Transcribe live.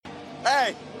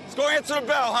Hey, let's go answer the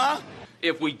bell, huh?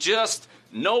 If we just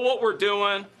know what we're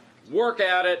doing, work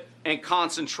at it, and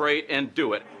concentrate and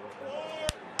do it.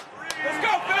 Let's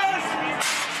go, fellas!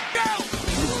 Go!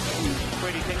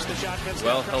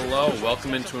 Well, hello.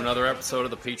 Welcome into another episode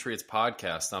of the Patriots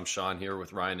podcast. I'm Sean here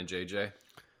with Ryan and JJ.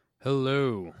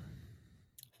 Hello.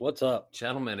 What's up?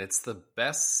 Gentlemen, it's the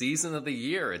best season of the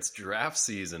year. It's draft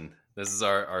season. This is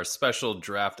our special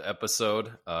draft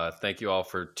episode. Thank you all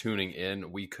for tuning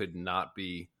in. We could not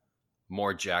be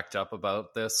more jacked up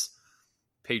about this.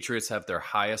 Patriots have their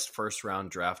highest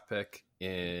first-round draft pick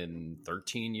in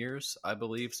 13 years, I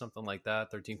believe, something like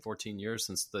that. 13, 14 years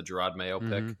since the Gerard Mayo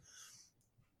pick.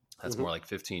 That's more like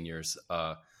 15 years.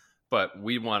 But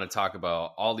we want to talk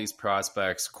about all these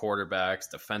prospects, quarterbacks,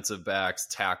 defensive backs,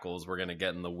 tackles. We're going to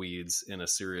get in the weeds in a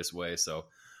serious way. So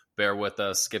bear with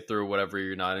us. Skip through whatever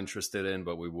you're not interested in,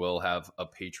 but we will have a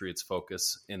Patriots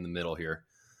focus in the middle here.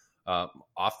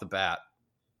 Off the bat,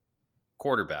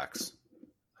 quarterbacks.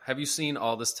 Have you seen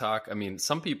all this talk? I mean,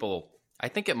 some people, I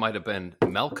think it might have been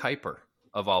Mel Kiper,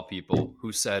 of all people,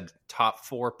 who said top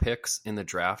 4 picks in the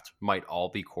draft might all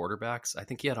be quarterbacks. I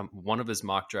think he had one of his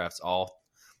mock drafts, all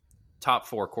top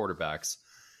 4 quarterbacks.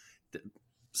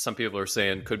 Some people are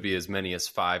saying could be as many as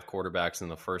 5 quarterbacks in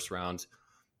the first round.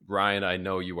 Ryan, I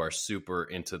know you are super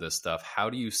into this stuff.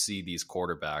 How do you see these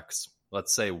quarterbacks?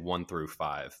 Let's say 1 through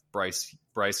 5.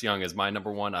 Bryce Young is my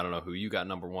number 1. I don't know who you got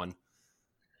number 1.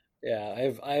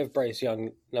 Yeah, I have Bryce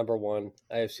Young number 1.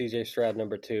 I have CJ Stroud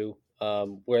number 2.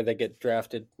 Where they get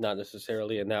drafted, not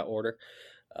necessarily in that order.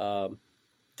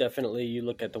 Definitely, you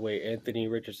look at the way Anthony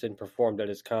Richardson performed at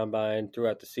his combine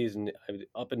throughout the season,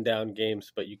 up and down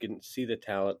games, but you can see the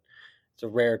talent. It's a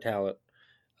rare talent.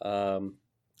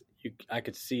 I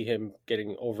could see him getting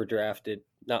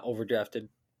not overdrafted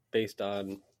based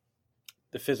on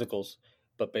the physicals,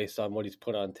 but based on what he's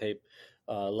put on tape.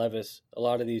 Levis, a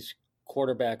lot of these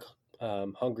quarterback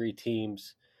hungry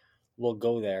teams will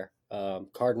go there.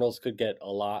 Cardinals could get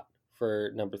a lot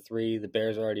for number 3. The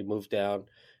Bears already moved down.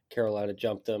 Carolina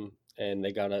jumped them, and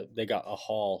they got a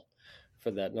haul for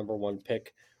that number 1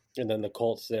 pick. And then the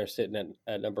Colts, they're sitting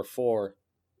at number 4.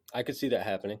 I could see that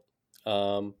happening.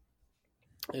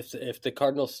 If the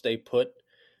Cardinals stay put,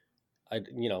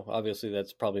 obviously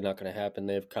that's probably not going to happen.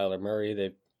 They have Kyler Murray. They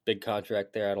have big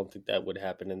contract there. I don't think that would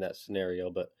happen in that scenario.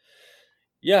 But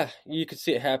yeah, you could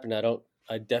see it happen.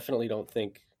 I definitely don't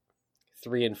think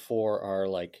 3 and 4 are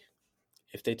like,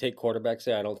 if they take quarterbacks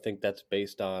there, I don't think that's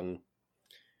based on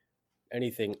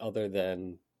anything other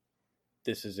than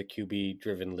this is a QB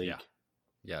driven league.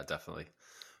 Yeah, definitely.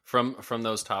 From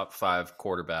those top 5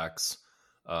 quarterbacks,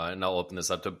 and I'll open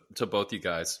this up to both you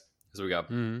guys. So we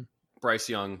got Bryce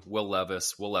Young, Will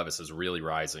Levis. Will Levis is really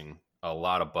rising. A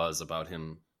lot of buzz about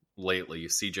him lately.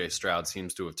 CJ Stroud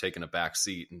seems to have taken a back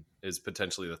seat and is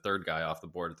potentially the 3rd guy off the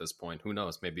board at this point. Who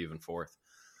knows? Maybe even 4th.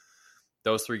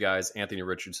 Those 3 guys, Anthony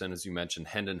Richardson, as you mentioned,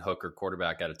 Hendon Hooker,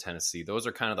 quarterback out of Tennessee. Those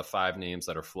are kind of the 5 names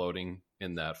that are floating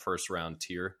in that first round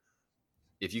tier.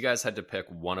 If you guys had to pick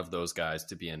one of those guys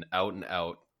to be an out and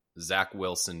out Zach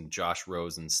Wilson, Josh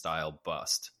Rosen style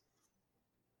bust,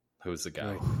 who's the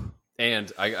guy? Oh.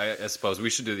 And I suppose we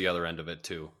should do the other end of it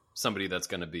too. Somebody that's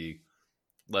going to be,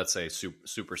 let's say,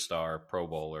 superstar, Pro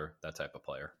Bowler, that type of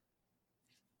player.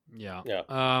 Yeah.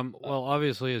 Well,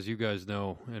 obviously, as you guys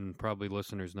know, and probably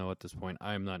listeners know at this point,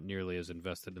 I am not nearly as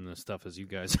invested in this stuff as you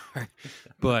guys are.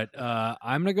 But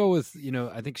I'm going to go with,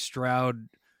 I think Stroud,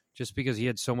 just because he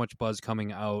had so much buzz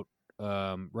coming out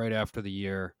right after the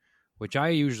year, which I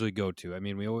usually go to. I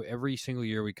mean, every single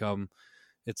year we come,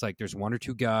 it's like there's 1 or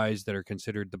 2 guys that are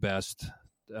considered the best,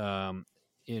 and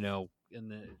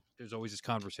there's always this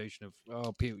conversation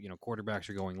of, quarterbacks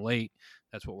are going late.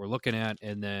 That's what we're looking at.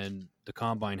 And then the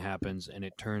combine happens and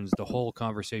it turns the whole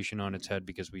conversation on its head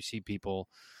because we see people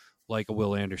like a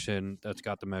Will Anderson that's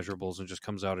got the measurables and just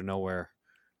comes out of nowhere.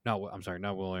 No, I'm sorry,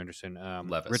 not Will Anderson.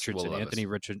 Richardson, Anthony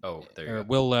Richardson. Oh, there you go.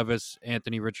 Will Levis,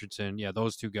 Anthony Richardson. Yeah,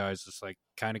 those 2 guys just like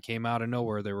kind of came out of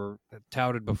nowhere. They were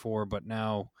touted before, but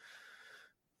now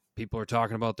people are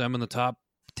talking about them in the top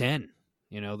 10.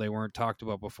 They weren't talked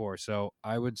about before. So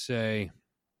I would say,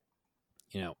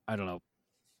 I don't know.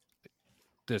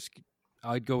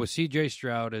 I'd go with CJ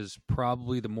Stroud as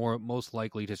probably the most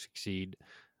likely to succeed.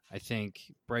 I think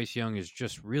Bryce Young is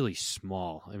just really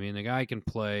small. I mean, the guy can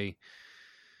play.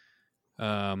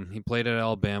 He played at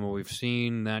Alabama. We've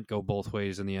seen that go both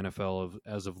ways in the NFL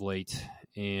as of late.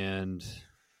 And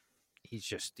he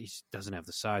doesn't have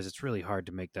the size. It's really hard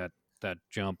to make that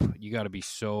jump. You got to be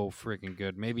so freaking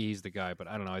good. Maybe he's the guy, but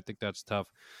I don't know. I think that's tough.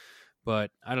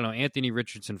 But I don't know. Anthony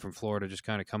Richardson from Florida just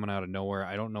kind of coming out of nowhere.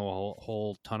 I don't know a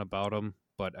whole ton about him,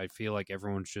 but I feel like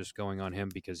everyone's just going on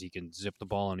him because he can zip the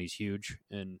ball and he's huge.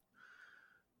 And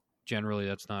generally,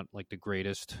 that's not like the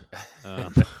greatest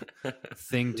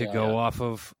thing to go off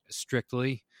of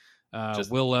strictly.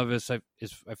 Will Levis, I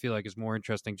feel like is more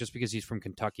interesting just because he's from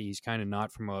Kentucky. He's kind of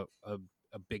not from a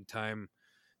big time.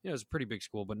 It's a pretty big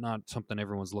school, but not something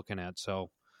everyone's looking at. So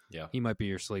he might be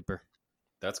your sleeper.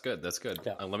 That's good.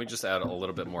 Yeah. Let me just add a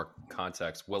little bit more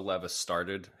context. Will Levis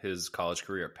started his college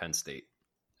career at Penn State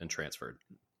and transferred.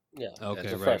 Yeah.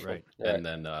 Okay, right. And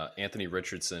then Anthony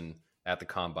Richardson at the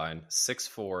combine, 6'4",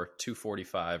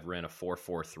 245, ran a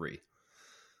 4.43.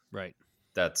 Right.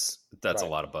 That's a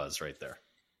lot of buzz right there.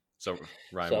 So,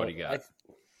 Ryan, what do you got?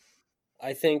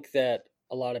 I think that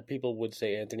a lot of people would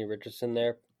say Anthony Richardson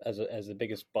there as the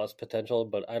biggest buzz potential,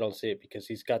 but I don't see it because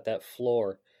he's got that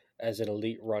floor as an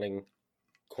elite running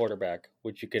quarterback,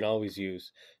 which you can always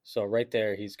use. So right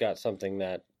there, he's got something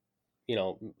that,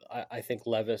 I think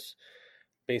Levis,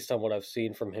 based on what I've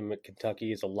seen from him at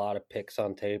Kentucky, is a lot of picks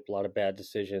on tape, a lot of bad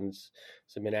decisions,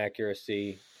 some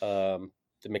inaccuracy. The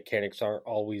mechanics aren't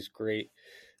always great.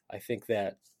 I think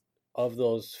that of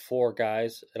those four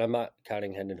guys, and I'm not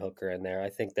counting Hendon Hooker in there, I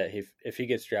think that if he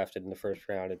gets drafted in the first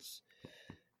round, it's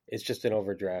just an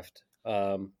overdraft.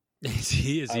 Is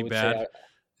he bad?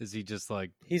 Is he just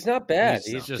like... He's not bad.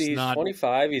 He's He's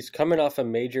 25. He's coming off a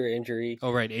major injury.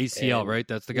 Oh, right. ACL, right?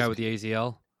 That's the guy with the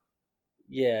ACL?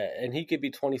 Yeah, and he could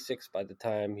be 26 by the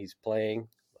time he's playing.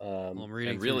 Well, I'm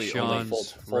reading really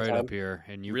Sean's full right time. up here,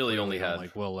 and you really clearly only had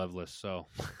like Will Levis, so...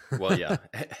 Well, yeah.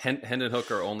 Hendon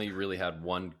Hooker only really had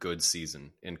one good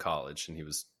season in college, and he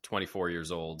was 24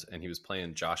 years old, and he was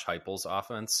playing Josh Heupel's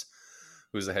offense,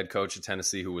 who's the head coach of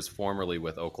Tennessee, who was formerly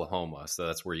with Oklahoma. So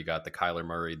that's where you got the Kyler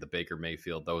Murray, the Baker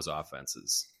Mayfield, those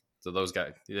offenses. So those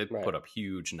guys, they put up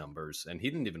huge numbers, and he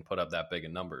didn't even put up that big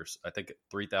in numbers. I think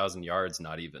 3,000 yards,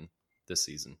 not even this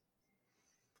season.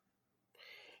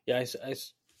 Yeah,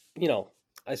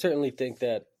 I certainly think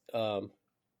that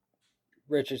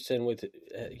Richardson,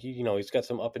 he's got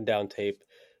some up and down tape,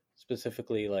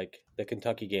 specifically like the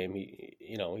Kentucky game.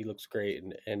 He looks great,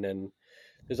 and then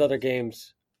there's other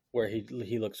games where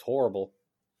he looks horrible,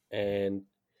 and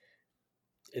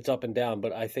it's up and down.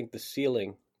 But I think the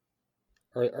ceiling,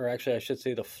 or actually I should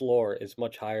say the floor, is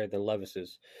much higher than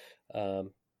Levis's.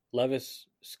 Levis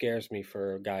scares me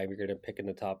for a guy you're going to pick in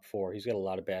the top four. He's got a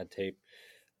lot of bad tape.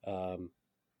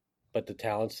 But the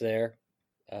talent's there.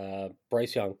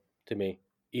 Bryce Young, to me,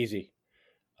 easy.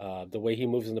 The way he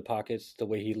moves in the pockets, the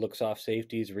way he looks off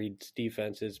safeties, reads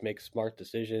defenses, makes smart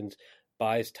decisions,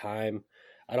 buys time.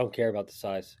 I don't care about the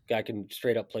size. Guy can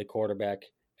straight up play quarterback,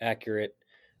 accurate.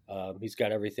 He's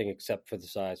got everything except for the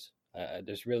size.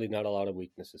 There's really not a lot of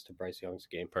weaknesses to Bryce Young's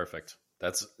game. Perfect.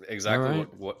 That's exactly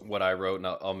what I wrote, and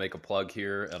I'll make a plug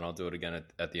here, and I'll do it again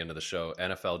at the end of the show.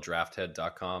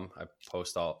 NFLDraftHead.com. I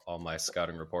post all my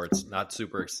scouting reports. Not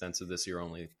super extensive this year,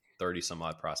 only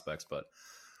 30-some-odd prospects, but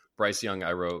Bryce Young,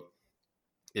 I wrote,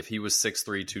 if he was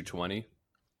 6'3", 220,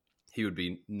 he would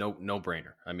be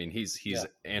no-brainer. I mean, he's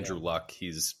Andrew Luck,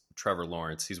 he's Trevor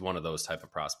Lawrence, he's one of those type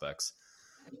of prospects.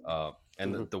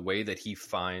 And the way that he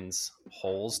finds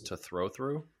holes to throw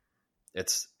through,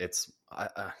 it's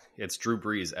Drew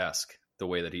Brees-esque, the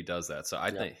way that he does that. So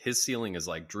I think his ceiling is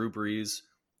like Drew Brees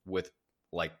with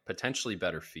like potentially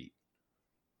better feet.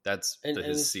 That's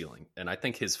his ceiling. And I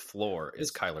think his floor is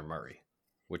Kyler Murray,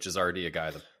 which is already a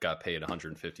guy that got paid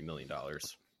 $150 million. I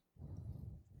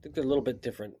think they're a little bit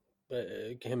different,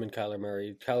 him and Kyler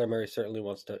Murray. Kyler Murray certainly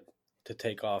wants to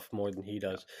take off more than he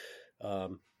does.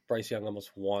 Bryce Young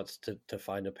almost wants to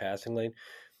find a passing lane.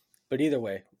 But either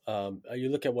way, you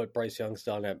look at what Bryce Young's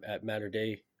done at Mater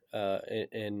Dei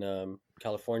in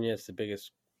California. It's the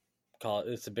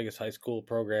biggest high school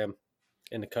program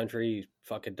in the country. He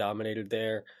fucking dominated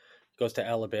there. Goes to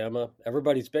Alabama.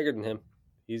 Everybody's bigger than him.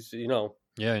 He's he's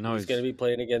going to be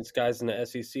playing against guys in the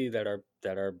SEC that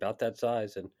are about that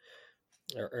size and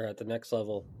are at the next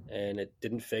level. And it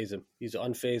didn't faze him. He's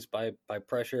unfazed by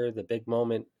pressure, the big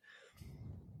moment.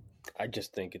 I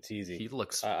just think it's easy. He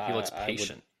looks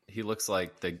patient. He looks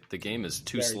like the game is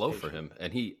too slow patient for him,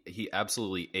 and he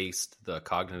absolutely aced the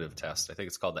cognitive test. I think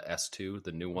it's called the S2,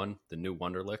 the new one, the new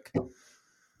Wonderlic.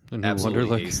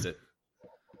 Absolutely aced it.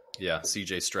 Yeah,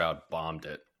 CJ Stroud bombed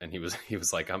it, and he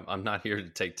was like, "I'm not here to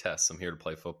take tests. I'm here to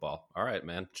play football." All right,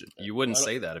 man. You wouldn't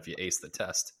say that if you aced the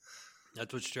test.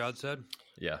 That's what Stroud said.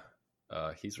 Yeah,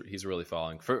 he's really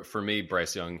falling. For me,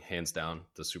 Bryce Young, hands down,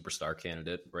 the superstar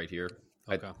candidate right here.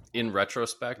 Okay. In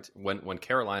retrospect, when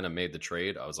Carolina made the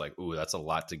trade, I was like, ooh, that's a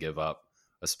lot to give up,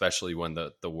 especially when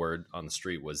the word on the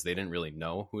street was they didn't really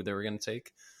know who they were going to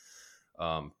take.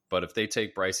 But if they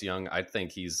take Bryce Young, I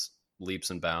think he's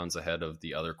leaps and bounds ahead of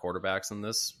the other quarterbacks in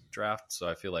this draft. So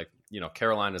I feel like,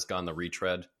 Carolina's gone the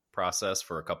retread process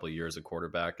for a couple of years at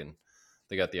quarterback, and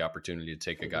they got the opportunity to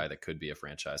take a guy that could be a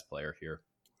franchise player here.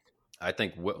 I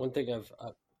think one thing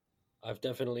I've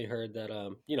definitely heard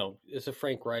that it's a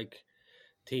Frank Reich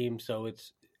team, so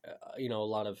it's a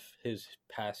lot of his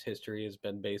past history has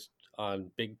been based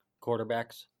on big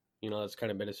quarterbacks. That's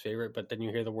kind of been his favorite. But then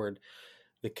you hear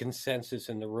the consensus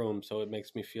in the room, so it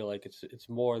makes me feel like it's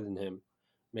more than him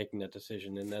making that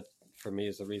decision, and that for me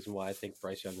is the reason why I think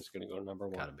Bryce Young is going to go number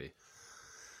one. Gotta be.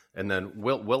 And then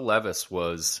Will Levis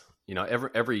was,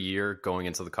 every year going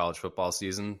into the college football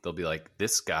season, they'll be like,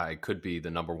 this guy could be the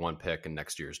number one pick in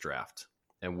next year's draft.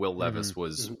 And Will Levis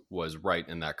was right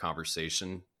in that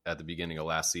conversation at the beginning of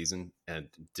last season and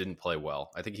didn't play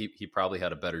well. I think he probably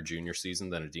had a better junior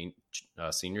season than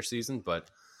a senior season, but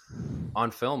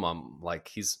on film, I'm like,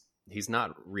 he's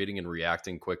not reading and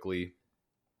reacting quickly.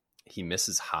 He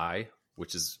misses high,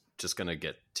 which is just going to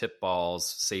get tip balls,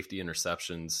 safety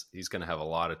interceptions. He's going to have a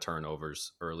lot of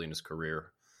turnovers early in his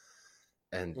career.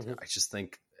 And I just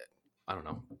think, I don't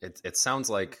know, it sounds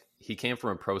like he came from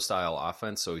a pro style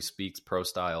offense, so he speaks pro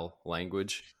style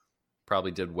language.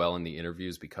 Probably did well in the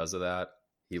interviews because of that.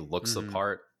 He looks the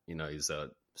part. He's a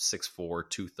 6'4",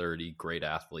 230, great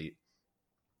athlete.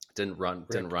 Didn't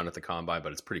run at the combine,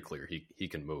 but it's pretty clear he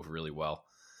can move really well.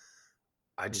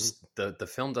 I just the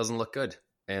film doesn't look good.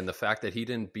 And the fact that he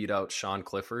didn't beat out Sean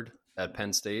Clifford at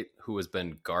Penn State, who has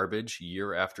been garbage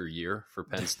year after year for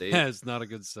Penn State. Yeah, it's not a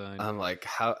good sign. I'm like,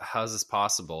 how's this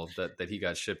possible that he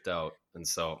got shipped out? And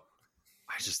so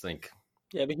I just think,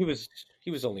 yeah, but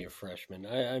he was only a freshman.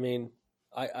 I mean,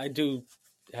 I do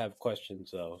have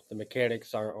questions though. The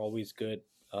mechanics aren't always good.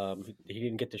 He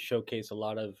didn't get to showcase a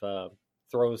lot of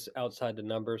throws outside the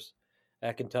numbers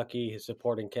at Kentucky. His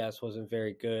supporting cast wasn't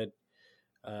very good.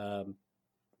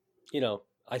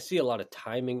 I see a lot of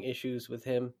timing issues with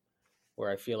him where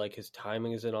I feel like his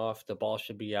timing isn't off. The ball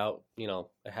should be out, a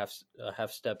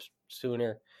half steps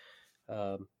sooner.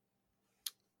 I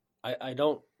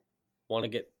don't want to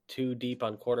get too deep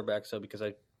on quarterbacks though, because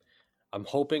I'm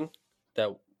hoping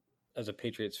that as a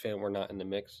Patriots fan, we're not in the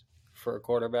mix for a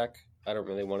quarterback. I don't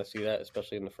really want to see that,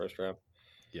 especially in the first round.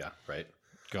 Yeah, right.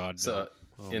 God. So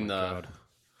God.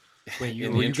 Wait,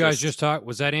 you guys just talk?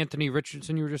 Was that Anthony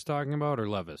Richardson you were just talking about, or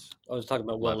Levis? I was talking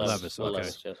about Will Levis. Okay.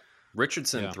 Levis, yes.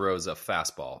 Richardson throws a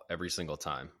fastball every single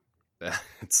time.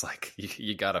 It's like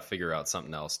you got to figure out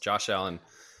something else. Josh Allen,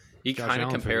 he kind of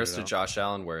compares to Josh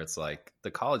Allen, where it's like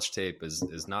the college tape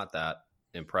is not that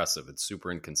impressive. It's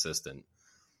super inconsistent,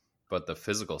 but the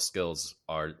physical skills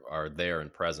are there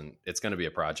and present. It's going to be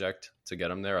a project to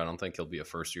get him there. I don't think he'll be a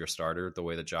first-year starter the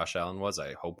way that Josh Allen was.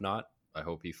 I hope not. I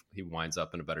hope he winds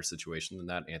up in a better situation than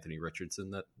that Anthony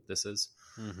Richardson that this is.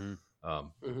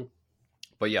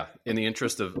 But yeah, in the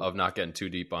interest of not getting too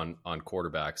deep on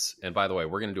quarterbacks, and by the way,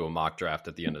 we're going to do a mock draft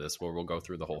at the end of this where we'll go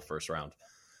through the whole first round.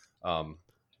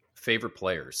 Favorite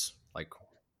players, like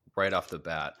right off the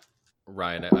bat,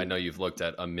 Ryan, I know you've looked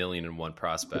at 1,000,001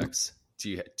 prospects. Do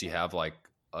you have like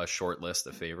a short list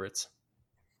of favorites?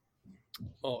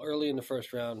 Well, early in the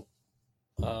first round,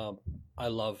 I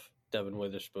love Devin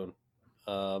Witherspoon.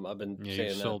 I've been saying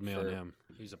you sold that me on him.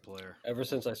 He's a player. Ever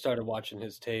since I started watching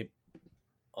his tape,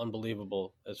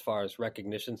 unbelievable as far as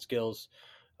recognition skills,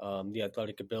 the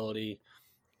athletic ability,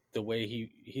 the way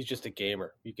he's just a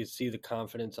gamer. You can see the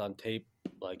confidence on tape.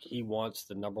 Like he wants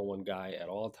the number one guy at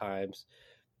all times.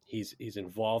 He's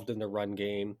involved in the run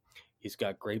game. He's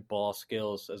got great ball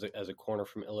skills as a corner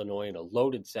from Illinois in a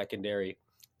loaded secondary.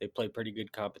 They play pretty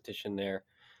good competition there.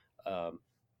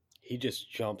 He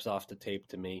just jumps off the tape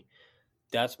to me.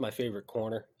 That's my favorite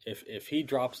corner. If he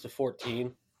drops to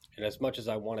 14, and as much as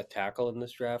I want to tackle in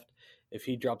this draft, if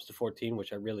he drops to 14,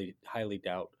 which I really highly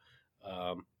doubt,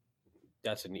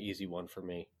 that's an easy one for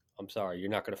me. I'm sorry, you're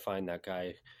not going to find that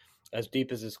guy. As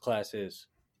deep as this class is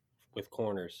with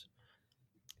corners,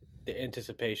 the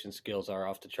anticipation skills are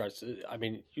off the charts. I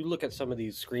mean, you look at some of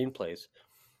these screenplays,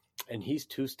 and he's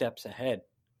 2 steps ahead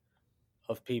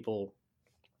of people.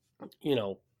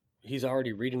 He's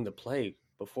already reading the play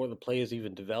before the play is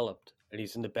even developed, and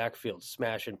he's in the backfield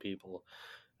smashing people.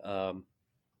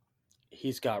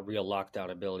 He's got real lockdown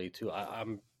ability too.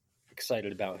 I'm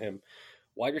excited about him.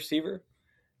 Wide receiver,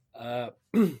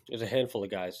 there's a handful of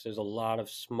guys. There's a lot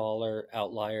of smaller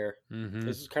outlier.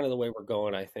 This is kind of the way we're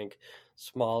going, I think.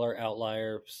 Smaller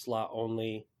outlier, slot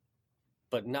only,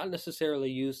 but not necessarily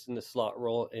used in the slot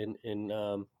role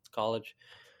in college.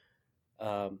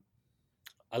 I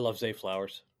love Zay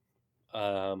Flowers.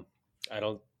 I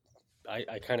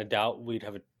kind of doubt we'd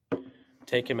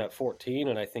take him at 14,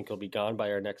 and I think he'll be gone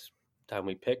by our next time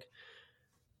we pick.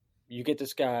 you get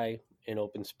this guy in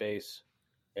open space,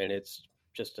 and it's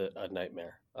just a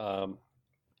nightmare.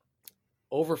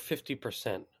 Over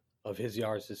 50% of his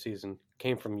yards this season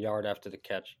came from yards after the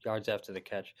catch,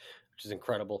 which is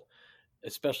incredible,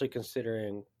 especially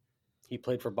considering he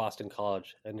played for Boston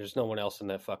College, and there's no one else in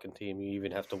that fucking team you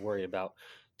even have to worry about.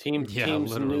 Teams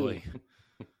literally.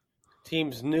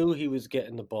 Teams knew he was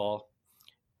getting the ball,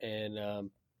 and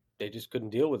they just couldn't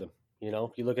deal with him. You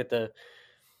look at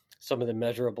some of the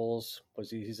measurables.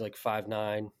 He's like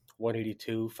 5'9",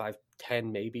 182,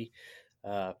 5'10", maybe.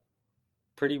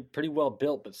 Pretty well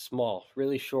built, but small.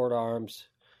 Really short arms,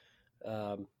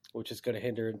 which is going to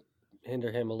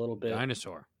hinder him a little bit.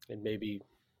 Dinosaur. And maybe,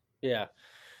 yeah.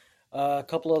 A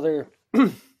couple other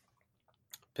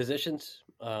positions.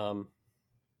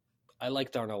 I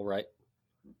like Darnell Wright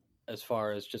as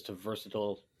far as just a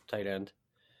versatile tight end.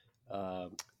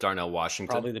 Darnell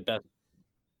Washington. Probably the best.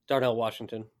 Darnell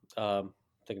Washington.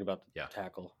 Thinking about the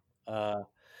tackle. No,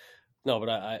 but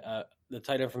I the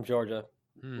tight end from Georgia,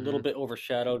 a little bit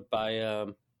overshadowed by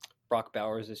Brock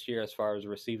Bowers this year as far as a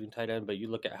receiving tight end. But you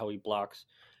look at how he blocks,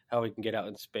 how he can get out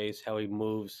in space, how he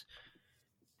moves.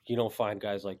 You don't find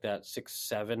guys like that,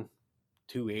 6'7",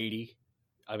 280.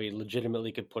 I mean,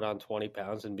 legitimately could put on 20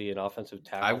 pounds and be an offensive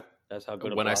tackle. That's how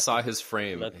good. When I saw his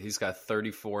frame, he's got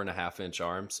 34.5-inch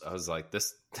arms. I was like,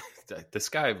 this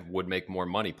guy would make more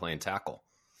money playing tackle.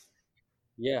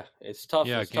 Yeah, it's tough.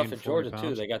 Yeah, it's tough at Georgia pounds.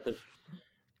 too. They got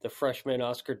the freshman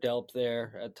Oscar Delp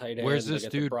there at tight end. Where's this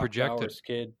dude projected? Bowers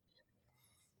kid.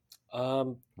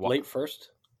 Late first,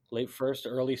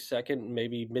 early second,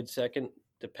 maybe mid second,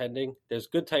 depending. There's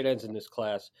good tight ends in this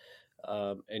class,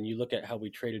 and you look at how we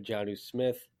traded Jonnu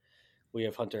Smith. We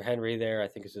have Hunter Henry there. I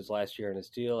think it's his last year in his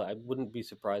deal. I wouldn't be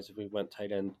surprised if we went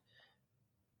tight end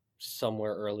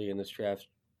somewhere early in this draft,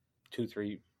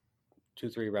 2-3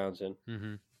 rounds in.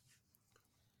 Mm-hmm.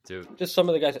 Dude, just some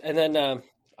of the guys, and then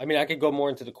I could go more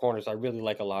into the corners. I really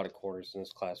like a lot of corners in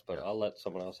this class, but I'll let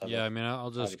someone else have it. Yeah,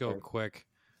 I'll just go quick.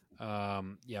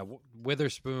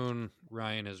 Witherspoon,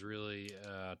 Ryan has really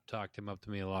talked him up to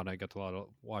me a lot. I got to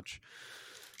watch,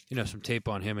 some tape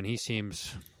on him, and he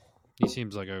seems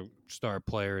like a star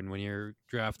player. And when you're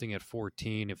drafting at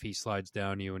 14, if he slides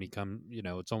down you and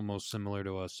it's almost similar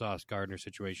to a Sauce Gardner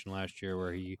situation last year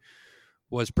where he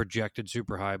was projected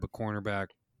super high, but cornerback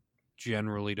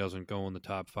generally doesn't go in the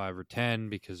top 5 or 10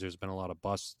 because there's been a lot of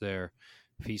busts there.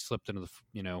 If he slipped into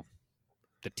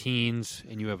the teens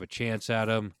and you have a chance at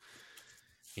him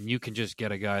and you can just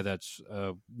get a guy that's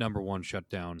number one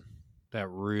shutdown, that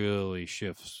really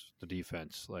shifts the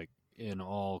defense like in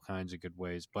all kinds of good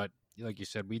ways. But like you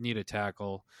said, we need a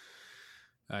tackle.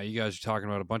 You guys are talking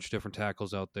about a bunch of different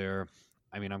tackles out there.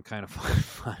 I mean, I'm kind of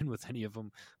fine with any of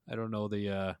them. I don't know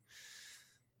the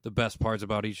best parts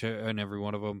about each and every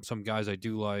one of them. Some guys I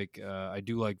do like. I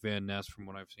do like Van Ness from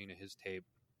what I've seen of his tape.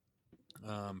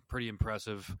 Pretty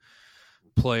impressive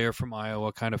player from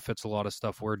Iowa. Kind of fits a lot of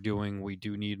stuff we're doing. We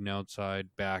do need an outside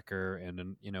backer,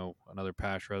 and another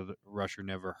pass rusher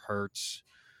never hurts.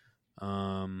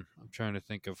 I'm trying to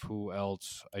think of who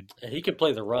else. He can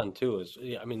play the run too.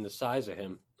 The size of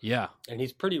him. Yeah, and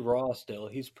he's pretty raw still.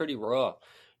 He's pretty raw.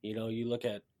 You look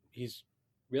at he's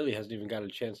really hasn't even got a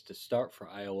chance to start for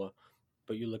Iowa,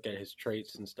 but you look at his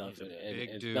traits and stuff, and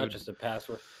it's not just a pass.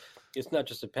 It's not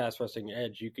just a pass rushing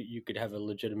edge. You could have a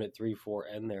legitimate 3-4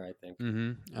 end there, I think.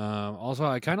 Mm-hmm. Also,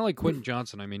 I kind of like Quentin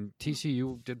Johnson. I mean,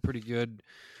 TCU did pretty good.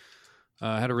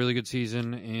 Had a really good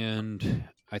season, and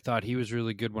I thought he was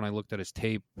really good when I looked at his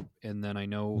tape. And then I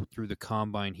know through the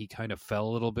combine he kind of fell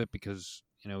a little bit because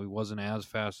he wasn't as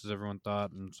fast as everyone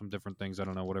thought, and some different things. I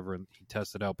don't know, whatever he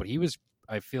tested out, but he was,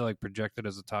 I feel like, projected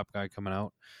as a top guy coming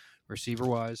out receiver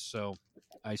wise. So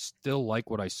I still like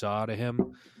what I saw out of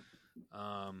him.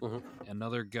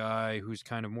 Another guy who's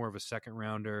kind of more of a second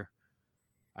rounder.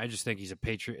 I just think he's a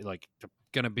Patriot,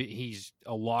 he's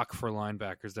a lock for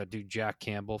linebackers. That dude, Jack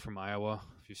Campbell from Iowa.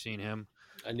 If you've seen him,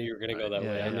 I knew you were going to go that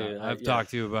way. I've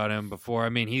talked to you about him before. I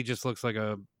mean, he just looks like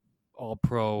a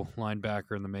all-pro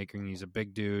linebacker in the making. He's a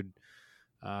big dude.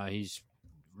 He's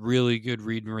really good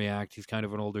read and react. He's kind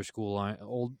of an old school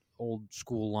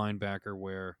linebacker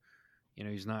where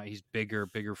he's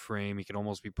bigger frame. He could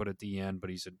almost be put at the end, but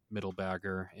he's a middle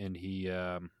backer, and he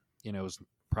is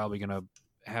probably going to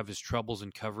have his troubles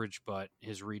in coverage, but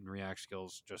his read and react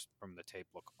skills just from the tape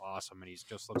look awesome, and he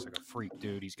just looks like a freak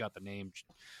dude. He's got the name,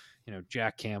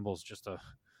 Jack Campbell's just a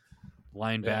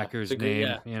linebacker's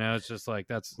name. Yeah. It's just like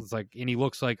and he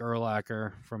looks like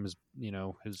Urlacher from his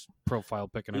his profile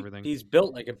pic and everything. He's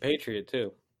built like a Patriot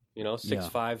too.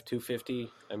 6'5", 250.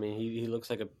 I mean, he looks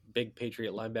like a big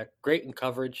Patriot linebacker. Great in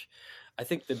coverage. I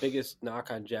think the biggest knock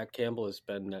on Jack Campbell has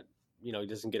been that he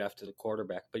doesn't get after the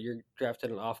quarterback. But you're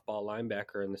drafting an off-ball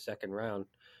linebacker in the second round.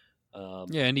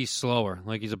 Yeah, and he's slower.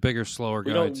 Like, he's a bigger, slower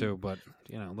guy too. But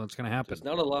that's going to happen. There's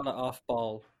not a lot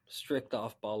of strict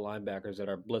off-ball linebackers that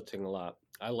are blitzing a lot.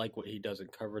 I like what he does in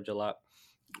coverage a lot.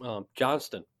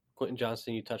 Quentin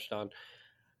Johnston, you touched on.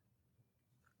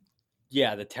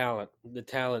 Yeah, the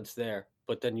talent's there.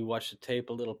 But then you watch the tape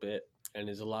a little bit, and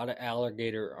there's a lot of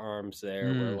alligator arms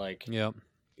there where, like, yep.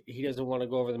 he doesn't want to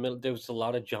go over the middle. There was a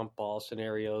lot of jump ball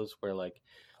scenarios where, like,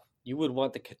 you would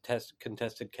want the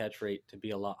contested catch rate to be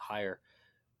a lot higher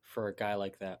for a guy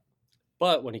like that.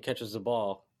 But when he catches the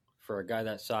ball, for a guy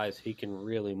that size, he can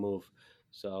really move.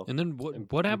 So, and then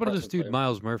what happened to this dude, player.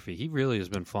 Miles Murphy? He really has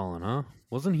been falling, huh?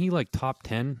 Wasn't he like top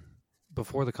 10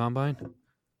 before the combine?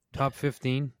 Top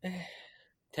 15?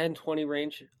 10, 20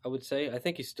 range, I would say. I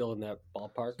think he's still in that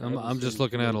ballpark. I'm just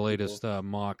looking at a latest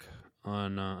mock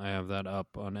on, I have that up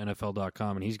on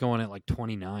NFL.com, and he's going at like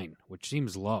 29, which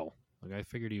seems low. Like, I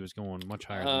figured he was going much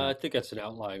higher than that. I think that's an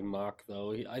outlying mock,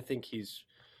 though. I think he's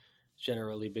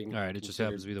generally being. All right, it just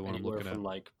happens to be the one I'm looking at.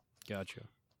 Like, gotcha.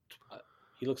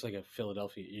 He looks like a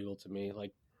Philadelphia Eagle to me,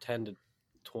 like 10 to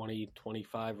 20,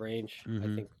 25 range. Mm-hmm.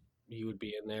 I think he would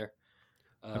be in there.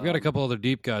 I've got a couple other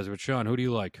deep guys, but Sean, who do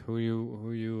you like? Who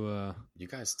you? You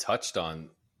guys touched on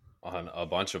a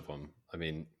bunch of them. I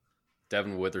mean,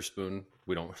 Devin Witherspoon.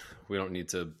 We don't need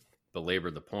to belabor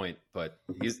the point, but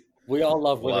we all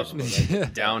love Witherspoon.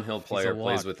 Right? Downhill player,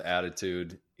 plays with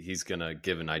attitude. He's gonna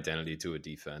give an identity to a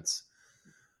defense.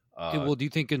 Well, do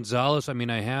you think Gonzalez? I mean,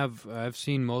 I've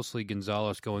seen mostly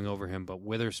Gonzalez going over him, but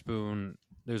Witherspoon.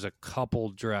 There's a couple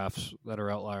drafts that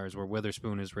are outliers where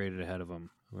Witherspoon is rated ahead of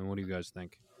him. I mean, what do you guys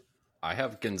think? I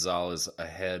have Gonzalez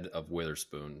ahead of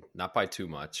Witherspoon, not by too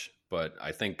much, but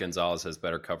I think Gonzalez has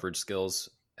better coverage skills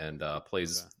and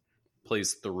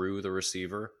plays through the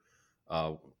receiver.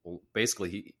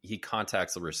 Basically, he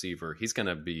contacts the receiver. He's going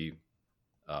to be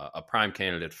a prime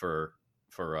candidate for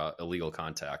illegal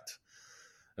contact.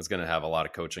 It's going to have a lot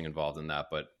of coaching involved in that,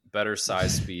 but better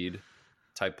size, speed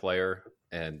type player,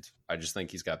 and I just think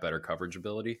he's got better coverage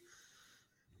ability.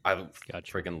 I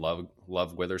freaking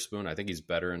love Witherspoon. I think he's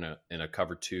better in a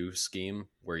cover 2 scheme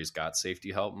where he's got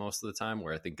safety help most of the time,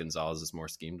 where I think Gonzalez is more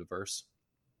scheme diverse.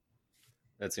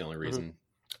 That's the only reason.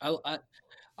 Mm-hmm.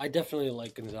 I definitely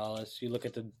like Gonzalez. You look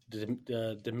at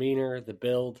the demeanor, the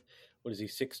build. What is he,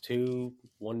 6'2",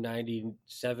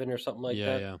 197 or something like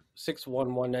that? Yeah. 6'1",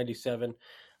 197.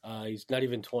 He's not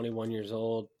even 21 years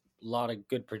old. A lot of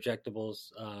good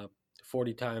projectables.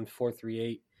 40 times,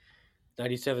 4.38.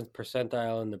 97th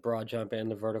percentile in the broad jump and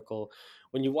the vertical.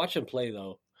 When you watch him play,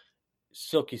 though,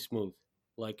 silky smooth.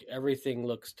 Like, everything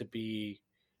looks to be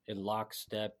in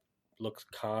lockstep, looks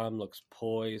calm, looks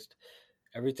poised.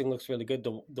 Everything looks really good.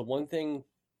 The one thing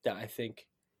that I think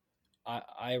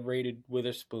I rated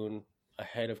Witherspoon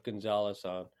ahead of Gonzalez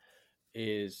on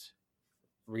is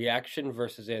reaction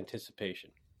versus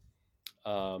anticipation.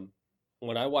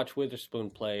 When I watch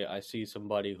Witherspoon play, I see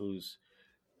somebody who's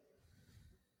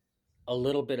a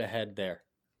little bit ahead there.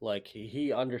 Like,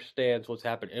 he understands what's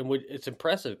happening. And it's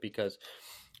impressive because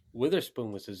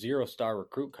Witherspoon was a 0-star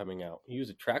recruit coming out. He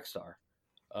was a track star.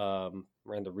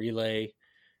 Ran the relay.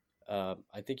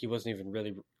 I think he wasn't even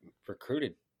really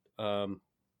recruited.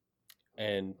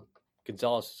 And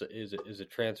Gonzalez is a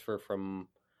transfer from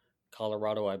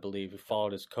Colorado, I believe. He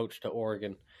followed his coach to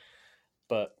Oregon.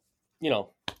 But,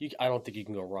 I don't think you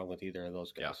can go wrong with either of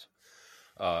those guys.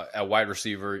 Yeah. At wide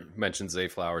receiver, you mentioned Zay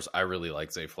Flowers. I really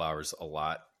like Zay Flowers a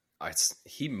lot.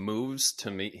 He moves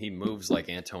like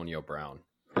Antonio Brown.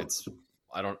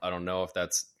 I don't know if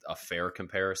that's a fair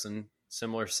comparison.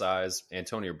 Similar size,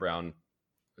 Antonio Brown,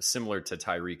 similar to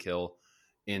Tyreek Hill,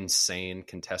 insane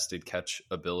contested catch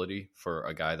ability for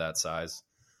a guy that size.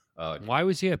 Why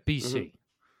was he at BC? Mm-hmm.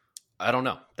 I don't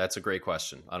know. That's a great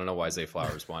question. I don't know why Zay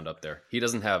Flowers wound up there. He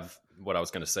doesn't have what I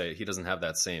was going to say. He doesn't have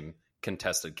that same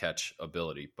contested catch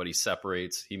ability, but he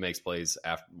separates, he makes plays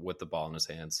with the ball in his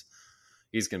hands.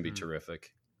 He's going to be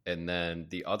terrific. And then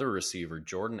the other receiver,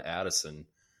 Jordan Addison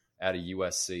out of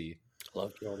USC.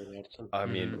 Love Jordan Addison. I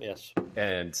mean, yes.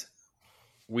 And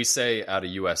we say out of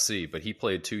USC, but he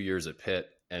played 2 years at Pitt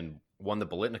and won the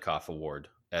Biletnikoff Award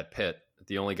at Pitt.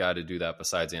 The only guy to do that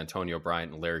besides Antonio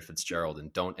Bryant and Larry Fitzgerald.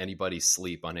 And don't anybody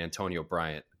sleep on Antonio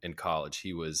Bryant in college.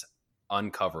 He was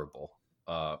uncoverable.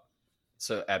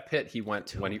 So at Pitt, he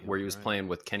went where he was playing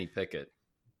with Kenny Pickett,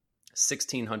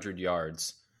 1,600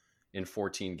 yards in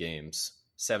 14 games,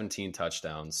 17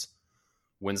 touchdowns,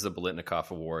 wins the Biletnikoff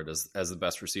Award as the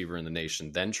best receiver in the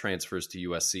nation, then transfers to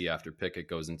USC after Pickett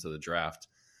goes into the draft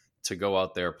to go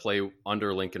out there, play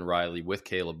under Lincoln Riley with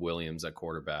Caleb Williams at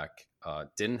quarterback,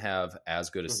 Didn't have as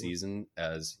good a season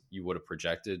as you would have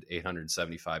projected,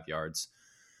 875 yards.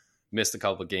 Missed a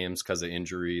couple of games because of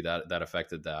injury that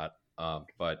affected that.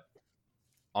 But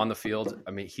on the field,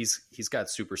 I mean, he's got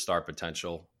superstar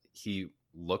potential. He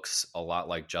looks a lot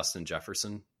like Justin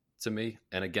Jefferson to me.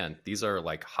 And again, these are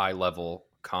like high level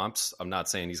comps. I'm not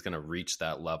saying he's going to reach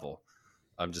that level.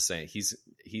 I'm just saying he's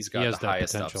got the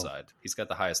highest potential. upside. He's got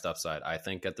the highest upside, I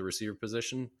think, at the receiver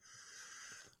position.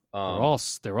 They're all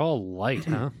light,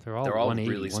 huh? They're all 180,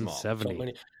 really small. 170. So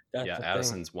many, that's Yeah, the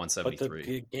Addison's thing. 173. But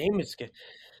the game is good.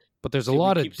 But there's a See, we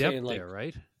lot of keep depth saying, like, there,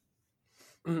 right?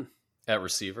 At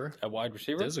receiver, A wide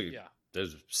receiver?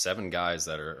 there's 7 guys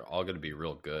that are all going to be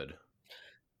real good.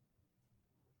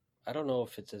 I don't know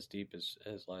if it's as deep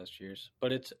as last year's,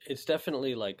 but it's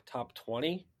definitely like top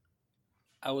 20.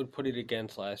 I would put it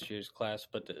against last year's class,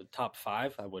 but the top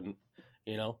 5, I wouldn't.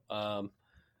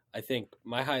 I think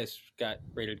my highest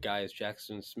rated guy is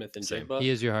Jackson Smith and Same. Jigba. He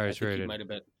is your I highest think rated. he might have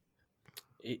been.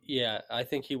 Yeah, I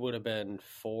think he would have been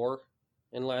 4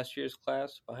 in last year's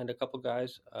class behind a couple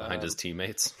guys. Behind his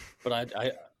teammates. But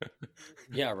I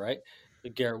yeah, right.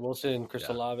 Garrett Wilson, Chris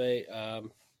Olave.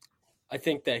 I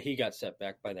think that he got set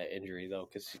back by that injury though,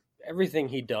 because everything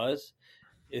he does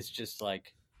is just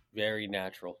like very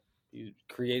natural. He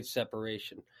creates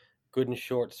separation, good in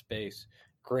short space,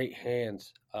 great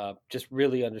hands. Just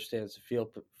really understands the field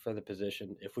for the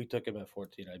position. If we took him at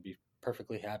 14, I'd be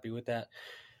perfectly happy with that.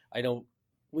 I know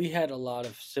we had a lot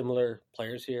of similar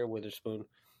players here, Witherspoon.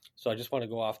 So I just want to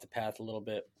go off the path a little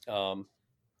bit.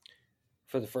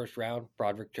 For the first round,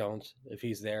 Broderick Jones, if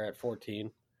he's there at 14,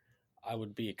 I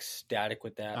would be ecstatic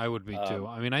with that. I would be too.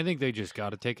 I mean, I think they just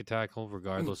got to take a tackle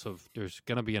regardless of there's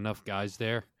going to be enough guys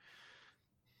there.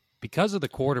 Because of the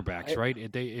quarterbacks, right?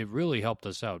 It really helped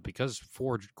us out because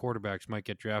 4 quarterbacks might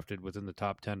get drafted within the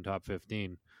top 10, top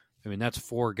 15. I mean, that's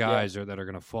 4 guys that are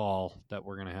going to fall that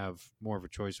we're going to have more of a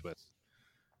choice with.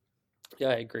 Yeah,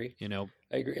 I agree.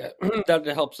 I agree. That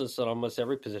helps us on almost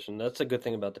every position. That's a good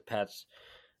thing about the Pats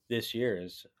this year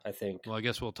is, I think. Well, I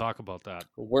guess we'll talk about that.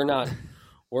 We're not,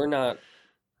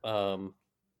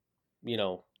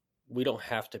 we don't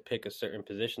have to pick a certain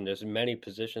position. There's many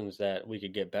positions that we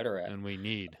could get better at. And we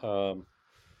need.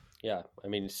 Yeah, I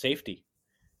mean, safety.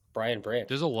 Brian Branch.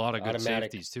 There's a lot of good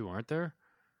automatic safeties too, aren't there?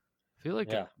 I feel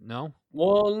like no.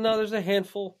 Well, no, there's a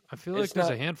handful. I feel like there's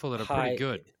a handful that are pretty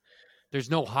good. There's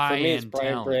no high end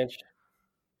Brian talent. Branch.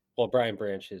 Well, Brian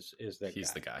Branch is He's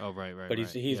the guy. Oh, right. But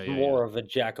he's more of a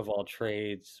jack of all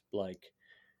trades. Like,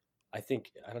 I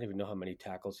don't even know how many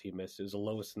tackles he missed. It was the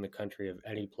lowest in the country of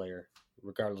any player,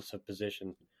 regardless of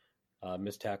position,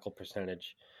 missed tackle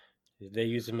percentage. They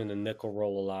use him in the nickel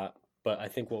role a lot. But I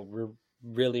think what we're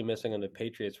really missing on the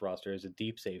Patriots roster is a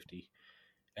deep safety.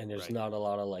 And there's not a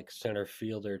lot of like center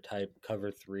fielder type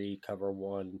cover 3, cover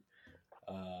 1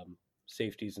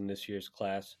 safeties in this year's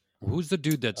class. Who's the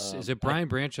dude is it Brian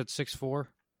Branch at 6'4"?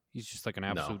 He's just like an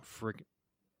absolute freak.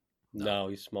 No,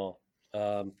 he's small.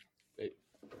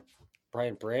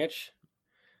 Brian Branch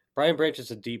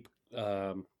is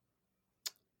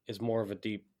is more of a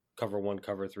deep cover 1,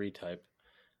 cover 3 type.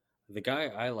 The guy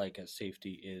I like as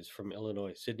safety is from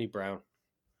Illinois, Sidney Brown.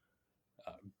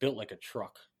 Built like a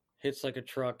truck, hits like a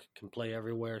truck, can play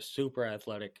everywhere, super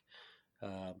athletic.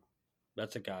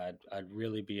 That's a guy I'd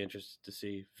really be interested to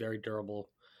see. Very durable.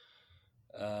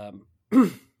 But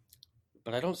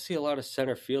I don't see a lot of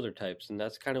center fielder types, and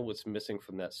that's kind of what's missing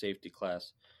from that safety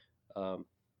class. I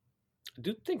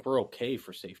do think we're okay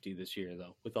for safety this year,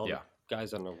 though, with all the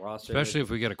guys on the roster. Especially if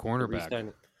we get a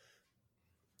cornerback.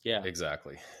 Yeah.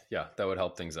 Exactly. Yeah, that would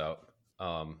help things out.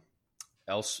 You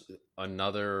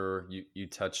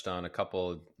touched on a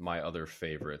couple of my other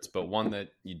favorites, but one that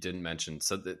you didn't mention.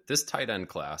 So this tight end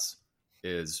class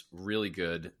is really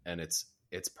good, and it's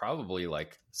probably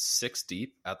like 6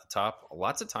 deep at the top.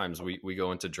 Lots of times we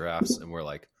go into drafts and we're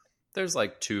like, there's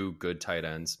like 2 good tight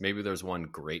ends. Maybe there's 1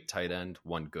 great tight end,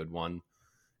 1 good one,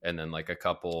 and then like a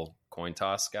couple coin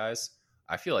toss guys.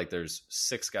 I feel like there's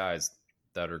 6 guys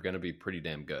that are going to be pretty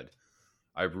damn good.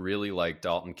 I really like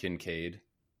Dalton Kincaid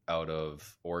out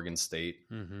of Oregon State,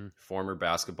 former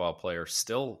basketball player,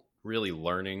 still really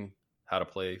learning how to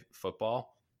play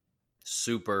football.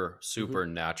 Super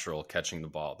natural catching the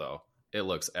ball, though. It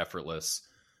looks effortless.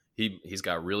 He's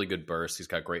got really good bursts. He's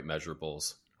got great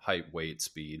measurables, height, weight,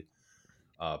 speed,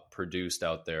 produced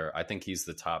out there. I think he's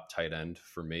the top tight end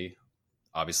for me.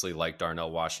 Obviously, like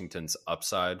Darnell Washington's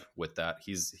upside with that.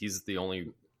 He's the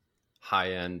only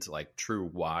high end, like true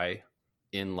Y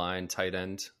inline tight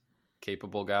end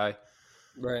capable guy.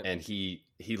 Right. And he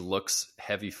looks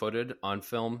heavy footed on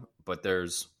film, but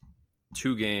there's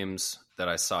 2 games that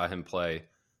I saw him play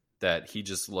that he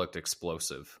just looked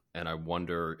explosive, and I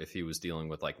wonder if he was dealing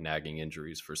with like nagging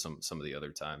injuries for some of the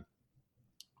other time.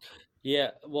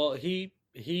 Yeah, well, he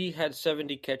had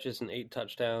 70 catches and 8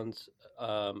 touchdowns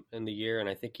in the year, and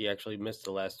I think he actually missed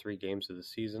the last 3 games of the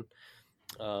season.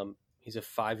 He's a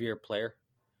 5-year player.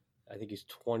 I think he's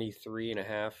 23 and a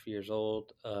half years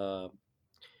old.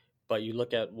 But you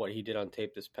look at what he did on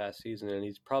tape this past season, and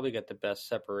he's probably got the best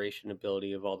separation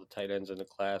ability of all the tight ends in the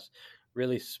class.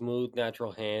 Really smooth,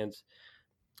 natural hands,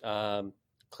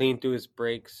 clean through his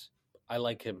breaks. I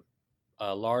like him.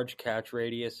 Large catch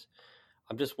radius.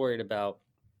 I'm just worried about,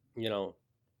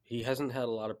 he hasn't had a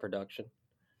lot of production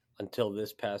until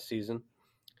this past season.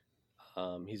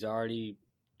 He's already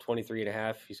 23 and a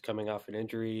half. He's coming off an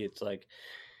injury. It's like,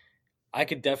 I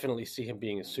could definitely see him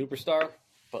being a superstar,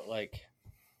 but like,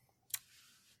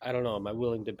 I don't know. Am I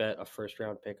willing to bet a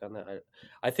first-round pick on that?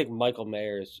 I think Michael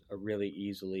Mayer is a really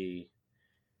easily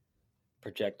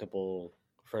projectable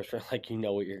first round. Like,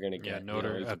 what you're going to get.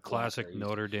 A classic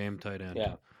Notre Dame tight end.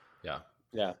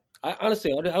 Yeah.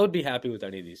 Honestly, I would be happy with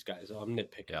any of these guys. I'm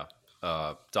nitpicking. Yeah.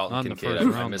 Dalton On the Kincaid,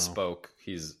 first I round, misspoke.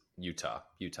 He's Utah,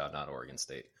 not Oregon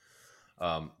State.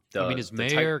 Is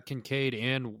Mayer, Kincaid,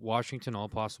 and Washington all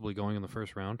possibly going in the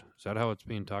first round? Is that how it's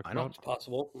being talked about? It's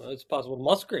possible.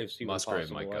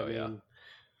 Musgrave might go, yeah.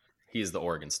 He's the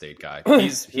Oregon State guy.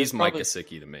 He's Mike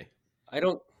Gesicki to me.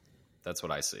 That's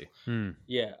what I see.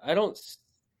 Yeah, I don't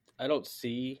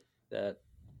see that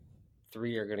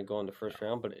 3 are going to go in the first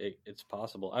round, but it's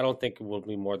possible. I don't think it will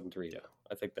be more than 3. Though.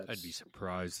 I think that's. I'd be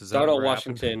surprised. Darnell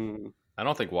Washington. I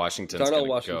don't think Washington's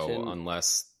going to go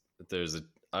unless there's a.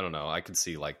 I don't know. I could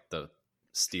see like the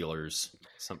Steelers,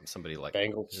 somebody like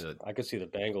Bengals. I could see the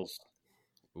Bengals.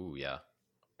 Ooh, yeah.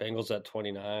 Bengals at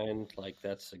 29. Like,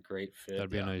 that's a great fit. That'd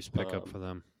be a nice pickup for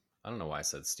them. I don't know why I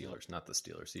said Steelers, not the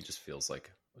Steelers. He just feels like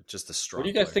just a strong. What do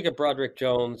you guys think of Broderick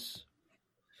Jones?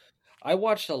 I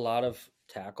watched a lot of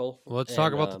tackle. Well, let's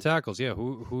talk about the tackles. Yeah,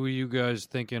 who are you guys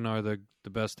thinking are the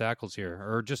best tackles here,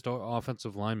 or just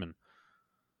offensive linemen?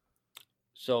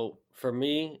 So for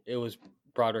me, it was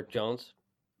Broderick Jones.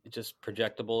 It's just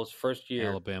projectable. His first year,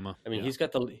 Alabama. I mean,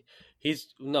 Georgia.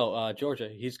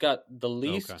 He's got the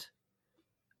least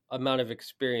amount of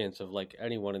experience of like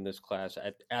anyone in this class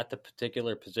at the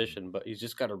particular position, but he's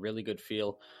just got a really good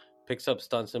feel. Picks up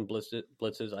stunts and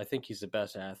blitzes. I think he's the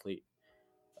best athlete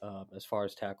as far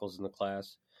as tackles in the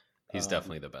class. He's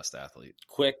definitely the best athlete.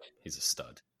 Quick. He's a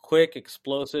stud. Quick,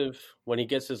 explosive. When he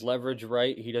gets his leverage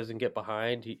right, he doesn't get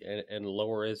behind and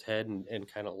lower his head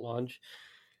and kind of lunge.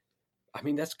 I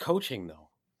mean, that's coaching, though.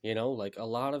 Like a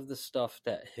lot of the stuff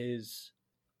that his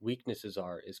weaknesses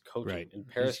are is coaching. Right. And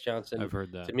Paris Johnson, I've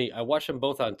heard that. To me, I watched them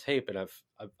both on tape, and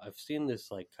I've seen this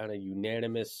like kind of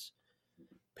unanimous.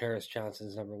 Paris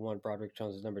Johnson's number 1, Broderick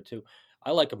Jones is number 2.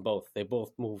 I like them both. They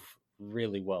both move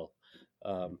really well.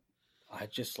 I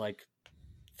just like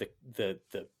the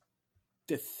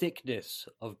thickness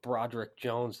of Broderick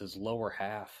Jones's lower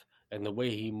half and the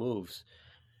way he moves.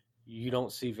 You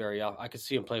don't see very often. I could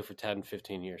see him play for 10,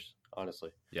 15 years,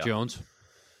 honestly. Yeah. Jones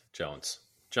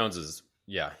is,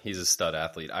 he's a stud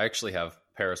athlete. I actually have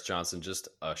Paris Johnson just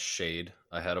a shade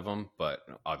ahead of him, but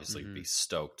obviously be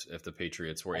stoked if the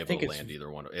Patriots were able to land either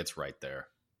one. It's right there.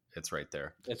 It's right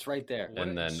there.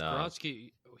 And then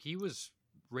Skronsky, he was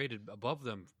rated above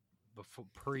them before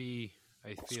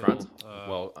I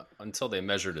feel. until they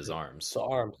measured his arms. The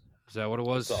arms. Is that what it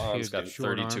was? He's got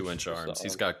 32-inch arms.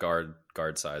 He's got guard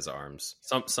size arms.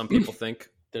 Some people think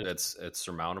it's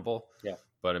surmountable. Yeah.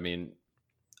 But I mean,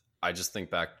 I just think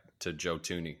back to Joe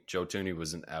Tooney. Joe Tooney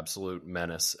was an absolute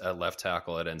menace at left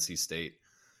tackle at NC State.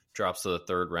 Drops to the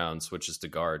 3rd round, switches to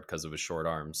guard because of his short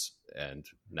arms, and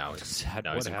now he's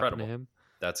incredible. To him?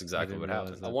 That's exactly what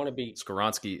happened. I want to be.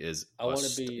 Skoronski is.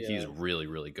 He's really,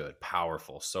 really good,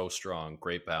 powerful, so strong,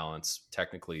 great balance,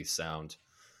 technically sound.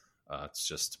 It's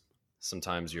just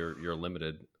sometimes you're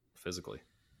limited physically.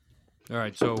 All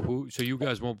right, so you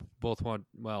guys won't both want.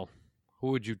 Well, who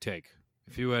would you take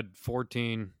if you had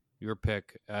 14? Your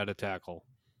pick at a tackle.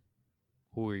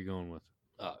 Who are you going with?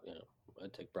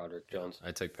 I'd take Broderick Jones.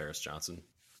 I'd take Paris Johnson,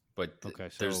 but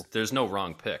so there's no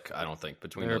wrong pick. I don't think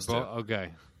between those two. Okay,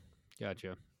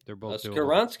 gotcha. They're both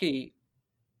Skoronski.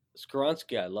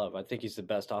 I love. I think he's the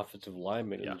best offensive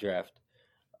lineman in the draft.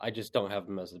 I just don't have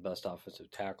him as the best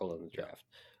offensive tackle in the draft.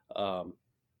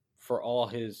 For all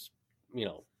his,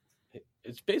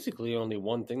 it's basically only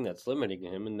one thing that's limiting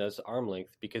him, and that's arm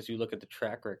length, because you look at the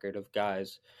track record of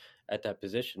guys at that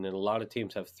position, and a lot of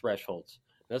teams have thresholds.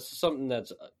 That's something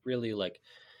that's really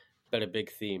been a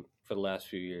big theme for the last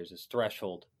few years, is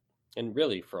threshold, and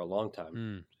really for a long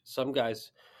time. Some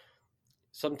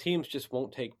teams just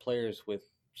won't take players with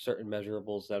certain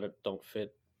measurables that don't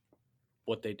fit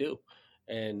what they do.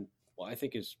 And well, I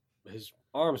think his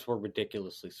arms were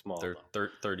ridiculously small.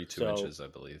 They're 32 inches, I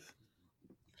believe.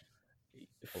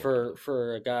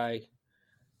 For a guy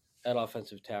at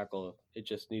offensive tackle, it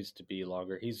just needs to be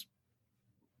longer. He's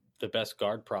the best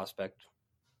guard prospect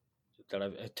that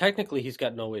I've. Technically, he's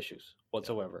got no issues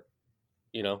whatsoever.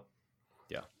 You know.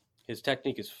 Yeah. His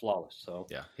technique is flawless. So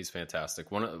yeah, he's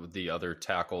fantastic. One of the other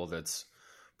tackle that's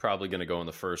probably going to go in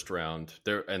the first round.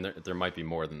 There might be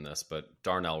more than this, but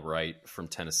Darnell Wright from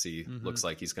Tennessee looks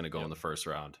like he's going to go in the first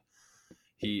round.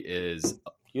 He is.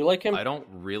 You like him? I don't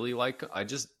really like.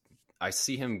 I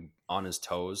see him on his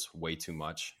toes way too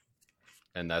much,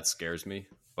 and that scares me.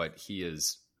 But he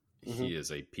is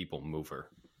a people mover,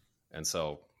 and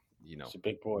so he's a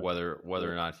big boy. Whether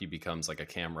or not he becomes like a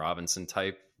Cam Robinson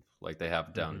type, like they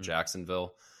have down in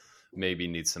Jacksonville, maybe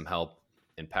needs some help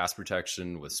in pass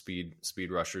protection with speed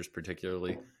rushers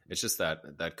particularly. It's just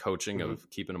that coaching of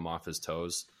keeping him off his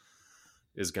toes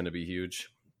is going to be huge.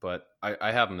 But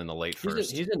I have him in the late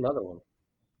first. He's another one.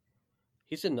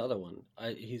 He's another one.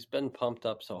 He's been pumped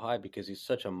up so high because he's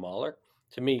such a mauler.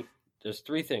 To me, there's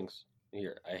three things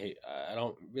here. I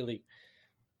don't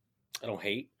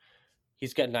hate.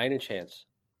 He's got 9-inch hands.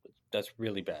 That's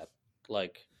really bad.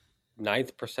 Like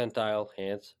 9th percentile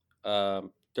hands.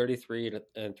 33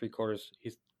 and 3/4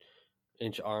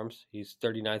 inch arms. He's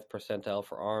 39th percentile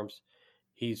for arms.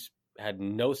 He's had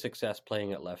no success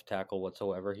playing at left tackle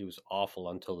whatsoever. He was awful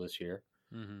until this year.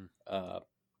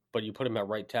 But you put him at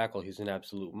right tackle, he's an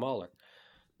absolute mauler.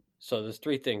 So there's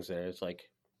three things there. It's like,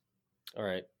 all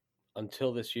right,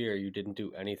 until this year, you didn't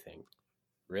do anything,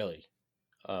 really.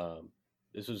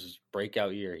 This was his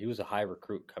breakout year. He was a high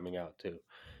recruit coming out, too.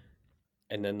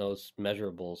 And then those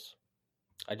measurables,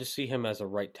 I just see him as a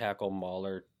right tackle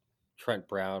mauler. Trent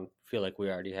Brown, feel like we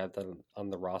already have that on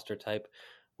the roster type.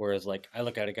 Whereas, like, I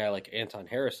look at a guy like Anton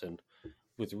Harrison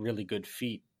with really good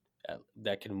feet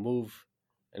that can move,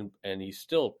 and he's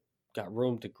still got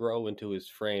room to grow into his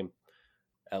frame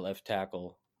at left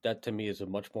tackle. That, to me, is a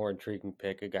much more intriguing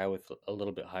pick, a guy with a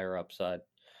little bit higher upside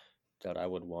that I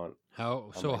would want.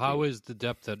 How is the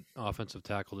depth at offensive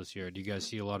tackle this year? Do you guys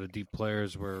see a lot of deep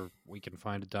players where we can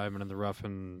find a diamond in the rough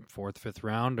in 4th, 5th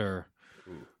round, or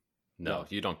no?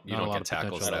 You don't get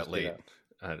tackles that late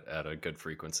at a good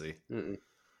frequency.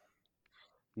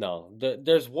 No,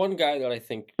 there's one guy that I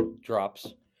think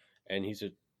drops, and he's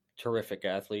a terrific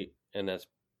athlete, and that's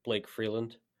Blake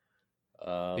Freeland.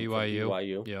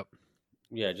 BYU. Yep.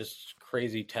 Yeah, just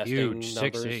crazy testing Huge,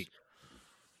 numbers. 6'8".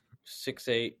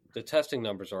 6'8". The testing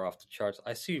numbers are off the charts.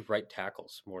 I see right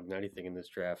tackles more than anything in this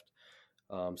draft.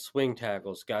 Swing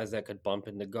tackles, guys that could bump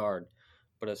in the guard.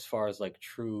 But as far as like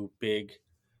true big,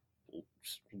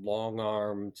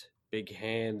 long-armed, big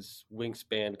hands,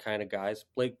 wingspan kind of guys,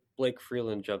 Blake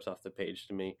Freeland jumps off the page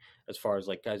to me as far as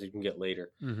like guys you can get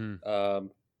later.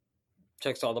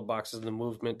 Checks all the boxes in the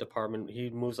movement department. He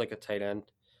moves like a tight end,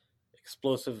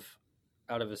 explosive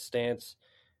out of his stance.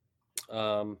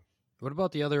 What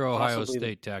about the other Ohio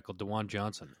State tackle,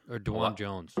 DeJuan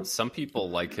Jones? Some people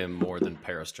like him more than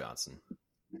Paris Johnson.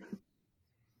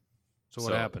 So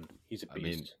what happened? He's a beast. I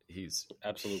mean, he's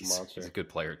absolute monster. He's a good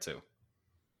player too.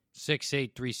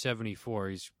 6'8", 374.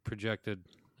 He's projected,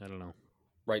 I don't know.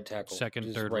 Right tackle.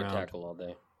 Second, third right round. tackle all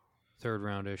day. Third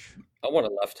round-ish. I want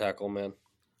a left tackle, man.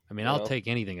 I mean, I'll take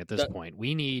anything at this point.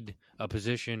 We need a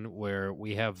position where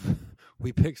we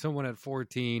pick someone at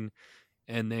 14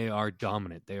 and they are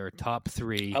dominant. They are top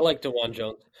 3. I like DeJuan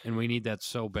Jones. And we need that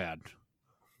so bad.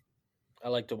 I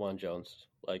like DeJuan Jones.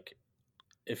 Like,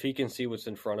 if he can see what's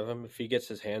in front of him, if he gets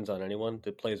his hands on anyone,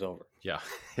 the play's over. Yeah,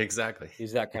 exactly.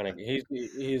 He's that kind of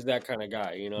he's that kind of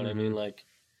guy. You know what I mean? Like,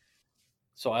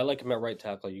 so I like him at right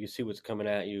tackle. You can see what's coming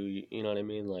at you. You know what I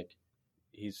mean? Like,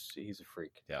 he's a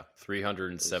freak. Yeah,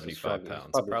 375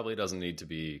 pounds. Probably doesn't need to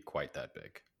be quite that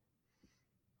big.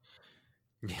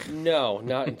 No,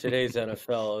 not in today's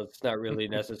NFL. It's not really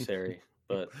necessary.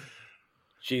 But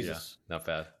Jesus, yeah, not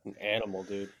bad. An animal,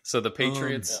 dude. So the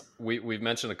Patriots, we've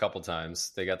mentioned a couple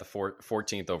times, they got the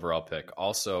 14th overall pick.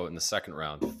 Also in the second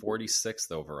round,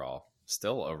 46th overall.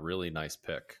 Still a really nice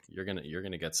pick. You're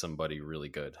gonna get somebody really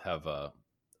good. Have a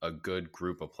good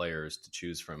group of players to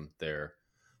choose from there.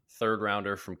 Third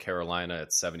rounder from Carolina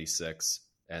at 76,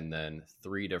 and then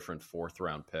 3 different 4th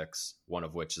round picks, one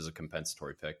of which is a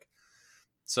compensatory pick.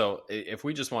 So if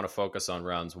we just want to focus on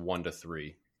rounds 1 to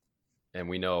 3, and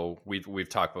we know we've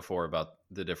talked before about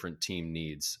the different team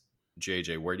needs.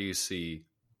 JJ,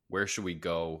 where should we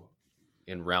go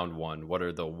in round 1? What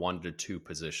are the 1 to 2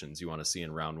 positions you want to see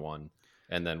in round 1?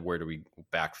 And then where do we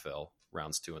backfill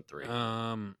rounds 2 and 3?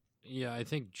 Yeah, I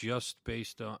think just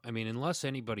based on, I mean, unless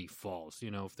anybody falls,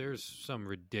 if there's some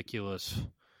ridiculous,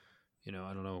 I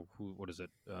don't know what is it?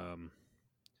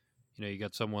 You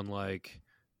got someone like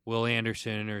Will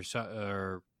Anderson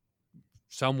or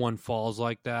someone falls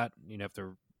like that, you'd have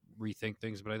to rethink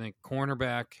things. But I think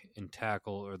cornerback and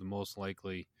tackle are the most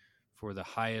likely for the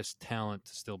highest talent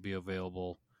to still be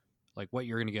available, like what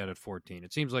you're going to get at 14.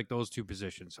 It seems like those two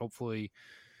positions. Hopefully,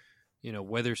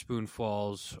 Weatherspoon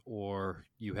falls or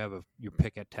you have your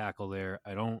pick at tackle there.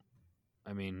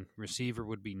 Receiver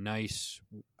would be nice.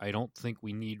 I don't think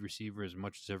we need receiver as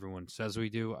much as everyone says we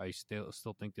do. I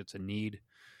still think it's a need.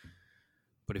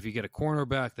 But if you get a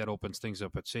cornerback, that opens things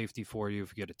up at safety for you.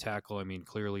 If you get a tackle,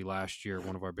 clearly last year,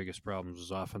 one of our biggest problems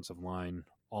was offensive line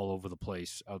all over the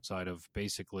place outside of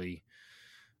basically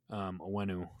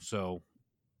Owenu. So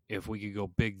if we could go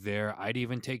big there, I'd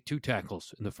even take 2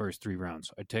 tackles in the first 3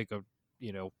 rounds. I'd take a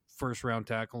first round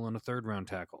tackle and a third round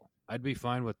tackle. I'd be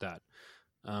fine with that.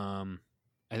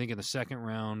 I think in the second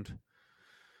round,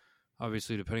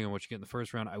 obviously depending on what you get in the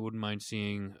first round, I wouldn't mind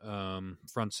seeing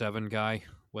front 7 guy,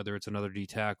 whether it's another D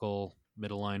tackle,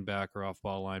 middle linebacker, off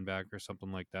ball linebacker,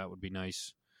 something like that would be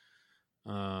nice.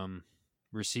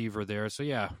 Receiver there, so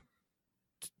yeah.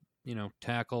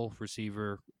 Tackle,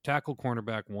 receiver, tackle,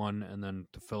 cornerback 1, and then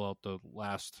to fill out the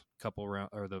last couple round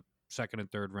or the second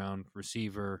and third round,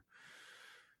 receiver,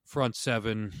 front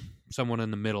 7, someone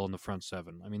in the middle in the front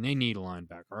 7. They need a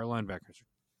linebacker. Our linebackers are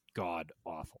god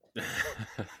awful.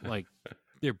 Like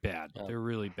they're bad. They're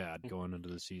really bad going into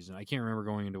the season. I can't remember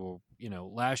going into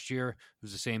last year it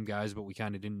was the same guys, but we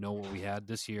kind of didn't know what we had.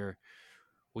 This year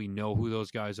we know who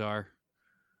those guys are,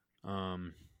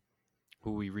 who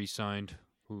we re-signed,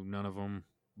 who none of them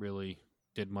really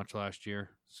did much last year.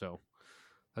 So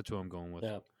that's who I'm going with.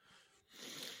 Yeah.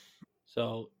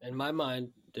 So in my mind,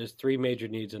 there's 3 major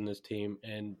needs in this team,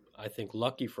 and I think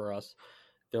lucky for us,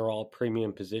 they're all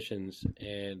premium positions,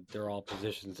 and they're all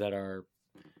positions that are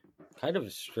kind of a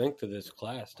strength of this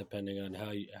class, depending on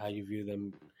how you view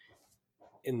them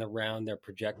in the round they're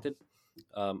projected.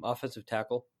 Offensive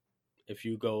tackle, if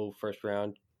you go first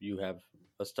round, you have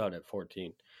a stud at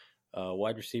 14.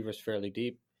 Wide receiver is fairly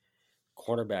deep.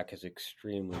 Cornerback is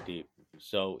extremely deep.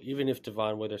 So even if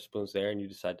Devon Witherspoon's there and you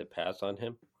decide to pass on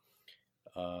him,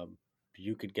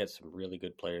 you could get some really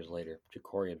good players later.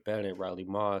 Jacorian Bennett, Riley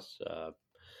Moss,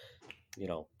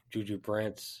 Juju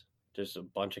Brents. There's a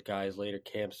bunch of guys later.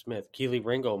 Cam Smith, Keely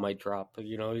Ringo might drop.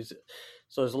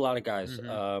 So there's a lot of guys.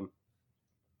 Mm-hmm.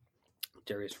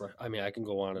 Darius. I can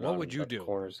go on and on. What would you do?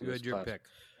 Corners You had your class. Pick.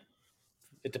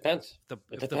 It depends.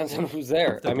 It depends on who's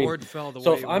there. If the board fell the way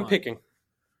so if you I'm want. picking,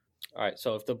 all right.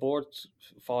 So if the board's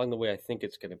falling the way I think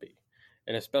it's going to be,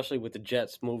 and especially with the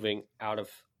Jets moving out of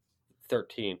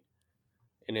 13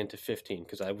 and into 15,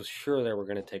 because I was sure they were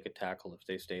going to take a tackle if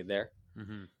they stayed there.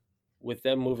 Mm-hmm. With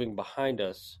them moving behind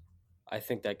us, I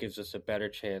think that gives us a better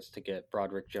chance to get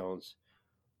Broderick Jones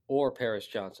or Paris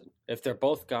Johnson. If they're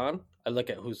both gone, I look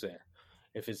at who's there.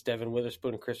 If it's Devin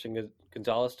Witherspoon and Christian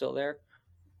Gonzalez still there,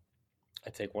 I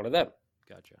take one of them.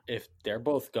 Gotcha. If they're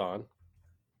both gone,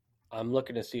 I'm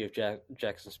looking to see if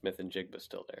Jackson Smith and Jigba's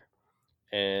still there.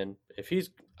 And if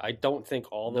I don't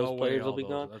think all those players will be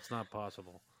gone. That's not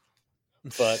possible.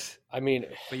 But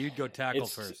but you'd go tackle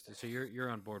first. So you're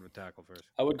on board with tackle first.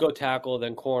 I would go tackle,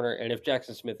 then corner, and if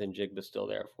Jackson Smith and Jigba's still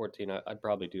there at 14, I'd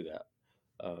probably do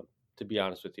that. To be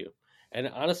honest with you, and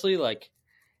honestly,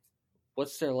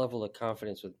 what's their level of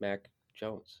confidence with Mac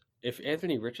Jones? If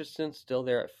Anthony Richardson's still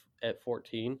there at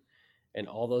 14, and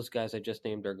all those guys I just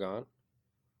named are gone,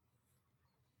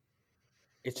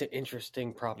 it's an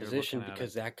interesting proposition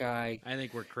because that guy. I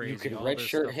think we're crazy. You could All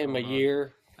redshirt him a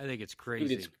year. I think it's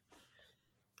crazy. Dude,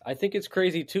 I think it's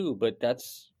crazy too, but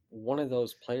that's one of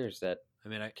those players that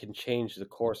can change the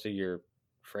course of your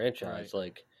franchise.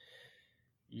 Right.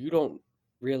 You don't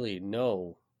really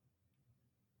know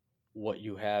what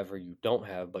you have or you don't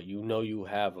have, but you know you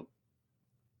have a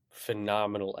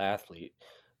phenomenal athlete.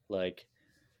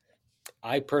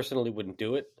 I personally wouldn't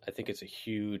do it. I think it's a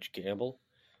huge gamble.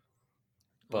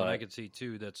 But I could see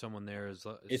too that someone there is.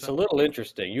 It's a little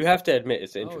interesting. You have to admit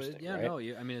it's interesting.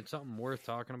 Right? It's something worth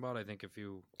talking about. I think if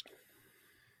you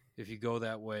go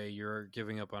that way, you're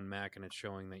giving up on Mac, and it's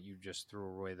showing that you just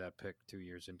threw away that pick 2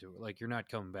 years into it. You're not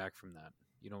coming back from that.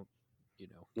 You don't.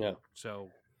 Yeah. So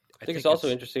I think it's also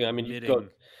interesting.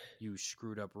 You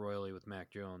screwed up royally with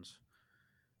Mac Jones,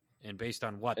 and based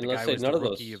on what and the guy was the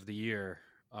rookie of the year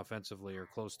offensively or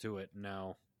close to it.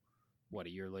 Now, a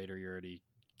year later, you're already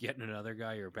getting another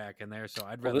guy, you're back in there. So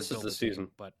I'd rather this is the season.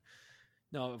 But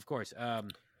no, of course.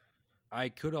 I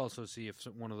could also see if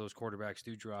one of those quarterbacks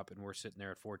do drop and we're sitting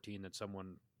there at 14 that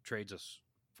someone trades us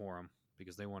for him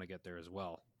because they want to get there as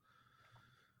well.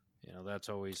 That's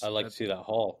always. I like to see that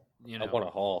haul. I want a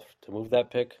haul to move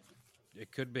that pick.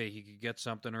 It could be he could get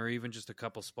something, or even just a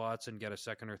couple spots and get a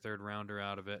second or third rounder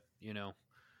out of it.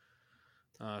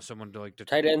 Someone to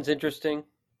tight end's interesting.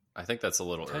 I think that's a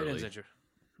little tight early. End's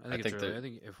I think it's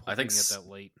early. I think get that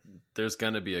late. There's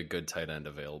going to be a good tight end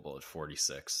available at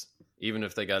 46, even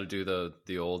if they got to do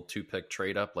the old 2-pick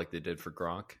trade up like they did for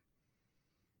Gronk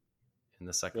in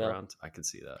the second round. I could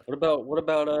see that. What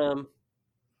about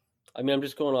I mean, I'm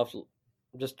just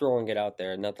throwing it out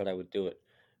there. Not that I would do it.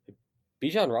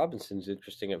 Bijan Robinson's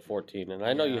interesting at 14, and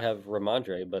I know you have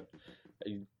Ramondre, but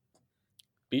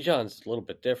Bijan's a little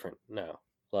bit different now.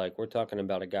 Like, we're talking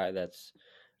about a guy that's,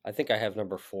 I think I have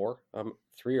number 4,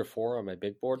 3 or 4 on my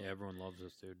big board. Yeah, everyone loves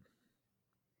this dude.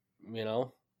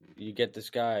 You get this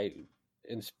guy,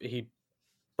 and he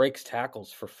breaks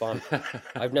tackles for fun.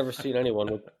 I've never seen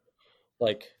anyone with,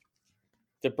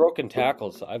 the broken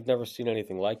tackles. I've never seen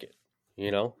anything like it.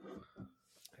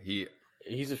 He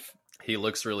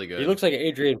looks really good. He looks like an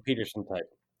Adrian Peterson type.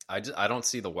 I don't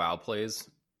see the wow plays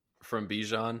from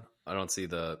Bijan. I don't see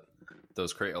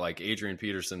those crazy, like Adrian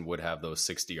Peterson would have those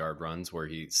 60-yard runs where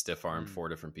he stiff armed 4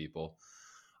 different people.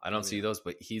 I don't see those,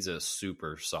 but he's a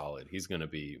super solid. He's going to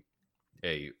be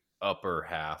a upper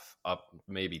half,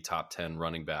 maybe top 10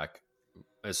 running back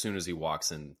as soon as he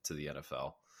walks into the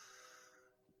NFL.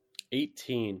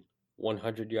 18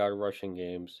 100-yard rushing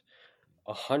games,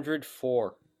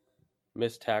 104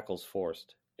 missed tackles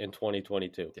forced in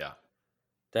 2022. Yeah.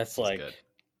 That's good.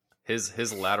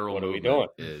 His lateral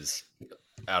movement is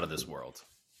out of this world.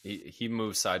 He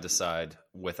moves side to side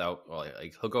without,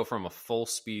 he'll go from a full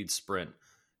speed sprint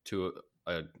to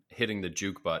hitting the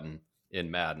juke button in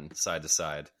Madden side to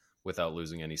side without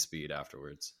losing any speed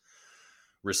afterwards.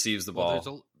 Receives the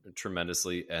ball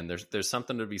tremendously, and there's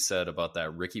something to be said about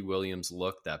that Ricky Williams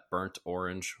look, that burnt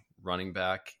orange running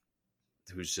back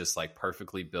who's just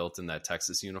perfectly built in that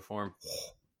Texas uniform.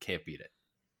 Can't beat it.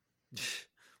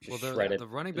 Well, the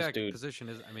running back position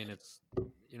is, it's, I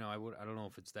don't know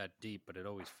if it's that deep, but it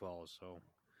always falls. So,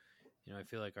 I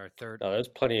feel like our third. No, there's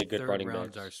plenty of good running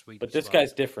backs. Are sweet, but this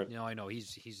guy's different. I know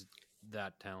he's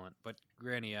that talent. But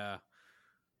Granny,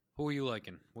 who are you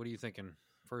liking? What are you thinking?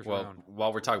 First round.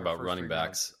 While we're talking about running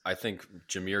backs, I think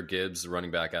Jahmyr Gibbs,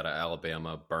 running back out of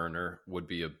Alabama, burner, would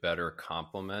be a better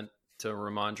complement to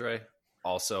Ramondre.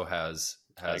 Also has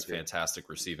fantastic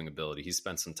receiving ability. He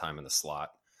spent some time in the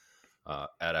slot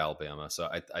at Alabama. So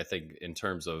I think in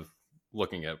terms of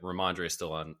looking at Ramondre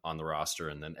still on the roster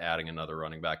and then adding another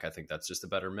running back, I think that's just a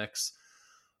better mix.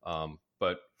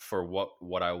 But for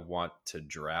what I want to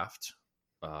draft,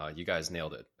 you guys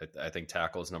nailed it. I think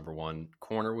tackle is number 1.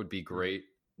 Corner would be great.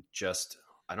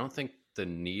 I don't think the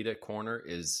need at corner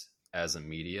is as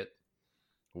immediate.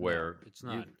 Where it's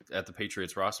not at the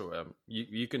Patriots roster,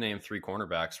 you can name 3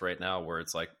 cornerbacks right now where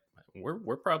it's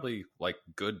we're probably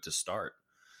good to start.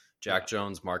 Jack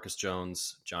Jones, Marcus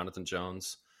Jones, Jonathan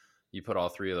Jones. You put all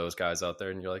 3 of those guys out there,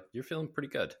 and you're feeling pretty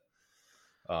good.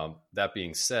 That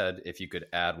being said, if you could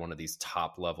add one of these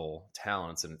top level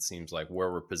talents, and it seems like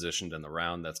where we're positioned in the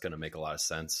round, that's going to make a lot of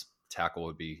sense. Tackle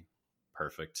would be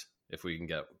perfect if we can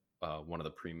get one of the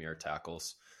premier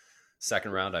tackles.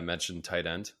 Second round, I mentioned tight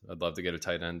end. I'd love to get a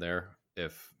tight end there.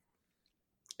 If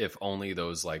only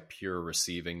those pure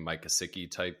receiving Mike Gesicki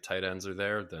type tight ends are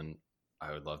there, then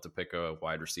I would love to pick a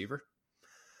wide receiver.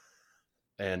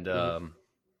 And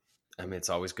it's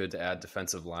always good to add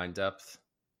defensive line depth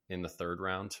in the third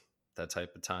round, that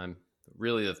type of time.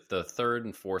 Really, the third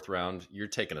and fourth round, you're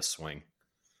taking a swing.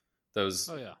 Those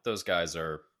guys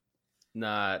are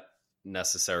not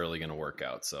necessarily going to work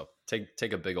out. So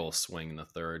take a big old swing in the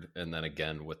third, and then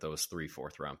again with those 3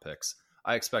 fourth-round picks.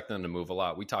 I expect them to move a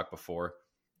lot. We talked before.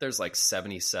 There's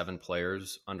 77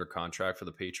 players under contract for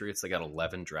the Patriots. They got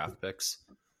 11 draft picks.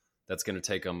 That's going to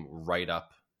take them right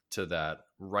up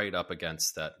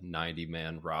against that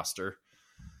 90-man roster.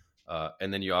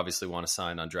 And then you obviously want to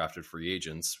sign undrafted free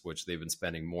agents, which they've been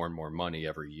spending more and more money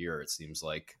every year, it seems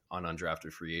like, on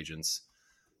undrafted free agents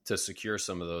to secure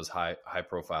some of those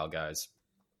high-profile guys.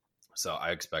 So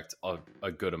I expect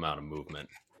a good amount of movement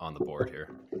on the board here.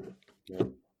 Yeah.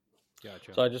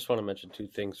 Gotcha. So I just want to mention 2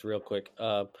 things real quick.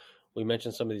 We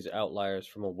mentioned some of these outliers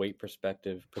from a weight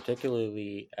perspective,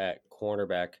 particularly at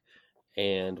cornerback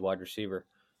and wide receiver.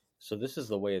 So this is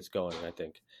the way it's going, I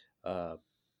think.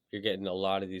 You're getting a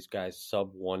lot of these guys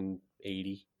sub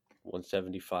 180,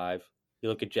 175. You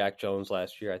look at Jack Jones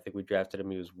last year. I think we drafted him.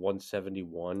 He was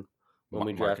 171 when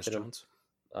we drafted him.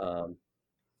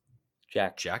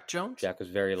 Jack Jones? Jack was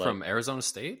very light. From Arizona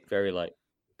State? Very light.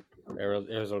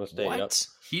 Arizona State. What? Yep.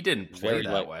 He didn't play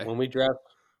that way. When we draft,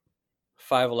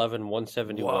 5'11",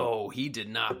 171. Whoa, he did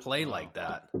not play like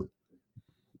that.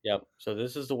 Yep. So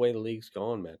this is the way the league's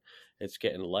going, man. It's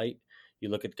getting light. You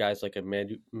look at guys like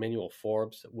Emmanuel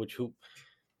Forbes,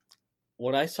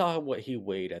 when I saw what he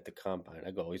weighed at the combine,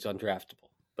 I go, he's undraftable.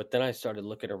 But then I started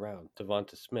looking around.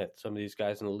 Devonta Smith, some of these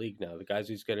guys in the league now, the guys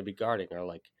he's going to be guarding are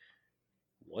like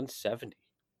 170,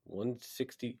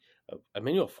 160.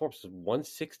 Emmanuel Forbes is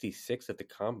 166 at the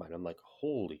combine. I'm like,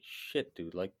 holy shit,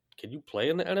 dude. Like, can you play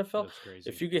in the NFL? That's crazy.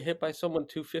 If you get hit by someone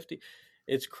 250,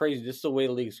 it's crazy. This is the way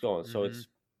the league's going. So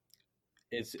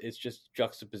it's just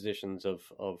juxtapositions of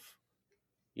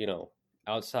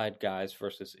outside guys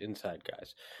versus inside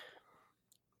guys.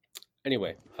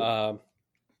 Anyway,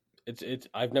 it's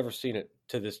I've never seen it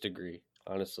to this degree,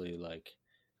 honestly. Like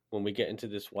when we get into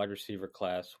this wide receiver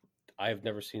class, I've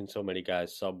never seen so many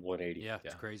guys sub 180. Yeah,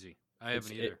 it's crazy. I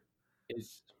haven't either.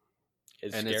 It's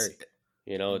scary.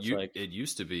 It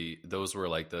used to be those were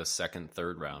like the second,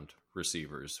 third round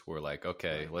receivers. We're like,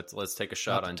 okay, let's take a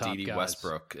shot on D.D.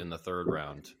 Westbrook in the third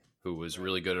round, who was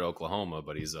really good at Oklahoma,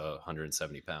 but he's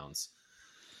 170 pounds.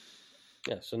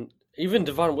 Yeah, so even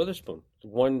Devon Witherspoon,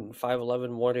 5'11",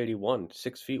 181,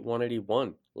 6 feet,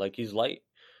 181. Like, he's light.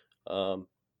 A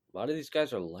lot of these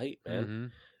guys are light,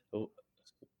 man.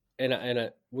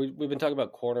 And we've been talking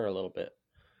about corner a little bit.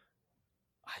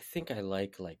 I think I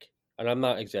like, and I'm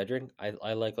not exaggerating,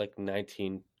 I like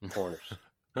 19 corners.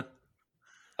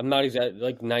 I'm not exaggerating,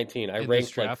 like 19. I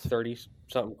ranked like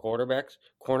 30-something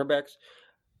cornerbacks.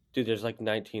 Dude, there's like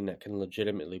 19 that can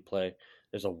legitimately play.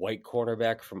 There's a white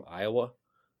cornerback from Iowa,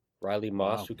 Riley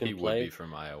Moss, who can he play. Would be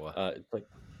from Iowa.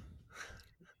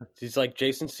 He's like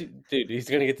Jason dude, he's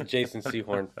going to get to Jason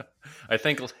Sehorn. I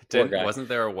think, wasn't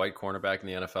there a white cornerback in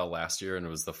the NFL last year, and it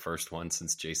was the first one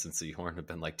since Jason Sehorn had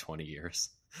been like 20 years?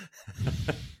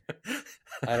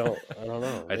 I don't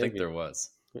know. I think there was.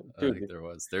 Dude,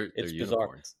 They're it's unicorns.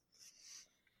 bizarre.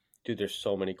 Dude, there's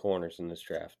so many corners in this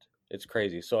draft. It's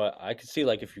crazy. So I could see,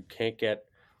 like, if you can't get,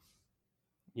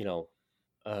 one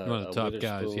of the top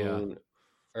guys, yeah,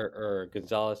 or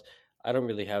Gonzalez. I don't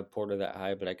really have Porter that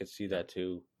high, but I could see that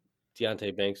too.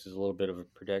 Deontay Banks is a little bit of a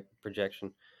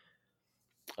projection.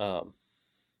 I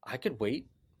could wait.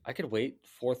 4th,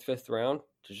 5th round.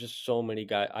 There's just so many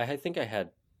guys. I think I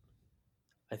had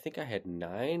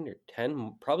 9 or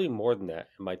 10, probably more than that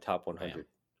in my top 100. Man.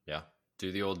 Yeah,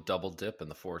 do the old double dip in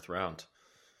the 4th round.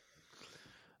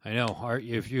 I know.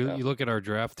 If you look at our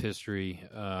draft history,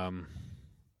 and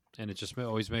it just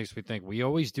always makes me think, we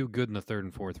always do good in the 3rd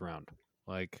and 4th round.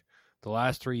 Like the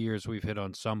last 3 years, we've hit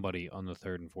on somebody on the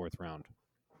 3rd and 4th round.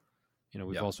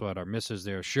 We've also had our misses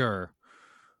there, sure,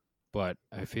 but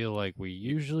I feel like we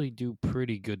usually do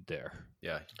pretty good there.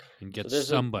 Yeah, and get so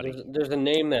somebody. There's a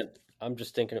name that I'm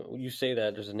just thinking. You say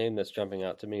that there's a name that's jumping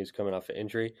out to me. Who's coming off an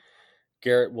injury?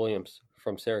 Garrett Williams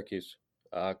from Syracuse,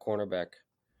 cornerback.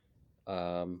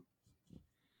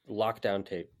 Lockdown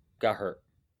tape, got hurt.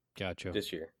 Gotcha.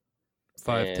 This year.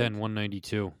 5'10",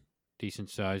 192, decent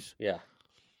size. Yeah,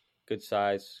 good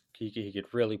size. He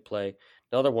could really play.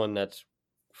 Another one that's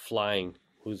flying,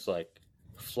 who's like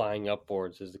flying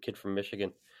upwards, is the kid from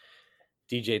Michigan,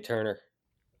 DJ Turner.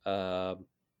 I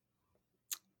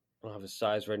don't have his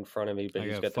size right in front of me, but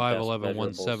he's got 5'11", the best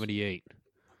 178.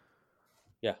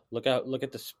 Yeah, look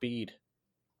at the speed.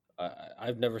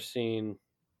 I've never seen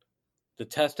the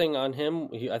testing on him.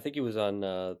 I think he was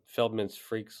on Feldman's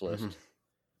Freaks list.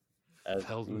 As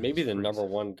maybe the number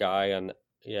one guy on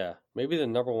maybe the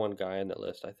number one guy on that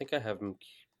list. I think I have him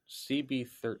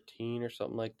CB13 or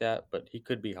something like that, but he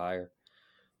could be higher.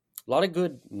 A lot of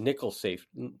good nickel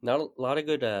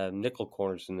nickel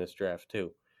corners in this draft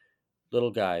too. Little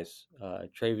guys,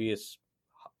 Travius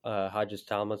Hodges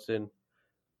Tomlinson,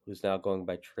 who's now going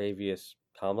by Travius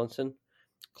Tomlinson,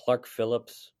 Clark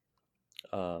Phillips,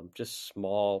 just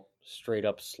small, straight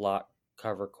up slot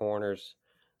cover corners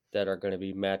that are going to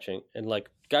be matching, and like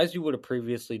guys you would have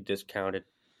previously discounted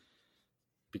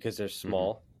because they're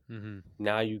small. Mm-hmm.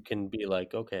 Now you can be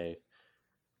like, okay,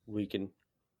 we can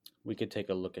take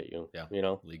a look at you. Yeah,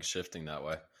 league shifting that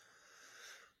way.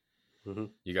 Mm-hmm.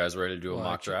 You guys ready to do a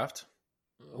mock draft?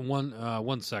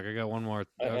 One sec. I got one more.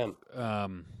 I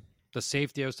am. The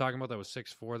safety I was talking about that was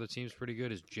 6'4", that seems pretty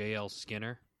good, is J.L.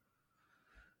 Skinner.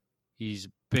 He's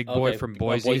big boy from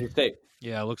Boise. Boise State.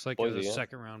 Yeah, it looks like Boise, a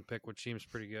second-round pick, which seems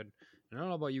pretty good. And I don't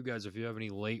know about you guys, if you have any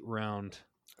late-round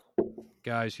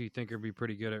guys who you think would be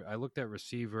pretty good. I looked at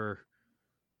receiver,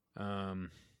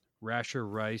 Rasher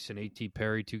Rice and A.T.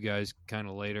 Perry, two guys kind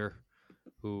of later,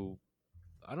 who,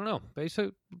 I don't know,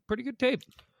 basically pretty good tape.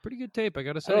 Pretty good tape, I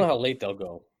got to say. I don't know how late they'll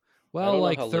go. Well,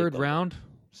 like 3rd round,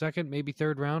 second, maybe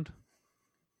 3rd round,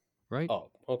 right? Oh,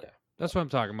 okay. That's what I'm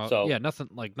talking about. So- Yeah, nothing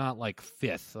like not like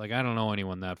fifth. Like I don't know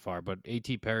anyone that far, but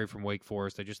A.T. Perry from Wake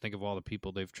Forest. I just think of all the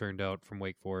people they've churned out from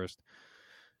Wake Forest.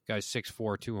 Guy's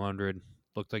 6'4", 200.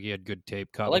 Looked like he had good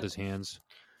tape. Caught with his hands.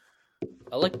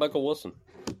 I like Michael Wilson.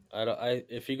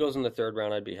 If he goes in the third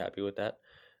round, I'd be happy with that.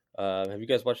 Have you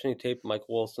guys watched any tape?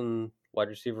 Michael Wilson, wide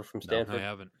receiver from Stanford. I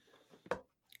haven't.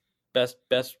 Best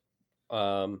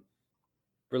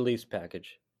release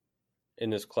package in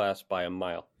this class by a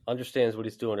mile. Understands what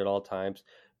he's doing at all times.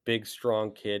 Big,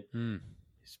 strong kid.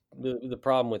 The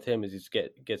problem with him is he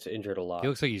gets injured a lot. He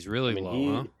looks like he's really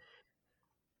low, huh?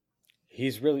 He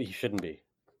shouldn't be.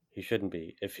 He shouldn't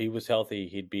be. If he was healthy,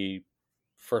 he'd be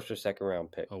first or second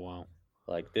round pick. Oh, wow.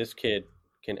 Like, this kid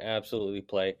can absolutely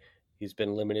play. He's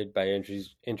been limited by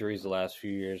injuries the last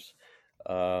few years.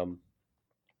 Marvin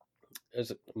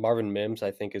Mims,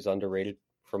 I think, is underrated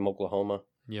from Oklahoma.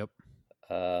 Yep.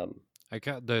 I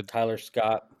got the Tyler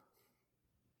Scott,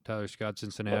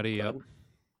 Cincinnati. Yep.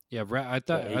 Yeah, I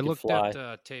thought I looked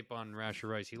at tape on Rasher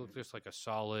Rice. He looked just like a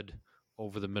solid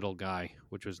over the middle guy,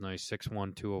 which was nice.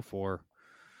 6'1", 204.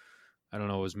 I don't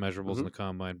know his measurables in the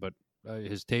combine, but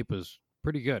his tape is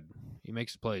pretty good. He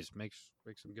makes plays, makes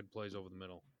some good plays over the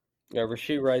middle. Yeah,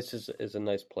 Rasheed Rice is a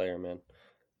nice player, man.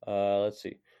 Let's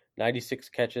see. 96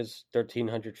 catches,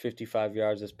 1,355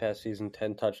 yards this past season,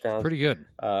 10 touchdowns. Pretty good.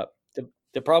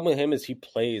 The problem with him is he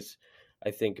plays,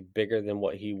 I think, bigger than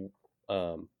what he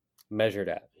measured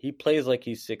at. He plays like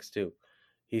he's 6'2".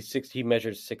 He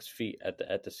measured 6 feet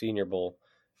at the Senior Bowl.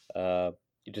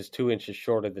 Just 2 inches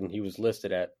shorter than he was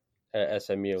listed at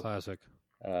SMU. Classic.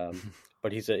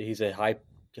 But he's a high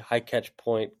catch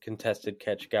point, contested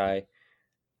catch guy.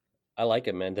 I like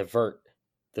it, man. The vert,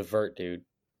 dude.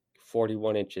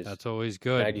 41 inches. That's always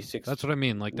good. 96. That's what I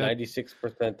mean. Like that 96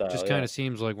 percentile. just kind of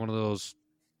seems like one of those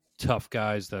tough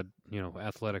guys that,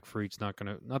 athletic freaks, not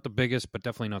the biggest, but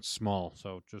definitely not small.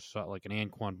 So just like an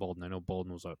Anquan Bolden. I know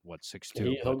Bolden was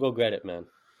 6'2". He'll go get it, man.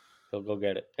 He'll go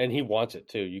get it. And he wants it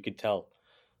too. You could tell.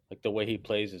 Like the way he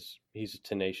plays he's a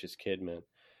tenacious kid, man.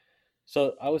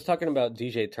 So I was talking about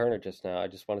DJ Turner just now. I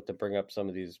just wanted to bring up some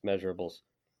of these measurables.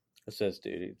 It says,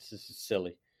 dude, this is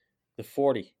silly. The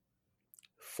 40.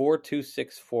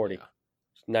 4.26 40.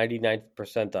 99th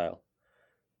percentile.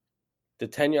 The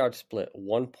 10-yard split,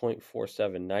 1.47,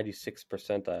 96th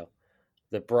percentile.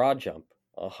 The broad jump,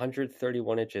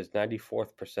 131 inches,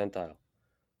 94th percentile.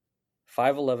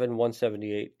 5'11",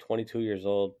 178, 22 years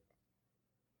old.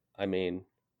 I mean,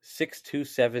 6'2",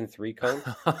 7'3" cone.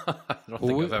 I don't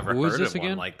think I've ever heard of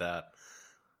one like that.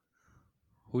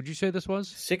 Who'd you say this was?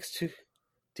 6'2",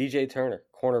 DJ Turner,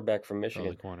 cornerback from Michigan.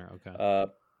 Oh, the corner, okay.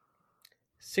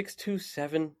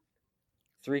 6'2",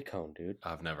 7'3" cone, dude.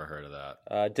 I've never heard of that.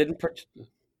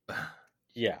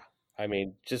 Yeah, I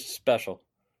mean, just special.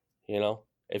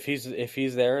 If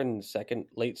he's there in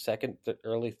late second,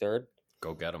 early third,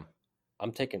 go get him.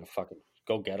 I'm taking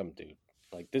go get him, dude.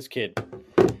 Like this kid,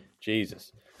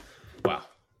 Jesus. Wow,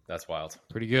 that's wild.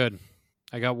 Pretty good.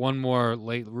 I got one more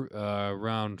late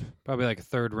round, probably like a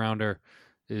third rounder.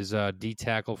 Is D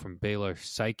tackle from Baylor,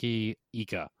 Psyche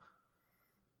Ika.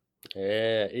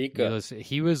 Yeah, Ika.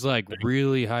 He was like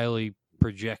really highly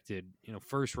projected.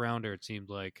 First rounder. It seemed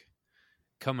like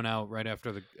coming out right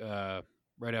after the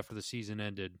season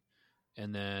ended,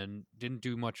 and then didn't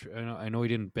do much. I know he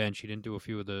didn't bench. He didn't do a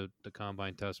few of the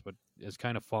combine tests, but has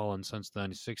kind of fallen since then.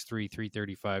 He's 6'3",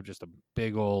 335, just a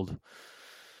big old.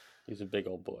 He's a big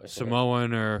old boy.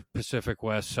 Samoan or Pacific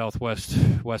Southwest,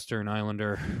 Western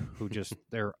Islander who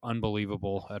they're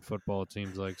unbelievable at football, it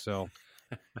seems like. So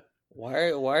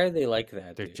why are they like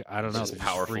that? I don't know. Just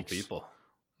powerful people.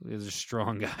 They're just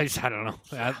strong guys. I don't know.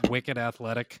 Wicked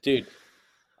athletic. Dude,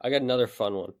 I got another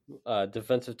fun one.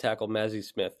 Defensive tackle Mazzie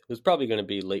Smith, who's probably going to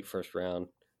be late first round,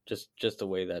 just the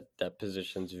way that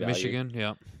position's valued. Michigan,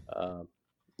 yeah.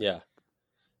 Yeah.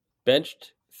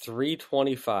 Benched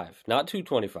 325, not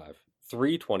 225,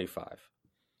 325,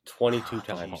 22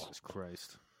 times. Jesus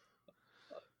Christ.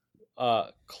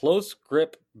 Close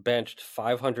grip benched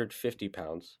 550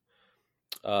 pounds.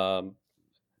 9'4"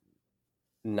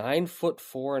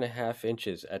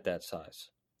 4.5" at that size.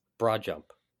 Broad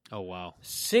jump. Oh wow.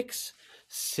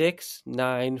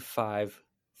 6'9",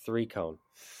 3 cone.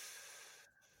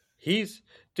 He's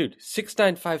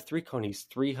 6'9", 3 cone. He's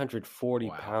 340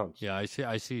 pounds. Yeah, I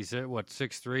see. Is it what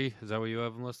 6'3"? Is that what you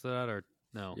have him listed at, or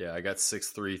no? Yeah, I got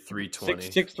 6'3", 320.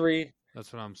 6'3".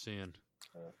 That's what I'm seeing.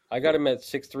 I got him at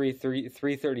 6'3",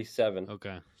 337.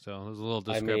 Okay, so there's a little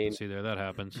discrepancy there. That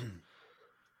happens.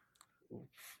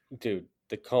 Dude,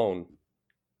 the cone.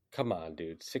 Come on,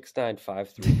 dude. 6'9",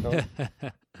 5'3" cone.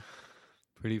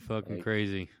 Pretty fucking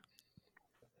crazy.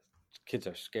 Kids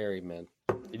are scary, man.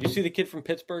 Did you see the kid from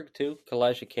Pittsburgh too,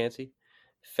 Kalijah Cansey?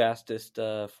 Fastest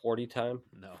 40 time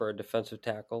No. for a defensive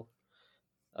tackle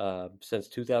since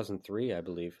 2003, I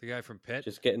believe. The guy from Pitt?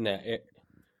 Just getting that.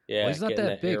 Yeah, Well, he's not getting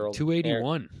that big. aerial-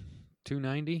 281,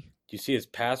 290. Do you see his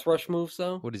pass rush moves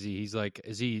though? What is he? He's like,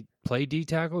 is he play D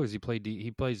tackle or is he play D?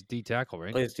 He plays D tackle,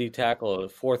 right? Plays D tackle,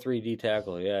 4-3 D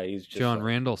tackle. Yeah, he's just John like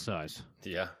Randall size.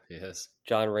 Yeah, he is.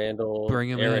 John Randall, Bring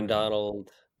him Aaron in.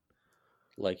 Donald.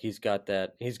 Like he's got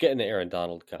that. He's getting the Aaron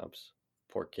Donald comps.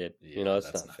 Poor kid. Yeah, it's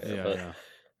that's not not fair.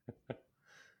 fair.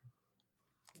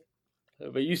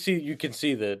 But you can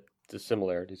see the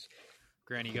similarities.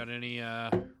 Grant, you got any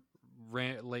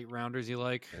late rounders you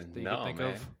like that you No, can think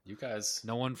man. of? You guys.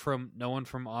 No one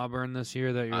from Auburn this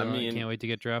year that you mean, can't wait to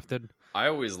get drafted. I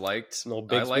always liked. No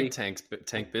I liked Bigsby?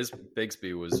 Tank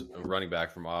Bigsby was a running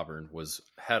back from Auburn.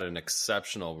 Had an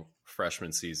exceptional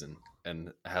freshman season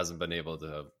and hasn't been able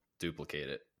to duplicate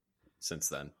it since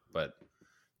then. But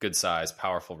good size,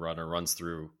 powerful runner, runs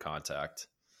through contact.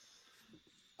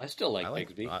 I still like I like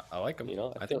Bigsby. I like him. You know,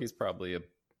 I I think feel- he's probably a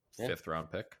Yeah. 5th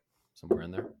round pick somewhere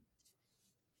in there.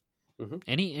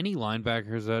 Any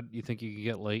linebackers that you think you could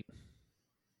get late?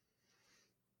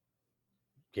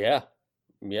 Yeah.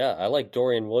 I like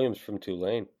Dorian Williams from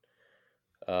Tulane.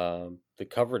 The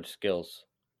coverage skills.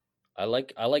 I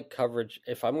like coverage.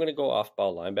 If I'm going to go off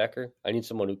ball linebacker, I need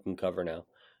someone who can cover now.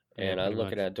 Yeah, And I'm pretty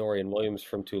looking much. at Dorian Williams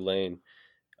from Tulane.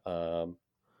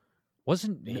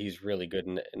 Wasn't He's really good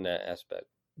in that aspect.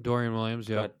 Dorian Williams?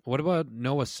 Yeah. ahead. What about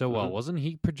Noah Sewell? Mhm. Wasn't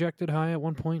he projected high at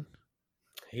one point?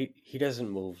 He doesn't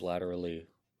move laterally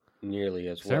nearly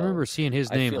as 'Cause well. I remember seeing his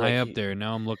I name feel high like up there.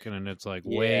 Now I'm looking and it's like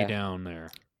way Yeah. down there.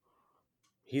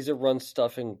 He's a run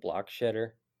stuffing block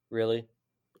shedder, really,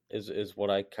 is what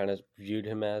I kind of viewed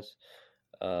him as.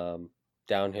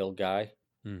 Downhill guy.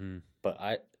 Mm-hmm. But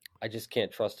I just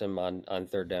can't trust him on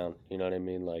third down. You know what I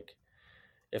mean? Like,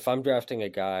 if I'm drafting a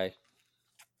guy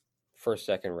first,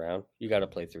 second round, you got to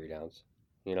play 3 downs.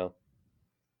 You know?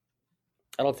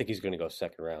 I don't think he's going to go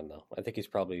second round, though. I think he's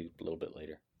probably a little bit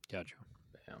later. Gotcha.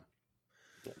 Bam.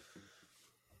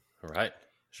 All right.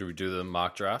 Should we do the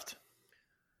mock draft?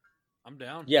 I'm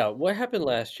down. Yeah, what happened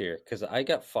last year? Because I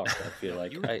got fucked, I feel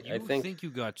like. You I think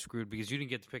you got screwed because you didn't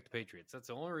get to pick the Patriots. That's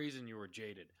the only reason you were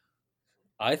jaded.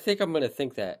 I'm going to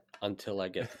think that until I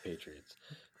get the Patriots.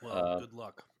 Well, good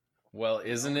luck. Well,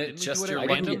 isn't Didn't it we do just it your at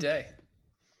lucky random? day?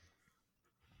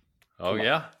 Oh,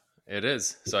 yeah, it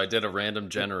is. So I did a random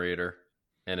generator,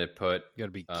 and it put You got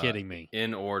to be kidding me.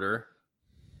 in order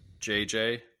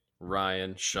JJ,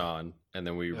 Ryan, Sean, and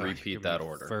then we Ugh, repeat give me that the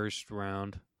order. First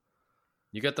round.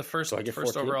 You get the first So I get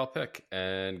first 14? overall pick,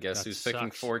 and guess That who's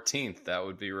picking sucks. 14th? That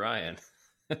would be Ryan.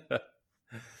 You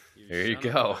There you son of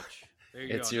a go. bitch. There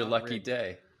you It's go, your not lucky rigged.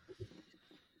 day.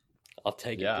 I'll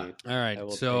take Yeah. it, dude. All right, I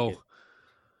will so take it.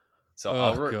 So Oh,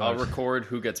 I'll God. record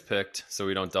who gets picked, so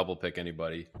we don't double pick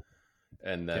anybody,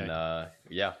 and then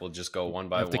we'll just go one I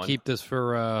by have to one. keep this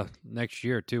for next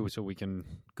year too, so we can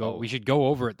go. Oh. We should go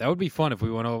over it. That would be fun if we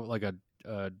went over like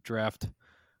a draft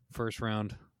first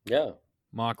round Yeah,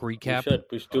 mock we recap. should.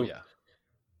 We should do. Oh yeah,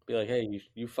 Be like, hey,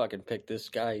 you fucking picked this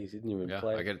guy. He didn't even yeah.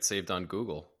 play. I get it saved on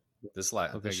Google. This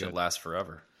Okay, this should good. last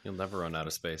forever. You'll never run out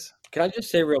of space. Can I just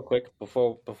say real quick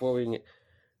before we can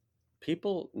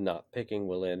people not picking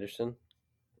Will Anderson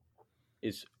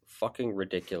is fucking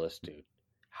ridiculous, dude.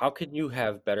 How can you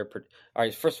have better? All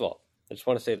right, first of all, I just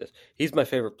want to say this. He's my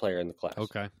favorite player in the class.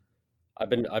 Okay. I've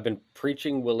been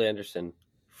preaching Will Anderson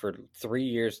for 3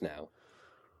 years now.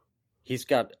 He's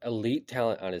got elite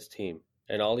talent on his team,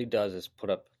 and all he does is put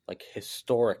up like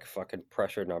historic fucking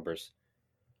pressure numbers.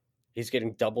 He's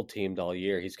getting double teamed all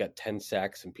year. He's got 10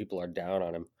 sacks, and people are down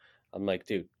on him. I'm like,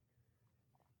 dude,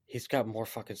 he's got more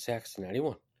fucking sacks than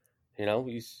anyone. You know,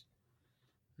 he's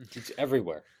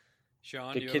everywhere.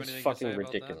 Sean, The kid's fucking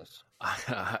ridiculous.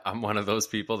 I'm one of those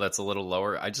people that's a little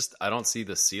lower. I don't see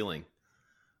the ceiling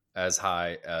as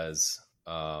high as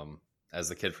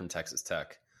the kid from Texas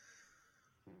Tech.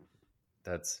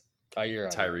 That's You're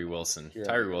on Tyree Wilson. You're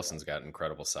Tyree on. Wilson's got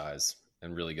incredible size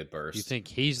and really good burst. You think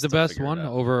he's the Still best figure it one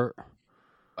out. over?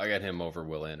 I got him over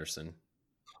Will Anderson.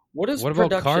 What does What about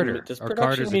production Carter? mean? Does Or production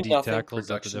Carter's a mean D nothing? tackle? Is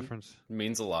that the Production. difference? It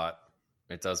means a lot.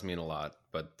 It does mean a lot,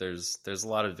 but there's a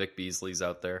lot of Vic Beasleys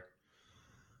out there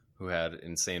who had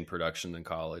insane production in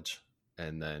college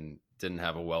and then didn't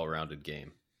have a well-rounded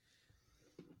game.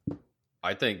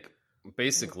 I think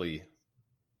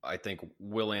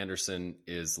Will Anderson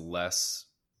is less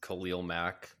Khalil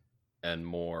Mack and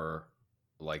more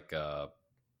like or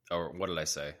what did I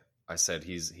say? I said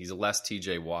he's less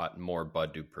TJ Watt, more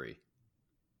Bud Dupree.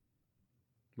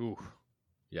 Ooh.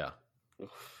 Yeah.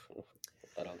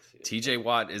 see it. T.J.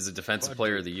 Watt is a defensive Bud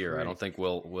player of the year. Dupree. I don't think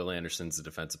Will Anderson's a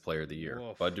defensive player of the year.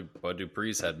 Woof. Bud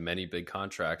Dupree's had many big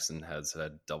contracts and has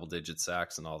had double-digit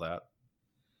sacks and all that.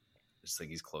 I just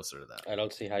think he's closer to that. I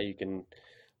don't see how you can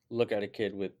look at a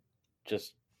kid with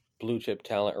just blue chip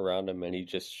talent around him and he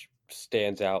just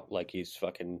stands out like he's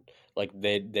fucking like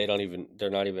they're not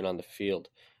even on the field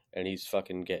and he's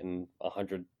fucking getting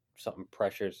 100 something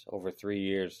pressures over 3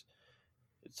 years.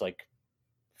 It's like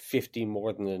 50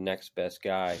 more than the next best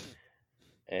guy,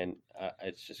 and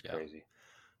it's just crazy.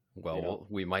 Well,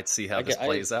 we might see how this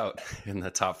plays out in the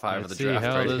top 5 of the see draft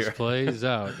how right this here. plays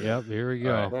out. Yep, here we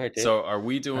go. Right, dude. So are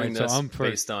we doing All right, so this I'm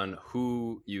based on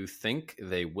who you think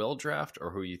they will draft or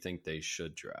who you think they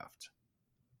should draft?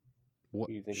 What,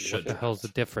 You think should what the hell's the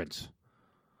difference?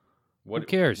 What, Who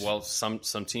cares? Well, some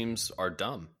teams are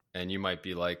dumb, and you might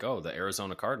be like, oh, the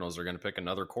Arizona Cardinals are going to pick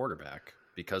another quarterback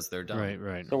because they're dumb.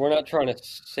 Right. So we're not trying to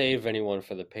save anyone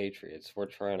for the Patriots. We're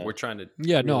trying to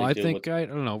Yeah, no, really I do think, what's- I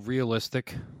don't know,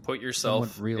 realistic. put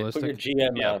yourself put your Realistic.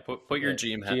 GM yeah, hat. put your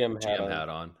GM hat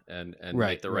on and Right,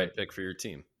 make the right pick for your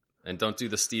team. And don't do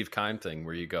the Steve Keim thing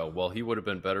where you go, well, he would have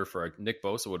been better for our Nick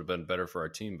Bosa would have been better for our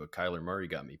team, but Kyler Murray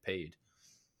got me paid.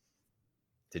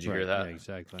 Did you hear that? Yeah,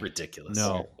 exactly. Ridiculous.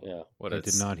 No, Yeah. What I a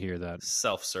did not hear that.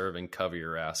 self-serving, cover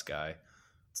your ass guy.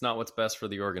 It's not what's best for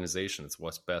the organization. It's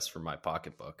what's best for my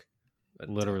pocketbook. A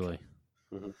dick. Literally.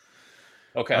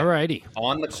 Okay. Alrighty.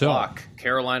 On the So- clock,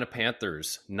 Carolina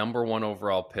Panthers, number 1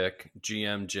 overall pick.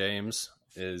 GM James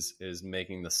is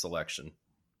making the selection.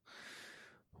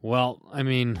 Well, I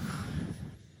mean,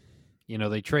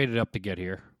 they traded up to get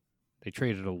here. They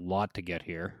traded a lot to get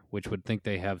here, which would think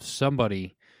they have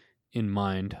somebody in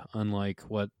mind, unlike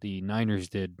what the Niners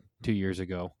did 2 years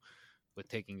ago with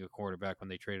taking a quarterback when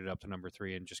they traded up to number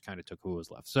 3 and just kind of took who was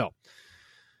left. So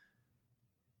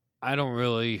I don't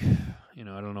really, I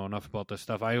don't know enough about this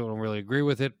stuff. I don't really agree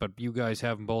with it, but you guys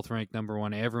have them both ranked number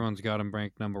 1. Everyone's got them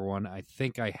ranked number 1. I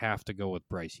think I have to go with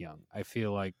Bryce Young. I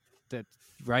feel like that,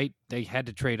 right? They had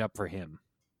to trade up for him.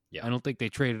 Yeah. I don't think they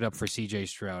traded up for C.J.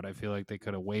 Stroud. I feel like they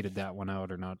could have waited that one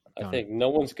out or not. I done think no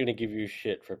one's going to give you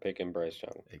shit for picking Bryce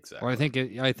Young. Exactly. Or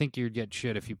I think you'd get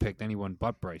shit if you picked anyone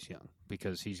but Bryce Young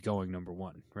because he's going number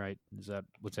 1, right? Is that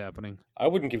what's happening? I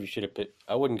wouldn't give you shit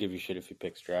if you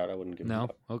pick Stroud. I wouldn't give No?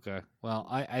 you Okay. Well,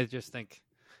 I just think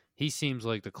he seems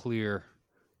like the clear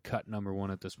cut number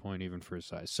 1 at this point, even for his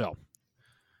size. So,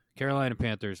 Carolina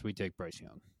Panthers, we take Bryce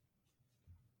Young.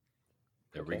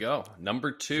 There we go.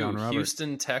 Number 2, Sean Roberts.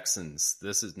 Houston Texans.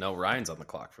 Ryan's on the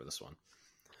clock for this one.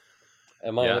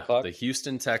 Am I on the clock? The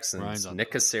Houston Texans, Ryan's on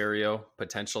Nick Caserio,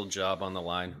 potential job on the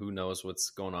line. Who knows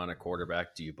what's going on at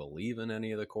quarterback? Do you believe in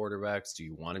any of the quarterbacks? Do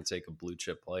you want to take a blue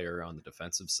chip player on the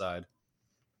defensive side?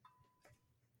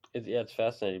 It's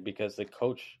fascinating because the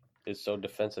coach is so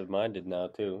defensive minded now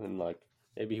too, and like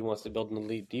maybe he wants to build an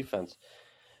elite defense.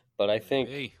 But I think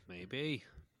Maybe.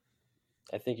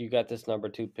 you got this number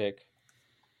 2 pick.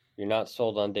 You're not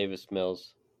sold on Davis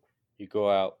Mills. You go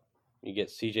out, you get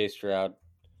C.J. Stroud,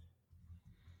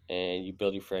 and you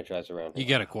build your franchise around him. You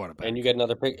get a quarterback. And you get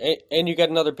another pick, and you get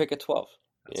another pick at 12.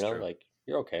 That's true. Like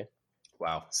you're okay.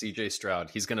 Wow. C.J.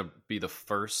 Stroud. He's going to be the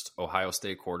first Ohio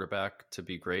State quarterback to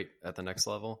be great at the next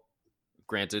level.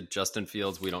 Granted, Justin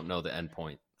Fields, we don't know the end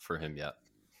point for him yet.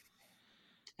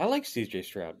 I like C.J.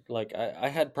 Stroud. Like I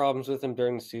had problems with him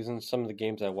during the season. Some of the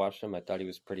games I watched him, I thought he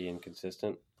was pretty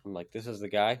inconsistent. I'm like, this is the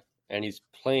guy, and he's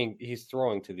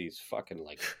throwing to these fucking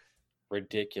like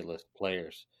ridiculous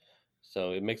players.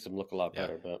 So it makes him look a lot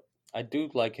better. But I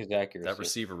do like his accuracy. That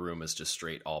receiver room is just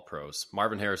straight all pros.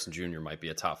 Marvin Harrison Jr. might be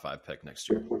a top 5 pick next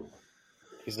year.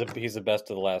 He's the best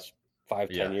of the last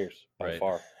 5-10 years by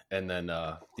far. And then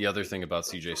the other thing about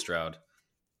C.J. Stroud,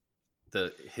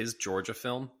 his Georgia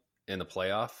film in the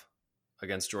playoff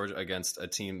against Georgia, against a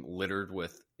team littered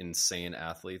with insane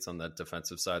athletes on the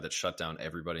defensive side that shut down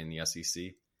everybody in the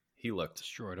SEC, he looked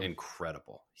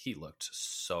incredible. He looked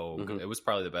so good. It was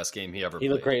probably the best game he ever played. He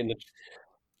looked great.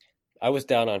 I was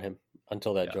down on him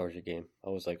until that Georgia game. I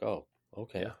was like, oh,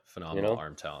 okay. Yeah, phenomenal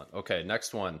arm talent. Okay,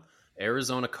 next one.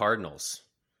 Arizona Cardinals.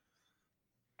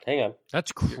 Hang on.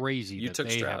 That's crazy You that took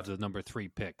they Stroud. have the number 3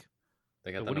 pick.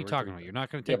 They got So the what are you number talking 3 about? pick. You're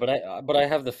not going to Yeah, take but I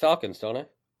have the Falcons, don't I?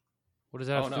 What does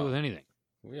that have to do with anything?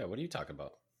 Yeah, what are you talking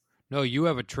about? No, you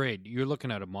have a trade. You're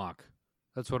looking at a mock.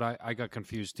 That's what I got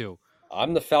confused too.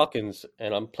 I'm the Falcons,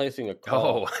 and I'm placing a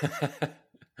call. Oh,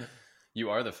 you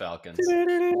are the Falcons.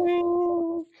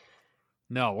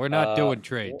 No, we're not doing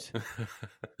trades.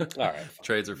 All right.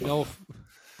 Trades are fun.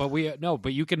 No,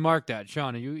 but you can mark that,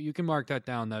 Sean. You can mark that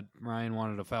down that Ryan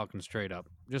wanted a Falcons trade up,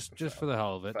 just for the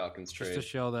hell of it, Falcons just trade. to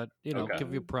show that Okay.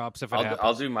 give you props if it happens.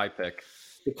 I'll do my pick.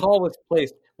 The call was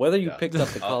placed. Whether you Yeah. picked up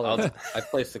the call, I'll- or not, I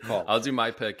placed the call. I'll do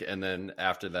my pick, and then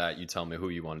after that, you tell me who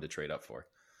you wanted to trade up for.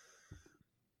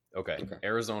 Okay.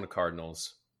 Arizona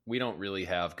Cardinals. We don't really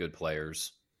have good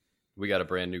players. We got a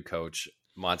brand new coach,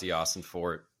 Monty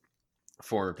Austin-Fort,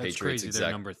 former That's Patriots crazy. They're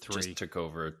exec, number 3. just took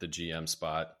over the GM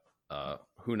spot.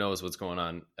 Who knows what's going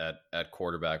on at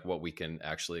quarterback, what we can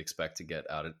actually expect to get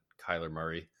out of Kyler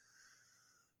Murray.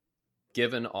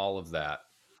 Given all of that,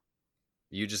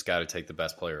 you just got to take the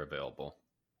best player available.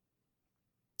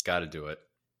 Got to do it.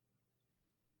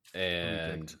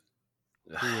 And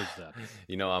Who is that?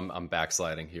 I'm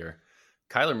backsliding here.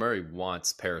 Kyler Murray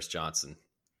wants Paris Johnson.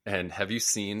 And have you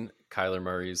seen Kyler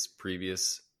Murray's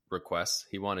previous requests?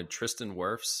 He wanted Tristan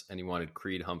Wirfs and he wanted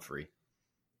Creed Humphrey.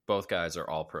 Both guys are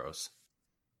all pros.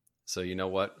 So you know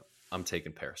what? I'm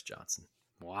taking Paris Johnson.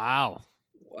 Wow.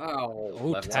 Wow. Oh,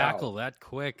 Left tackle that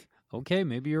quick. Okay,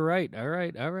 maybe you're right. All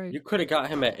right. You could have got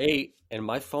him at 8, and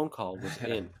my phone call was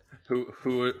in.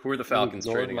 Who are the Falcons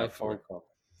You ignored trading my up phone for? call.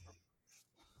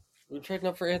 We're trading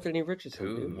up for Anthony Richardson,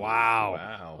 dude.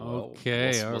 Wow. Well,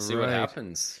 Okay, we'll see what all right.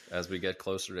 happens as we get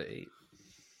closer to 8.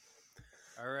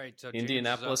 All right. So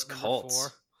Indianapolis James is up, number Colts.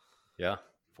 4. Yeah.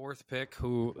 4th pick,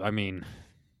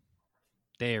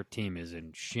 their team is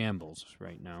in shambles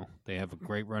right now. They have a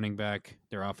great running back.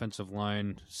 Their offensive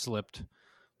line slipped.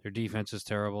 Their defense is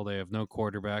terrible. They have no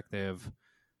quarterback. They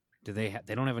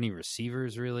don't have any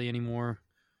receivers really anymore.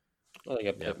 Oh, they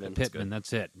got Pittman. Pittman,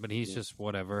 that's it. But he's just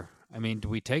whatever. Do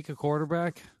we take a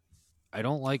quarterback? I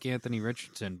don't like Anthony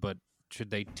Richardson, but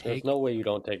should they There's take? no way you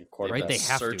don't take a quarterback. Right, they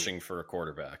have to. Searching for a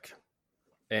quarterback.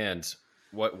 And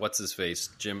what's his face?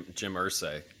 Jim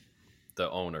Irsay, the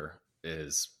owner,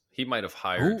 he might have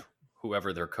hired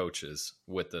whoever their coach is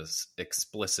with this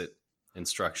explicit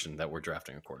instruction that we're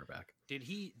drafting a quarterback. Didn't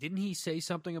he say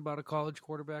something about a college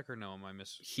quarterback or no?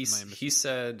 He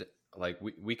said like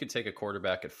we could take a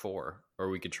quarterback at 4, or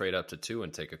we could trade up to 2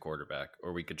 and take a quarterback,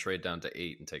 or we could trade down to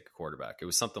 8 and take a quarterback. It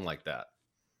was something like that.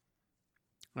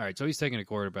 All right, so he's taking a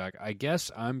quarterback. I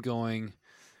guess I'm going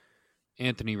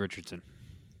Anthony Richardson,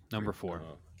 number 4.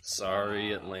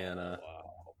 Sorry, Atlanta.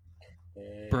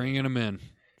 Bringing him in.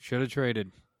 Should have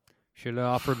traded. Should have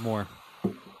offered more.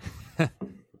 All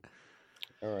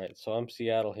right, so I'm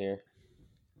Seattle here.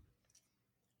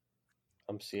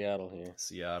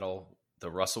 Seattle,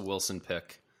 the Russell Wilson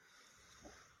pick.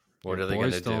 What are they Boy's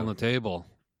going to still do? on the table.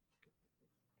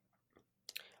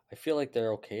 I feel like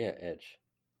they're okay at edge.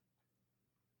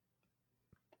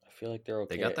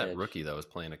 They got that rookie that was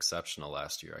playing exceptional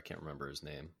last year. I can't remember his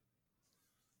name.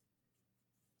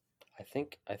 I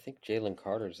think Jalen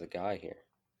Carter's the guy here.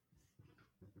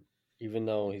 Even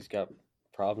though he's got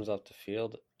problems off the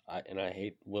field, I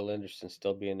hate Will Anderson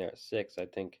still being there at 6. I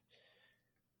think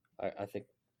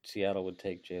Seattle would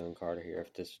take Jalen Carter here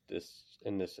if this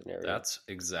in this scenario. That's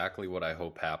exactly what I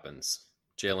hope happens.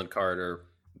 Jalen Carter,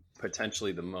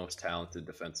 potentially the most talented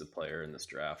defensive player in this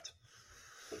draft.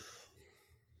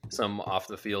 Some off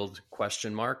the field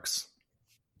question marks.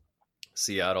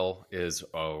 Seattle is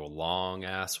a long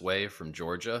ass way from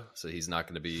Georgia, so he's not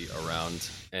going to be around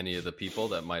any of the people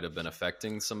that might have been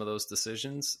affecting some of those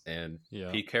decisions. And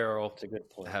Pete Carroll That's a good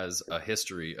point. has a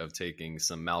history of taking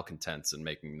some malcontents and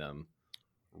making them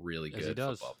really good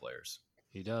football players.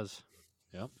 He does.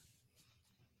 Yep.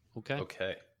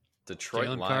 Okay. Detroit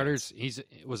Jalen Lions. Carter's.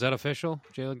 Was that official?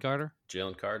 Jalen Carter.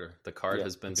 Jalen Carter. The card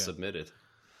has been submitted.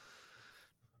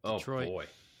 Detroit. Oh boy,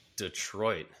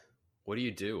 Detroit. What do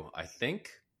you do? I think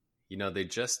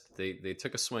they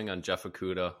took a swing on Jeff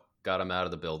Okudah, got him out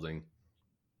of the building.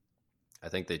 I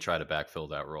think they try to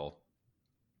backfill that role.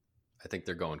 I think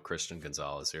they're going Christian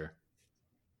Gonzalez here.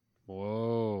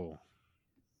 Whoa.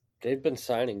 They've been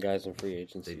signing guys in free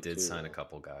agency. They did too, sign a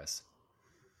couple guys.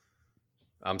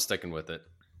 I'm sticking with it.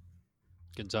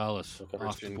 Gonzalez off the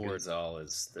Christian board.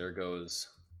 Gonzalez. There goes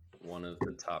one of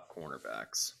the top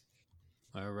cornerbacks.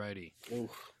 All righty.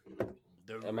 Oof.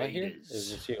 The Am I here?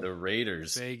 Is this you? The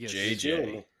Raiders. Vegas.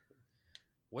 JJ.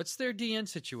 What's their DN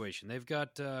situation? They've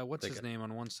got what's his name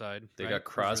on one side? They right? got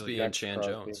Crosby Who's and Chan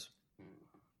Crosby. Jones.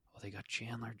 Oh, they got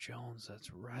Chandler Jones.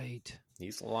 That's right.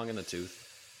 He's long in the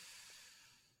tooth.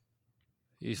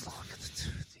 He's long in the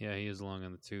tooth. Yeah, he is long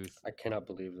in the tooth. I cannot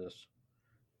believe this.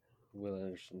 Will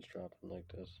Anderson's dropping like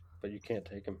this, but you can't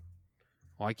take him.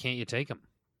 Why can't you take him?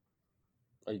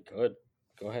 Oh, you could.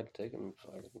 Go ahead and take him.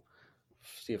 So I can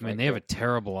see if They have a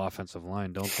terrible offensive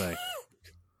line, don't they?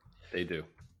 They do.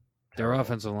 Their Terrible.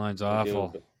 offensive line's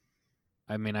awful.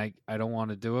 I don't want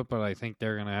to do it, but I think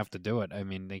they're going to have to do it.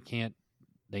 They can't.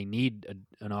 They need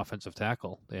an offensive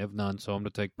tackle. They have none, so I'm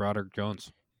going to take Broderick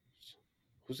Jones.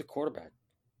 Who's the quarterback?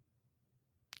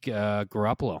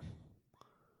 Garoppolo.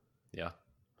 Yeah.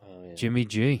 Oh, yeah. Jimmy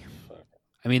G. Fuck.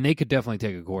 I mean, they could definitely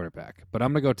take a quarterback, but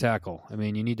I'm going to go tackle. I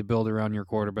mean, you need to build around your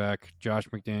quarterback. Josh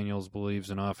McDaniels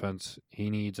believes in offense. He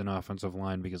needs an offensive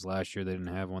line because last year they didn't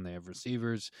have one. They have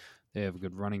receivers. They have a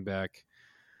good running back.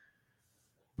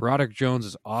 Broderick Jones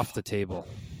is off the table.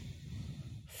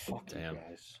 Fuck Damn. you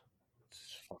guys.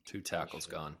 It's fucking 2 tackles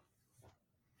bullshit. gone.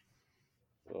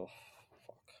 Oh,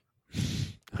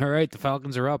 fuck. All right, the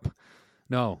Falcons are up.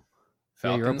 No.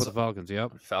 Yeah, you're up Falcons, with the Falcons,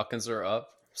 yep. Falcons are up.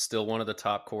 Still one of the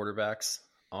top quarterbacks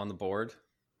on the board.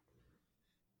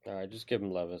 All right, just give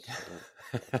him Levis.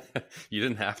 You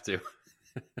didn't have to.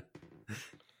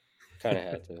 Kind of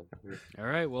had to. All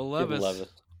right, well, Give him Levis.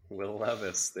 Levis. Will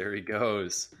Levis, there he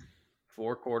goes.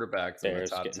 4 quarterbacks in the Bears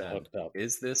top getting 10. hooked up.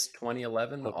 Is this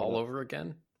 2011 Hook 'em all up. over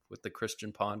again with the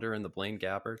Christian Ponder and the Blaine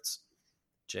Gabberts?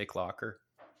 Jake Locker?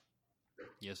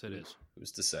 Yes, it is.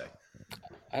 Who's to say?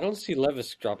 I don't see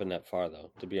Levis dropping that far,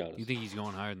 though, to be honest. You think he's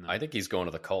going higher than that? I think he's going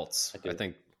to the Colts. I do. I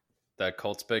think that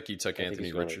Colts pick, you took I think Anthony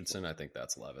he's going- Richardson. I think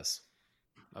that's Levis.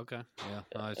 Okay, yeah.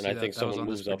 and I think someone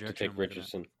moves up to take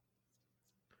Richardson.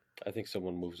 I think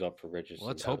someone moves up for Richardson.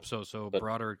 Well, let's hope so. So But-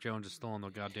 Broderick Jones is still on the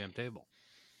goddamn table.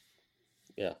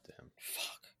 Yeah. Damn.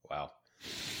 Fuck. Wow.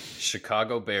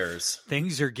 Chicago Bears.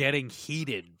 Things are getting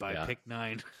heated by Yeah. pick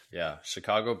 9. Yeah,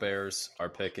 Chicago Bears are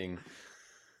picking.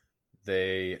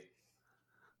 They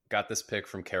got this pick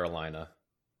from Carolina.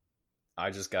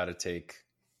 I just got to take.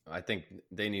 I think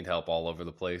they need help all over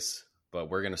the place, but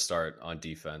we're going to start on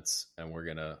defense, and we're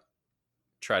going to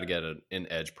try to get an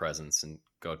edge presence and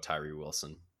go Tyree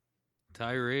Wilson.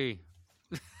 Tyree.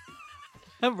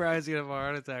 Brian's going to have a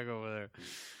heart attack over there.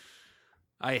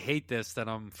 I hate this that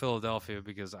I'm Philadelphia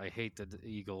because I hate the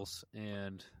Eagles.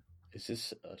 And Is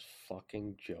this a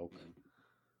fucking joke?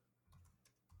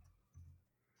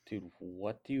 Dude,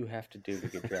 what do you have to do to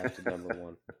get drafted number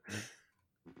 1?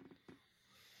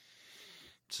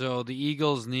 so the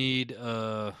Eagles need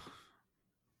a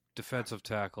defensive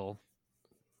tackle.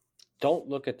 Don't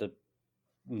look at the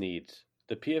needs.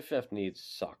 The PFF needs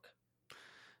suck.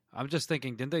 I'm just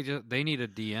thinking, didn't they need a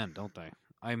DN, don't they?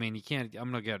 I mean, you can't.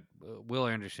 I'm gonna get Will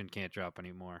Anderson can't drop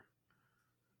anymore.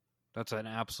 That's an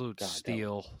absolute God,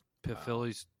 steal.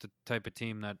 Philly's the type of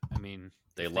team that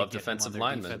They if love get him on defensive their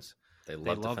linemen. defense, They they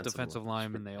love, love defensive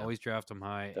linemen. They Yeah. always draft them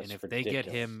high, That's and if they get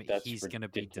ridiculous. him, That's he's gonna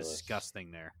be ridiculous.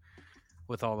 disgusting there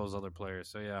with all those other players.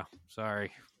 So yeah,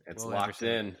 sorry, It's Will locked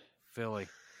Anderson, in. Philly.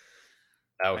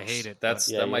 Ouch. I hate it, That's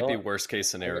but- Yeah, that you might know be what? worst case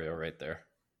scenario right there.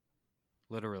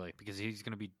 Literally, because he's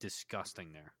gonna be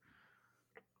disgusting there,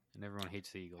 and everyone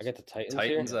hates the Eagles. I got the Titans,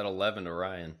 Titans here. at 11 to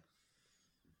Ryan.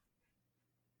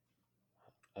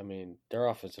 I mean, their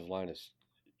offensive line is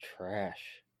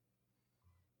trash.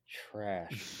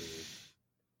 Trash, dude.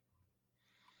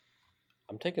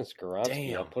 I'm taking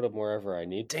Skoronski. I'll Damn. put him wherever I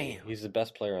need to. Damn. He's the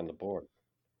best player on the board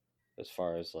as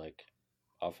far as like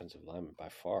offensive lineman by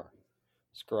far.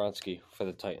 Skoronski for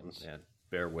the Titans. Man,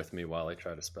 bear with me while I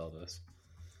try to spell this.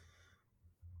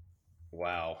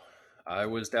 Wow. I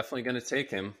was definitely going to take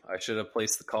him. I should have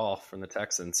placed the call from the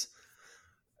Texans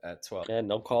at 12. Yeah,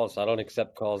 no calls. I don't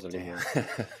accept calls anymore.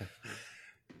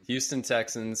 Houston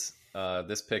Texans.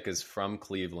 This pick is from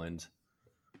Cleveland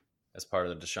as part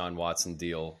of the Deshaun Watson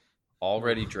deal.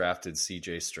 Already drafted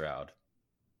C.J. Stroud.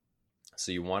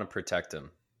 So you want to protect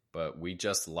him. But we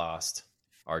just lost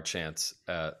our chance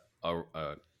at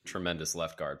a tremendous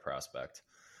left guard prospect.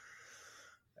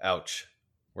 Ouch.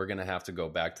 We're going to have to go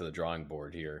back to the drawing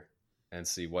board here and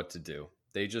see what to do.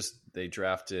 They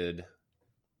drafted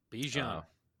Bijan.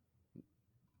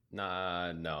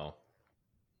 no.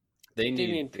 They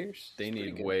Damian need Pierce. They is pretty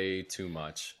need good. way too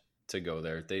much to go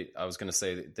there. I was going to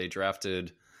say they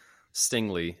drafted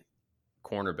Stingley,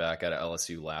 cornerback out of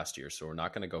LSU last year, so we're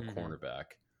not going to go Mhm. cornerback.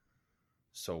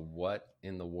 So what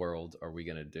in the world are we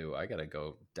going to do? I got to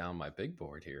go down my big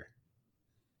board here.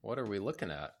 What are we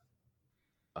looking at?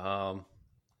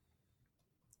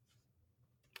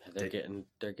 They're getting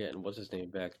what's his name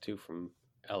back too from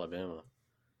Alabama,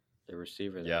 the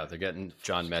receiver. Yeah, they're getting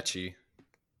John Mechie.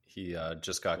 He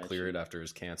just got Mechie. cleared after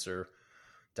his cancer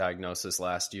diagnosis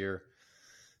last year.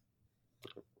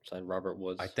 Signed Robert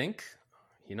Woods. I think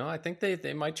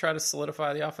they might try to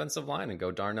solidify the offensive line and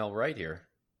go Darnell Wright here.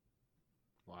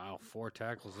 Wow, 4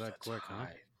 tackles that That's quick, huh?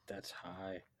 high. That's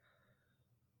high.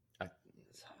 I-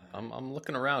 That's high. I'm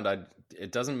looking around.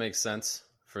 It doesn't make sense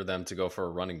for them to go for a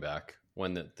running back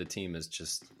when the team is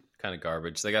just kind of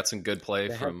garbage. They got some good play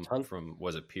They have from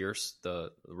was it Pierce,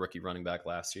 the rookie running back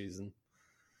last season?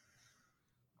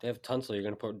 They have Tunsil. You're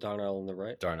going to put Darnell on the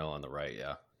right? Darnell on the right,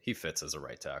 yeah. He fits as a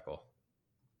right tackle.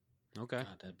 Okay. God,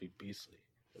 that'd be beastly.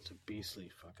 That's a beastly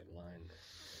fucking line.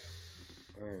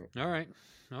 All right. All right.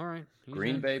 All right.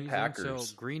 Green Bay He's Packers.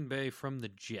 So Green Bay from the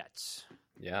Jets.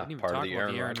 Yeah, Didn't even part of talk the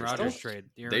about Aaron the Rodgers trade.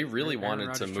 They really Aaron wanted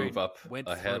to Rodgers move trade up went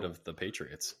ahead through, of the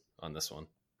Patriots on this one.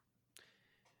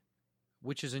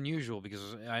 which is unusual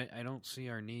because I don't see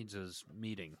our needs as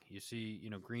meeting. You see,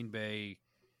 Green Bay,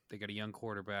 they got a young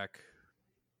quarterback.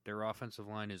 Their offensive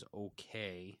line is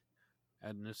okay.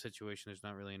 And in this situation, there's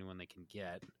not really anyone they can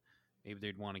get. Maybe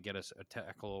they'd want to get us a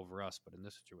tackle over us, but in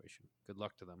this situation, good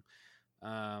luck to them.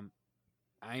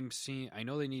 I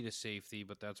know they need a safety,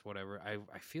 but that's whatever.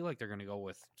 I feel like they're going to go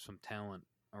with some talent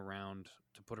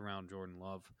to put around Jordan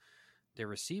Love. Their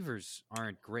receivers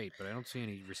aren't great, but I don't see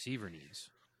any receiver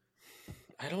needs.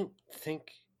 I don't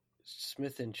think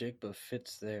Smith and Jigba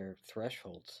fits their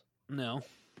thresholds. No.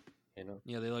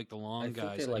 Yeah, they like the long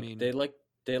guys.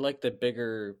 They like the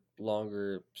bigger,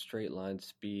 longer, straight line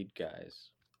speed guys.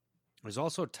 There's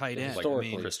also tight end.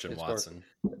 Historically, Christian Watson.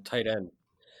 Tight end.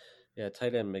 Yeah,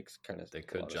 tight end makes kind of. They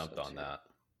could jump on that.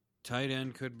 Tight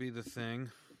end could be the thing.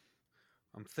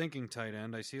 I'm thinking tight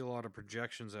end. I see a lot of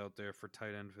projections out there for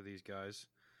tight end for these guys.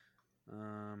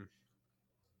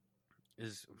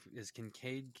 Is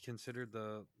Kincaid considered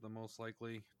the most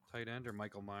likely tight end, or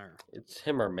Michael Mayer? It's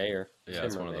him or Mayer.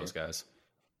 It's one of those guys.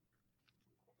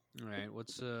 All right,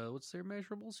 what's their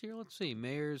measurables here? Let's see.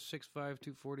 Mayer's 6'5",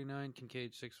 249.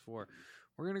 Kincaid 6'4".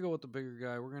 We're gonna go with the bigger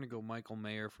guy. We're gonna go Michael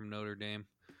Mayer from Notre Dame.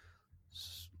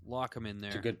 Lock him in there.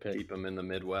 It's a good pick. Keep him in the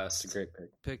Midwest. It's a great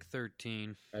pick. Pick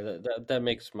 13. That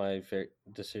makes my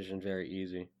decision very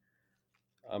easy.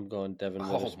 I'm going Devin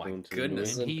Witherspoon. Oh my to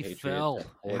goodness! The New He England fell.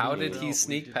 Patriots. How did No, he we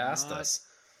sneak did past not. us?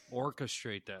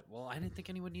 Orchestrate that. Well, I didn't think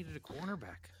anyone needed a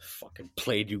cornerback. Fucking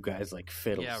played you guys like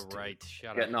fiddles. Yeah, dude. right.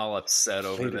 Shut Getting up. all upset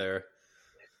over Played it. there.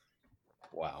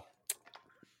 Wow.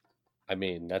 I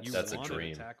mean, that's a wanted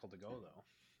dream. tackle to go though.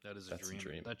 That is That's a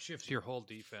dream. That shifts your whole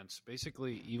defense.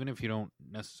 Basically, even if you don't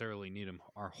necessarily need him,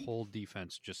 our whole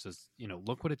defense just says,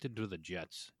 look what it did to the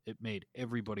Jets. It made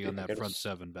everybody on that front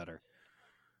seven better.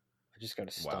 I just got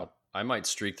to stop. Wow. I might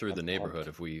streak through the I'm neighborhood pumped.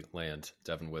 if we land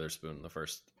Devin Witherspoon in the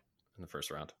first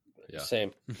round. Yeah.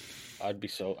 Same. I'd be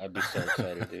so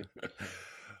excited, dude.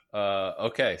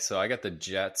 Okay, so I got the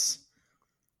Jets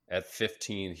at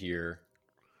 15 here.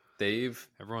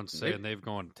 Everyone's saying they've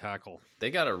gone tackle. They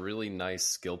got a really nice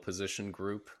skill position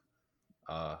group.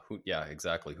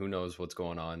 Exactly. Who knows what's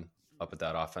going on up at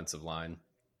that offensive line?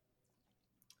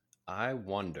 I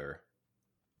wonder.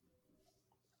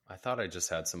 I thought I just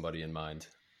had somebody in mind,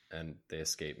 and they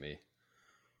escaped me.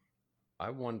 I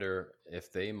wonder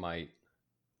if they might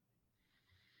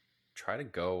try to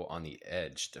go on the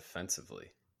edge defensively.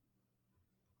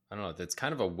 I don't know. It's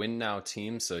kind of a win now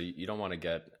team, so you don't want to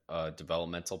get a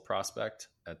developmental prospect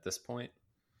at this point.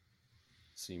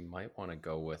 So you might want to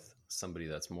go with somebody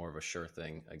that's more of a sure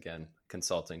thing. Again,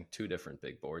 consulting 2 different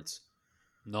big boards.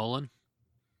 Nolan?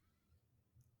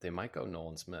 They might go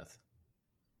Nolan Smith.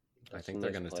 I That's think a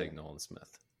they're nice going to play. take Nolan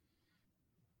Smith.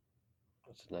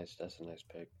 That's a nice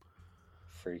pick.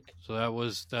 Freak. So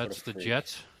that's the freak.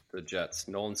 Jets? The Jets.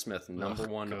 Nolan Smith, number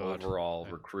one God. overall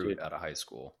recruit Dude. out of high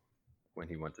school when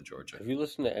he went to Georgia. Have you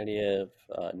listened to any of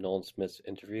Nolan Smith's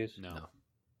interviews? No. No.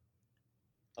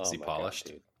 Oh Is he my God, polished?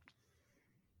 dude.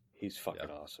 He's fucking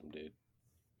Yeah. awesome, dude.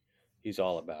 He's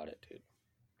all about it, dude.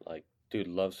 Like, dude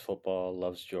loves football,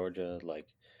 loves Georgia. Like,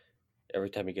 every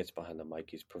time he gets behind the mic,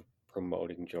 he's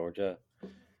promoting Georgia,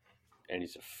 and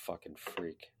he's a fucking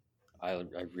freak. I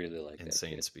really like that.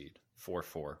 Insane kid. speed.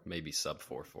 4.4, maybe sub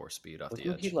 4.4 speed off the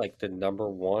Wasn't edge. he like the number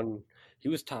one? He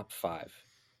was top 5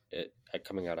 at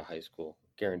coming out of high school.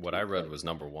 Guaranteed. What I read play. was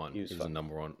number one. He He was was the fucking-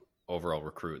 number one overall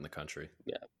recruit in the country.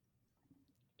 Yeah,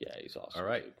 he's awesome. All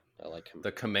right. dude. I like him.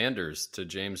 The Commanders to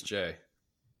James J.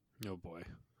 Oh, boy.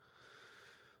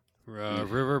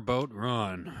 Riverboat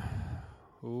Run.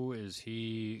 Who is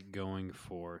he going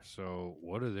for? So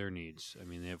what are their needs? I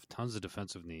mean, they have tons of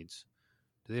defensive needs.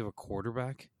 Do they have a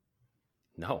quarterback?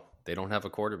 No, they don't have a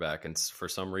quarterback, and for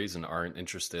some reason aren't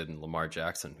interested in Lamar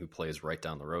Jackson, who plays right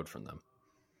down the road from them.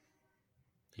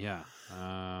 Yeah.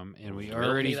 And we Milk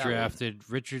already me that one. drafted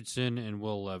Richardson and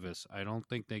Will Levis. I don't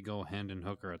think they go hand and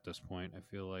hooker at this point. I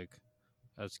feel like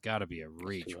that's got to be a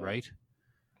reach, too high. right?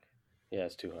 Yeah,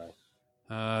 it's too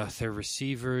high. Their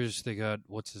receivers, they got,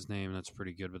 what's his name? That's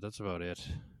pretty good, but that's about it.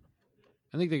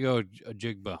 I think they go a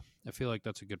Jigba. I feel like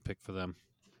that's a good pick for them.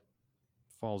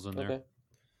 Falls in there. Okay.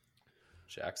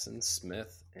 Jackson,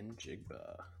 Smith, and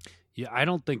Jigba. Yeah, I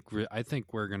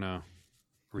think we're going to,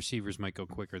 receivers might go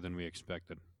quicker than we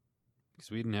expected.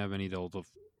 Because we didn't have any of the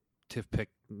TIF pick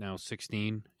now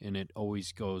 16, and it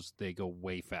always goes, they go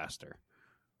way faster.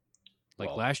 Like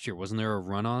Well- last year, wasn't there a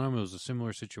run on him? It was a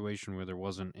similar situation where there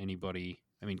wasn't anybody.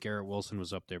 I mean, Garrett Wilson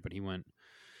was up there, but he went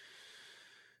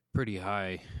pretty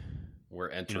high. We're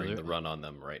entering the run on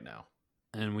them right now.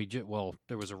 And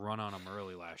there was a run on them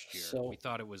early last year. So- we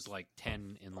thought it was like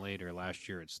 10 and later. Last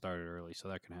year it started early, so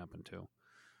that can happen too.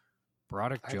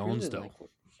 Broderick Jones,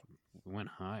 went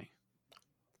high.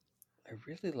 I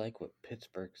really like what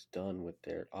Pittsburgh's done with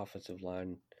their offensive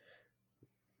line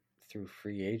through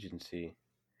free agency.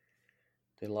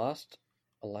 They lost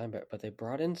a linebacker, but they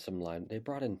brought in They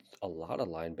brought in a lot of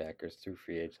linebackers through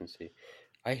free agency.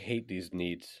 I hate these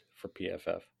needs for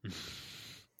PFF.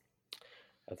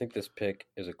 I think this pick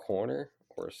is a corner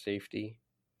or a safety.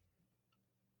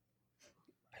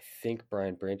 I think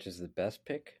Brian Branch is the best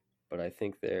pick, but I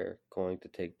think they're going to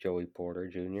take Joey Porter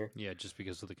Jr. Yeah, just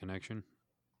because of the connection.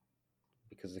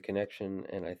 Because of the connection,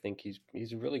 and I think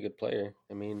he's a really good player.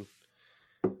 I mean,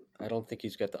 I don't think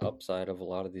he's got the upside of a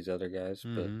lot of these other guys,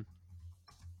 but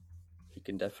he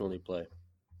can definitely play.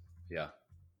 Yeah.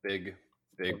 Big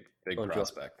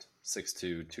prospect.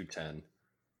 6'2", 210.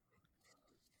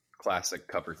 Classic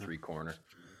cover 3 corner.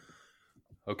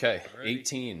 Okay,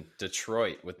 18,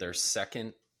 Detroit with their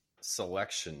second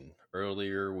selection.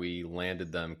 Earlier, we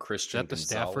landed them Christian Gonzalez. Is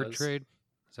that the Stafford trade?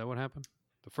 Is that what happened?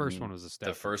 The first one was the Stafford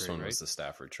trade, The first one right? was the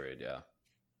Stafford trade, yeah.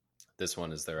 This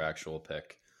one is their actual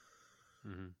pick.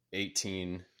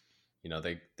 18,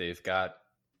 they've got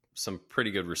some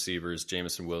pretty good receivers.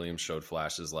 Jamison Williams showed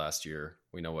flashes last year.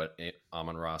 We know what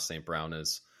Amon-Ra St. Brown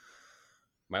is.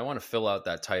 Might want to fill out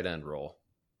that tight end role.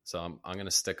 So I'm going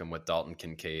to stick him with Dalton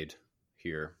Kincaid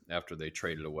here after they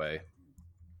traded away.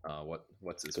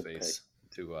 What's his face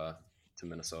to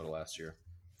Minnesota last year.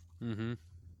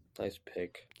 Nice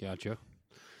pick. Gotcha.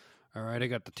 All right, I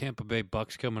got the Tampa Bay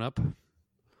Bucks coming up.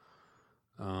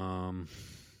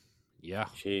 Yeah,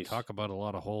 Jeez. Talk about a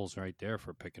lot of holes right there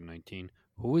for picking 19.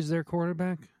 Who is their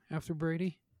quarterback after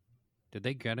Brady? Did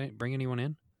they bring anyone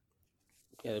in?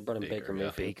 Yeah, they brought in Baker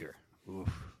Mayfield. Baker. Oof.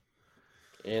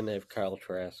 And they have Kyle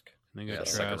Trask. They got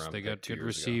Trask. They got good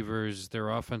receivers. Their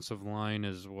offensive line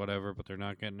is whatever, but they're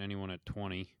not getting anyone at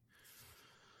 20.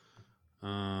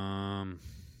 Let's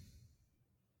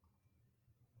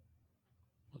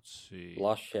see.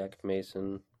 Lost Shaq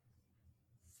Mason.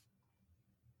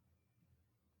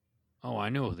 Oh, I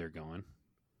know who they're going.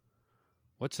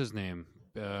 What's his name?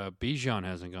 Bijan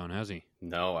hasn't gone, has he?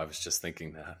 No, I was just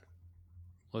thinking that.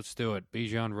 Let's do it.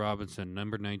 Bijan Robinson,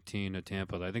 number 19 at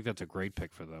Tampa. I think that's a great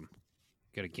pick for them.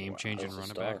 Get a game-changing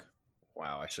running back.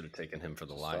 Wow, I should have taken him for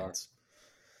the Lions.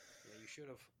 Yeah, you should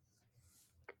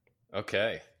have.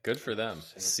 Okay, good for them.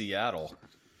 Seattle,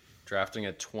 drafting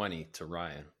at 20 to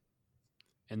Ryan.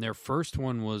 And their first pick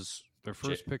was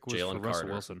Jalen for Russell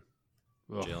Wilson.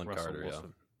 Oh, Jalen Carter,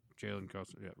 Wilson. Yeah. Jalen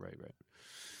Carter, yeah, right.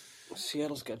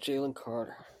 Seattle's got Jalen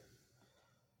Carter.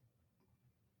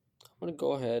 I'm going to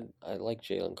go ahead. I like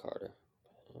Jalen Carter.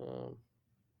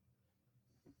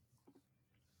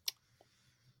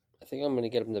 I think I'm going to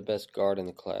get him the best guard in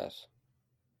the class.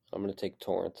 I'm going to take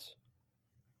Torrance.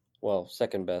 Well,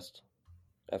 second best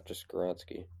after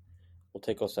Skoronski. We'll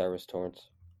take Osiris Torrance.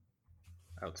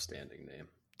 Outstanding name.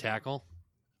 Tackle?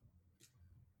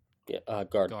 Yeah,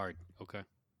 guard. Guard, okay.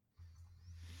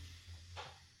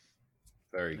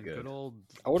 Very good. Good old.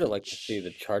 I would have liked to see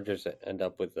the Chargers end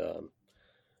up with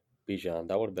Bijan.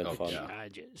 That would have been fun. Yeah.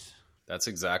 That's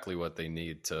exactly what they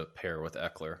need to pair with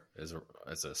Eckler as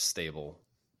a stable,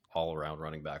 all-around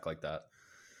running back like that.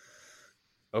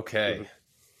 Okay.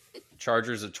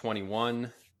 Chargers at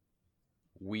 21.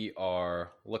 We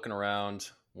are looking around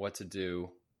what to do.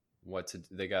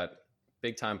 They got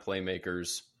big-time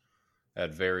playmakers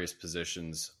at various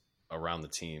positions around the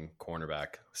team: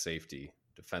 cornerback, safety,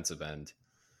 defensive end.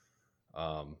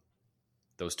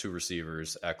 Those two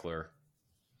receivers, Eckler.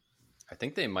 I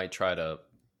think they might try to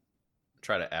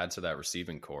add to that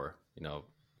receiving core.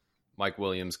 Mike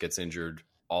Williams gets injured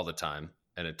all the time,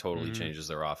 and it totally changes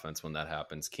their offense when that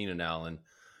happens. Keenan Allen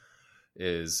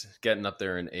is getting up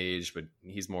there in age, but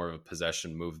he's more of a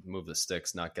possession, move the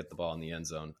sticks, not get the ball in the end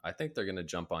zone. I think they're going to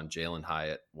jump on Jalen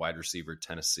Hyatt, wide receiver,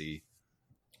 Tennessee,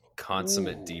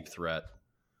 consummate deep threat.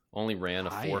 Only ran a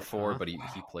 4.4, but he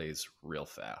plays real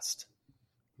fast.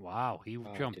 Wow, he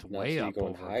jumped way up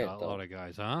over a lot of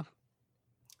guys, huh?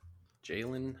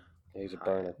 Jalen, he's a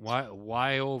burner.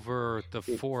 Why over the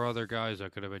 4 other guys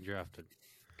that could have been drafted?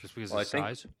 Just because of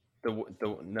size?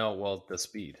 The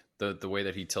speed, the way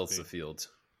that he tilts the field.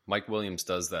 Mike Williams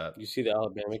does that. You see the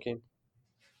Alabama game?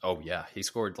 Oh yeah, he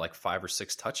scored like 5 or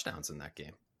 6 touchdowns in that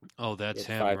game. Oh, that's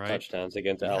him, 5 right? touchdowns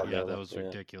against Alabama. Yeah, that was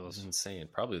ridiculous. It was insane.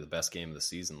 Probably the best game of the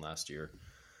season last year.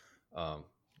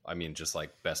 Just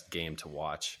like best game to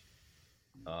watch.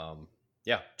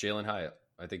 Jalen Hyatt.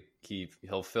 I think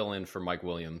he'll fill in for Mike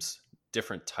Williams.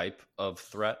 Different type of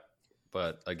threat,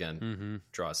 but again, Mm-hmm.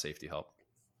 draw safety help.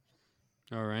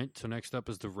 All right. So next up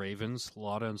is the Ravens. A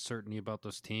lot of uncertainty about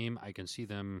this team. I can see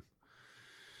them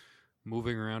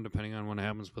moving around depending on what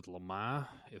happens with Lamar.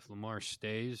 If Lamar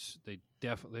stays,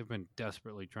 they've been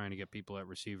desperately trying to get people at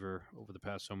receiver over the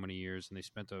past so many years, and they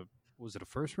spent was it a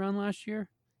first round last year?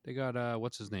 They got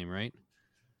what's his name, right?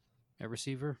 At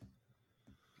receiver?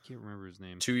 I can't remember his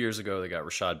name. 2 years ago, they got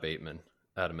Rashad Bateman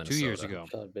out of Minnesota. 2 years ago.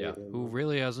 Yeah. Who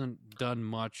really hasn't done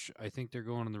much. I think they're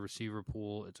going in the receiver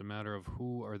pool. It's a matter of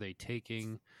who are they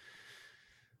taking.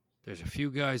 There's a few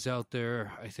guys out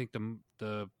there. I think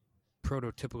the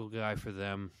prototypical guy for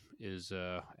them is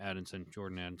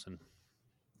Jordan Addison.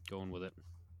 Going with it.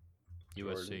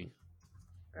 USC. Jordan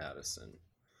Addison.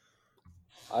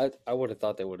 I would have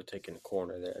thought they would have taken a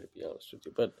corner there, to be honest with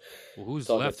you. But well, who's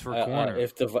left for corner?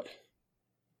 There's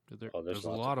a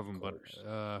lot of them, corners.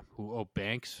 but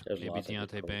Banks? There's Maybe lots of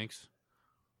Deontay good Banks.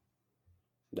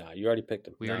 Nah, you already picked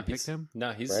him. We already picked him?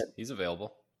 No, he's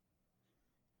available.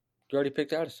 You already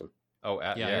picked Addison. Oh,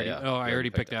 I already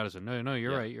picked Addison. No,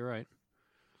 you're right. You're right.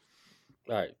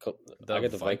 All right, cool. The I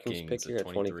got the Vikings Vikings pick here at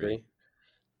at 23.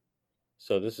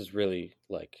 So this is really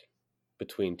like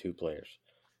between two players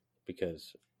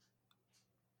because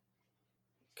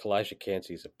Kalijah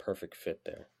Cansey is a perfect fit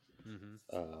there.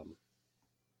 Mm-hmm.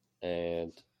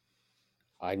 And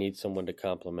I need someone to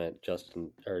complement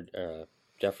Jefferson Right.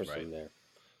 there.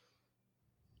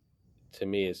 To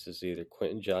me, this is either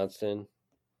Quentin Johnston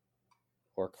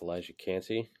or Kalijah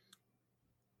Cansey.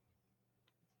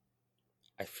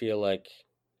 I feel like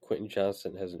Quentin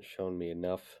Johnston hasn't shown me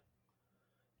enough.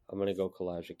 I'm going to go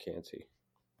Kalijah Cansey.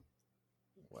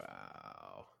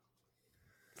 Wow.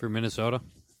 For Minnesota?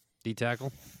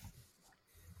 D-tackle?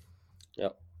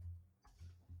 Yep.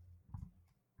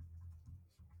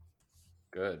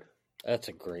 Good. That's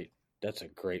a great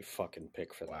fucking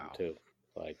pick for them, Wow. too.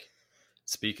 Like,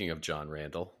 Speaking of John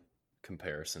Randall,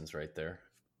 comparisons right there.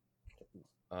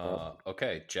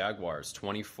 Okay, Jaguars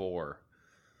 24.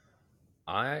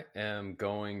 I am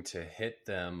going to hit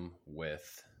them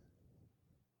with.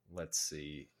 Let's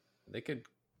see. They could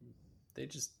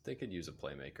use a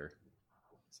playmaker.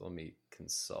 So let me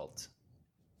consult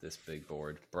this big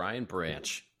board. Brian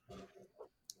Branch,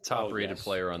 top-rated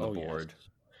player on the board,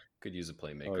 could use a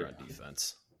playmaker on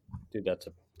defense. Dude, that's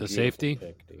a The safety?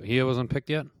 pick, dude. He wasn't picked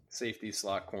yet? Safety,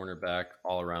 slot cornerback,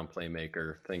 all-around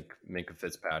playmaker. Think Minka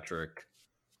Fitzpatrick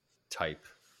type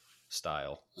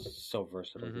style. So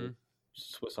versatile, Mm-hmm. dude.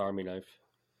 Swiss Army knife.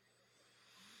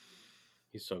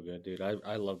 He's so good, dude.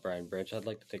 I love Brian Branch. I'd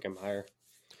like to take him higher.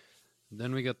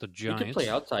 Then we got the Giants. He could play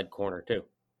outside corner, too.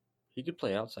 He could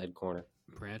play outside corner.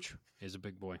 Branch is a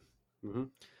big boy. Mm-hmm.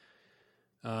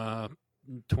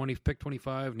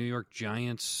 25, New York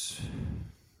Giants.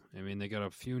 I mean, they got a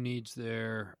few needs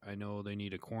there. I know they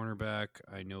need a cornerback.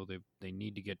 I know they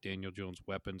need to get Daniel Jones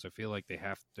weapons. I feel like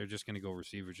they're just going to go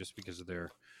receiver just because of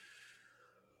their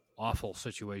awful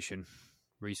situation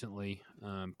recently.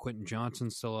 Quentin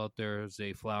Johnson's still out there.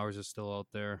 Zay Flowers is still out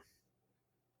there.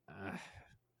 I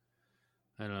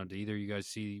don't know. Do either of you guys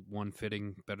see one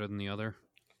fitting better than the other?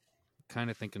 Kind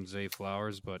of thinking Zay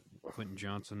Flowers, but Quentin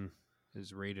Johnson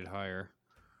is rated higher.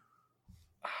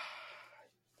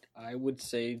 I would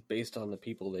say, based on the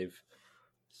people they've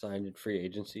signed in free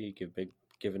agency,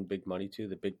 given big money to,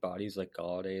 the big bodies like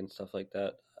Galladay and stuff like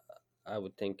that, I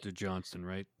would think To Johnston,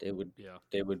 right? they would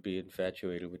be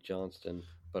infatuated with Johnston.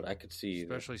 But I could see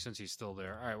Especially since he's still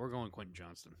there. All right, we're going Quentin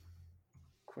Johnston.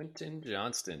 Quentin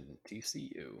Johnston,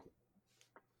 TCU.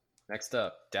 Next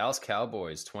up, Dallas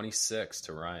Cowboys 26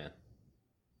 to Ryan.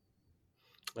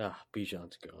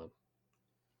 Bijan's gone.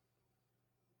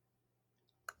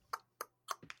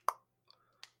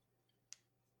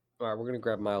 All right, we're gonna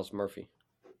grab Miles Murphy.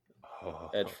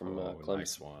 Edge from Clemson.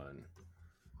 Nice one.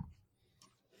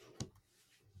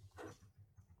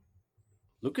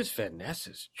 Lucas Van Ness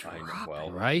is dropping.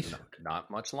 Well, right? Not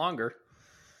much longer.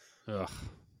 Ugh.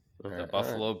 The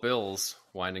Buffalo Bills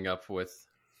winding up with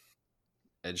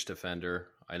edge defender.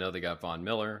 I know they got Von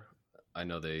Miller. I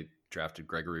know they drafted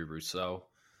Gregory Rousseau.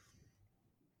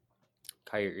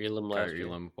 Kyer Elam last year.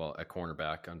 Well, at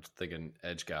cornerback. I'm thinking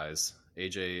edge guys.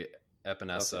 AJ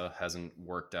Epinesa hasn't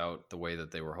worked out the way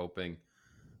that they were hoping.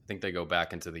 I think they go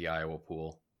back into the Iowa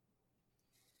pool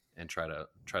and try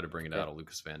to bring it out of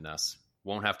Lucas Van Ness.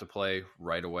 Won't have to play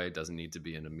right away. Doesn't need to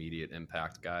be an immediate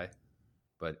impact guy,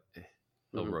 but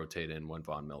he'll rotate in when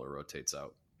Von Miller rotates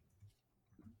out.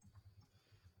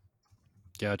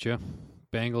 Gotcha.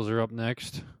 Bengals are up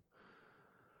next.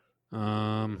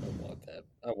 I want that.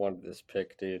 I wanted this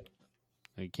pick, dude.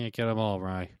 You can't get them all,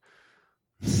 Rye.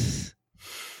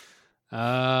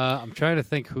 I'm trying to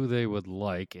think who they would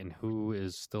like and who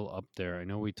is still up there. I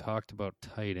know we talked about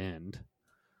tight end.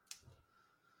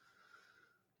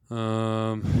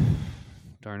 Darnell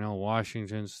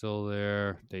Washington's still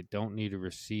there. They don't need a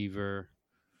receiver.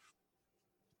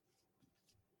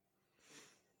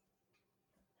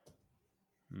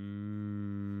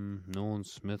 Nolan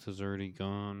Smith is already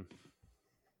gone.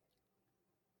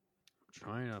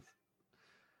 Trying to.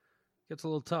 Gets a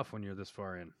little tough when you're this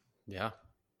far in. Yeah.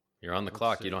 You're on the Let's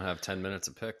clock. see. You don't have 10 minutes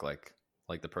to pick like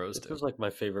the pros This do. is like my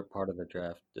favorite part of the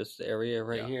draft. This area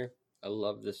right Yeah. here. I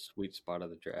love this sweet spot of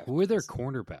the draft. Who are their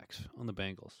cornerbacks on the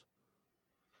Bengals?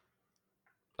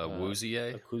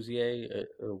 Woozier?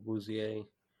 Woozier,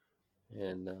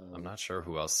 and I'm not sure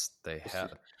who else they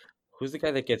had. Who's the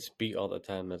guy that gets beat all the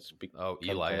time? That's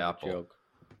Eli Apple. Joke.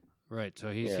 Right,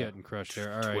 so he's getting crushed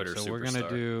there. All right, Twitter so we're gonna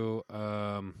do.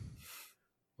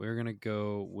 We're gonna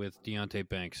go with Deontay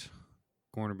Banks,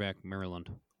 cornerback,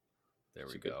 Maryland. There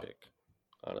It's we a good go. pick,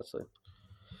 honestly.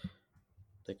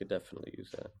 They could definitely use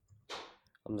that.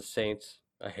 I'm the Saints.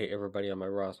 I hate everybody on my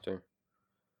roster.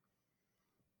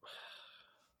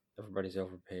 Everybody's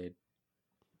overpaid.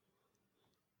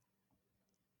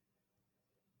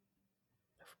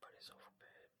 Everybody's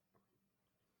overpaid.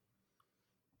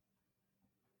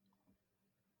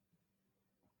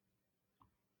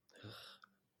 Ugh.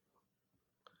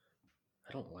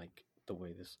 I don't like the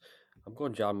way this. I'm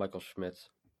going John Michael Schmitz.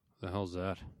 The hell's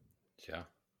that? Yeah.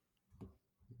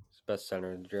 He's the best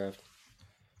center in the draft.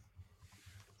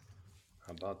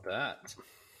 How about that?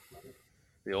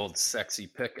 The old sexy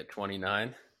pick at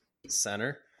 29,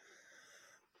 center.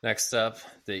 Next up,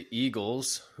 the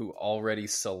Eagles, who already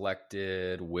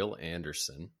selected Will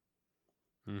Anderson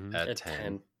at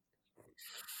 10.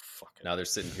 Fucking Now they're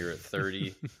sitting here at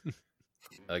 30.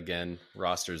 Again,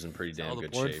 roster's in pretty damn good the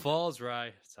board shape. falls, Rye.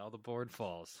 It's how the board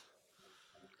falls.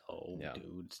 Oh, Yeah.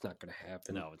 dude, it's not gonna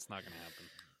happen. No, it's not going to happen.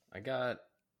 I got,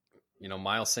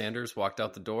 Miles Sanders walked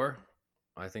out the door.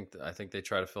 I think they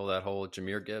try to fill that hole with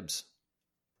Jahmyr Gibbs.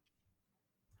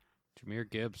 Jahmyr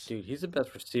Gibbs. Dude, he's the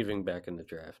best receiving back in the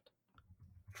draft.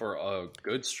 For a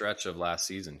good stretch of last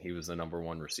season, he was the number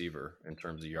one receiver in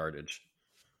terms of yardage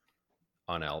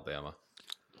on Alabama.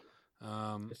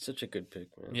 It's such a good pick,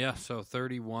 man. Yeah, so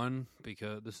 31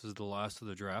 because this is the last of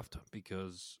the draft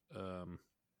because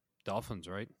Dolphins,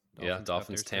 right?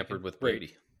 Dolphins tampered taken. with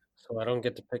Brady. So I don't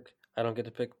get to pick. I don't get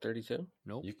to pick 32.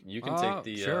 Nope. You can take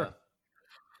the sure.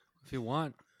 If you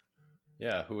want.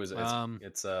 Yeah, who is it?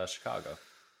 It's Chicago.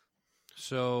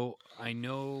 So I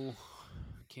know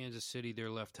Kansas City,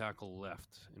 their left tackle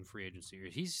left in free agency.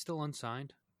 He's still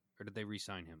unsigned, or did they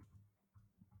re-sign him?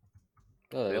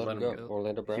 Oh, They they let let him him go. go.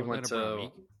 Orlando Brown. He went Orlando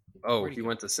to Brown. Where'd he he go?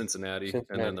 went to Cincinnati, and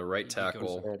Cincinnati. then the right He goes tackle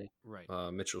Cincinnati.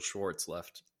 Right. Mitchell Schwartz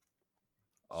left.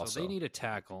 Also, So they need a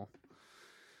tackle.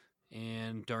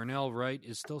 And Darnell Wright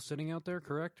is still sitting out there,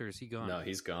 correct? Or is he gone? no,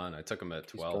 he's gone. I took him at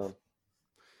He's 12. gone.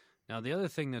 Now, the other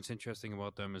thing that's interesting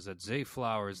about them is that Zay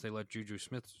Flowers, they let Juju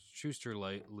Smith-Schuster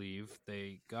leave.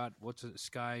 They got,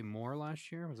 Sky Moore last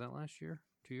year? Was that last year?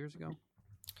 2 years ago?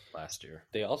 Last year.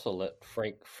 They also let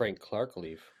Frank Clark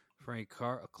leave. Frank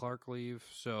Clark leave.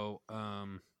 So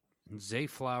Zay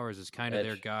Flowers is kind of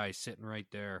their Edge. guy sitting right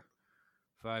there.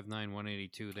 5'9",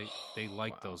 182. They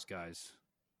like Wow. those guys,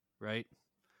 right?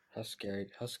 How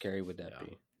scary would that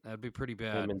be? That'd be pretty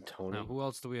bad. Him and Tony. Now, who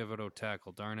else do we have at O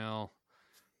tackle? Darnell.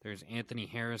 There's Anthony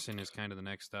Harrison is kind of the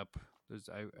next up.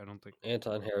 I don't think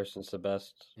Anton Harrison's the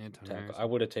best Anton tackle. Harrison. I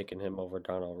would have taken him over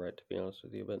Darnell Wright, to be honest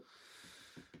with you, but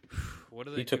What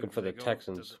do they he took do? him for Do the they go-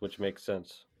 Texans, which makes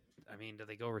sense. I mean, do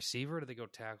they go receiver or do they go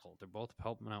tackle? They're both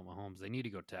helping out Mahomes. They need to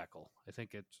go tackle. I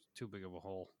think it's too big of a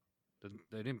hole.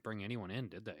 They didn't bring anyone in,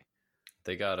 did they?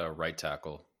 They got a right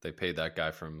tackle. They paid that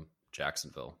guy from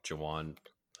Jacksonville, Jawan.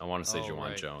 I want to say Oh, Jawan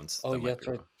right. Jones. Oh, That yeah, might that's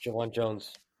be right. wrong. Jawan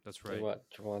Jones. That's right.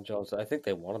 Jawan Jones. I think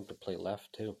they want him to play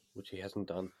left, too, which he hasn't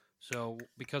done. So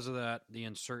because of that, the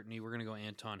uncertainty, we're going to go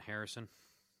Anton Harrison.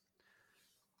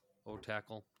 O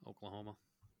tackle, Oklahoma.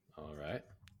 All right.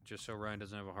 Just so Ryan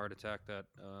doesn't have a heart attack that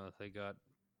they got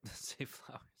Zay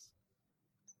Flowers.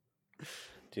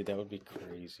 Dude, that would be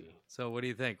crazy. So what do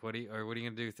you think? What are you going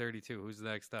to do? 32. Who's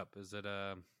next up? Is it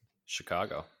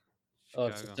Chicago. Oh,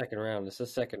 it's the second round. It's the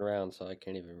second round, so I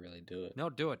can't even really do it. No,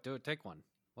 do it. Take one.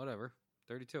 Whatever.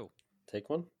 32. Take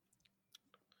one?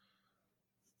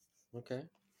 Okay.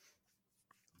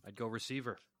 I'd go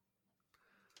receiver.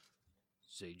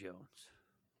 Zay Jones.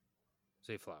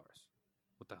 Zay Flowers.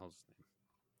 What the hell's his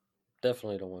name?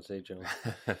 Definitely don't want Zay Jones.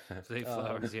 Zay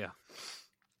Flowers, yeah.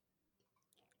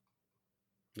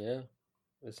 Yeah,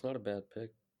 it's not a bad pick.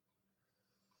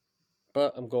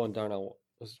 But I'm going Darnell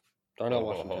Darnell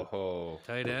Washington.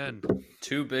 Tight end.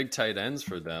 2 big tight ends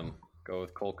for them. Go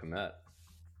with Cole Kmet.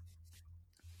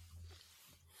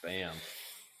 Bam.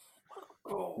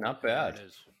 Not bad. There it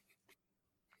is.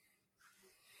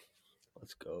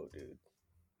 Let's go, dude.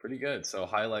 Pretty good. So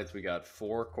highlights, we got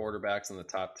 4 quarterbacks in the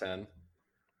top 10.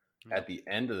 At the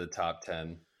end of the top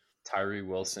 10, Tyree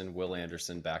Wilson, Will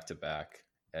Anderson, back-to-back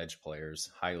edge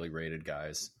players, highly rated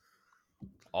guys.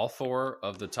 All 4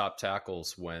 of the top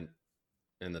tackles went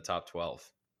in the top 12.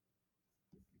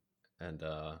 And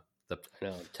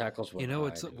tackles were You know, high,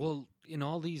 it's dude. well, in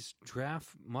all these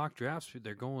mock drafts,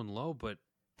 they're going low, but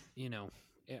you know,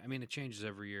 I mean, it changes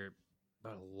every year.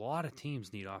 But a lot of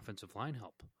teams need offensive line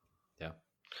help. yeah.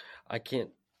 I can't.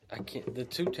 The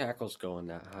 2 tackles going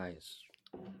that high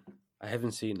I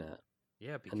haven't seen that.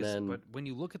 Yeah, because but when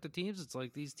you look at the teams, it's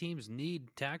like these teams need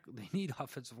they need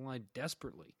offensive line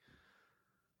desperately.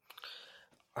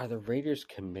 Are the Raiders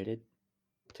committed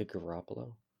to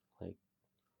Garoppolo? Like,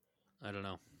 I don't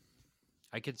know.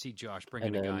 I could see Josh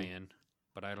bringing a guy in,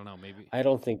 but I don't know. Maybe I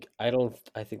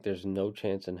think there's no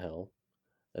chance in hell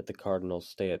that the Cardinals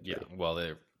stay at 3. Yeah, well,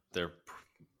 they're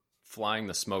flying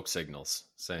the smoke signals,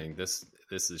 saying this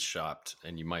is shopped,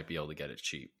 and you might be able to get it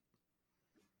cheap.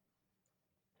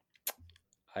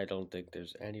 I don't think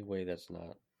there's any way that's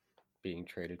not being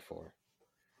traded for.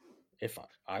 If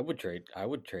I would trade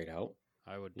out.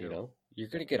 I would do. You know, you're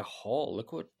gonna get a haul.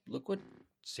 Look what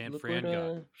San Fran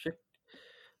got.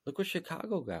 Look what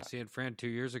Chicago got. San Fran 2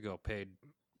 years ago paid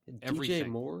DJ everything.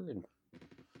 Moore and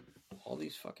all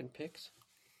these fucking picks.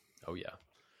 Oh, yeah.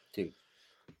 Dude.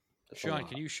 that's a Sean, lot.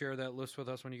 can you share that list with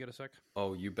us when you get a sec?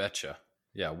 Oh, you betcha.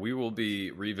 Yeah, we will be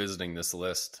revisiting this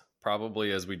list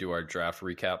probably as we do our draft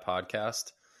recap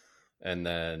podcast. And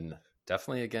then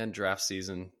definitely, again, draft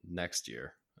season next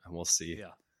year. And we'll see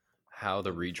how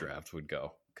the redraft would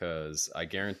go. Because I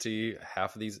guarantee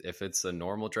half of these, if it's a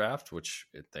normal draft, which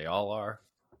they all are,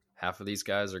 half of these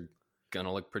guys are going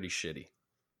to look pretty shitty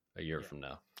a year from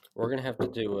now. We're gonna have to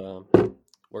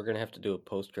do a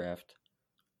post draft.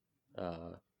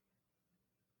 Oh,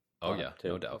 yeah, too.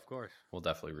 no doubt. Of course. We'll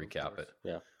definitely recap it.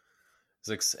 Yeah.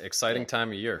 It's an exciting time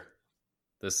of year.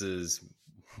 This is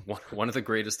one of the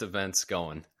greatest events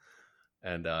going.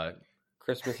 And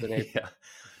Christmas in April. yeah.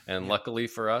 And luckily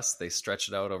for us, they stretch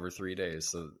it out over 3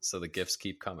 days. So the gifts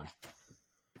keep coming.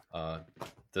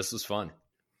 This was fun.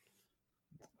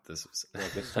 This was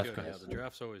Good stuff, Good. guys. Yeah, the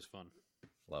draft's always fun.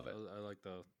 love it. I like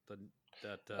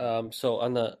that So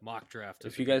on the mock draft.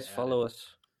 if you guys follow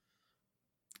us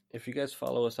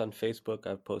on Facebook,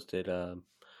 I've posted I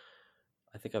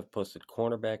think I've posted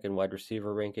cornerback and wide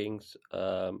receiver rankings.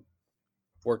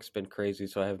 Work's been crazy,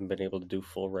 so I haven't been able to do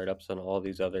full write-ups on all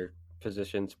these other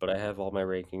positions, but I have all my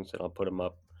rankings and I'll put them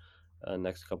up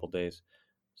next couple days.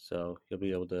 So you'll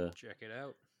be able to check it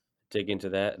out. dig into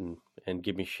that and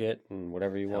give me shit and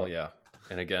whatever you Hell want. yeah.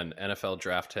 And again,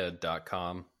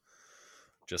 NFLDraftHead.com,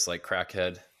 just like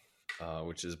Crackhead,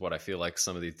 which is what I feel like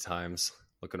some of these times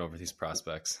looking over these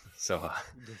prospects. So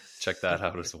check that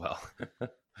out as well.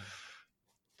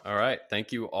 All right.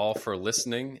 Thank you all for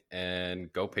listening,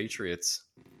 and go Patriots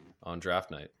on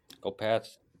draft night. Go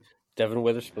Pats. Devin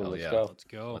Witherspoon, Hell let's yeah. go. Let's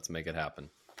go. Let's make it happen.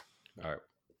 All right.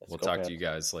 We'll go, talk Pats. to you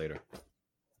guys later.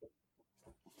 All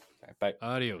right, bye.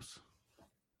 Adios.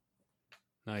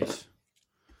 Nice.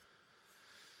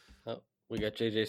 Oh, we got JJ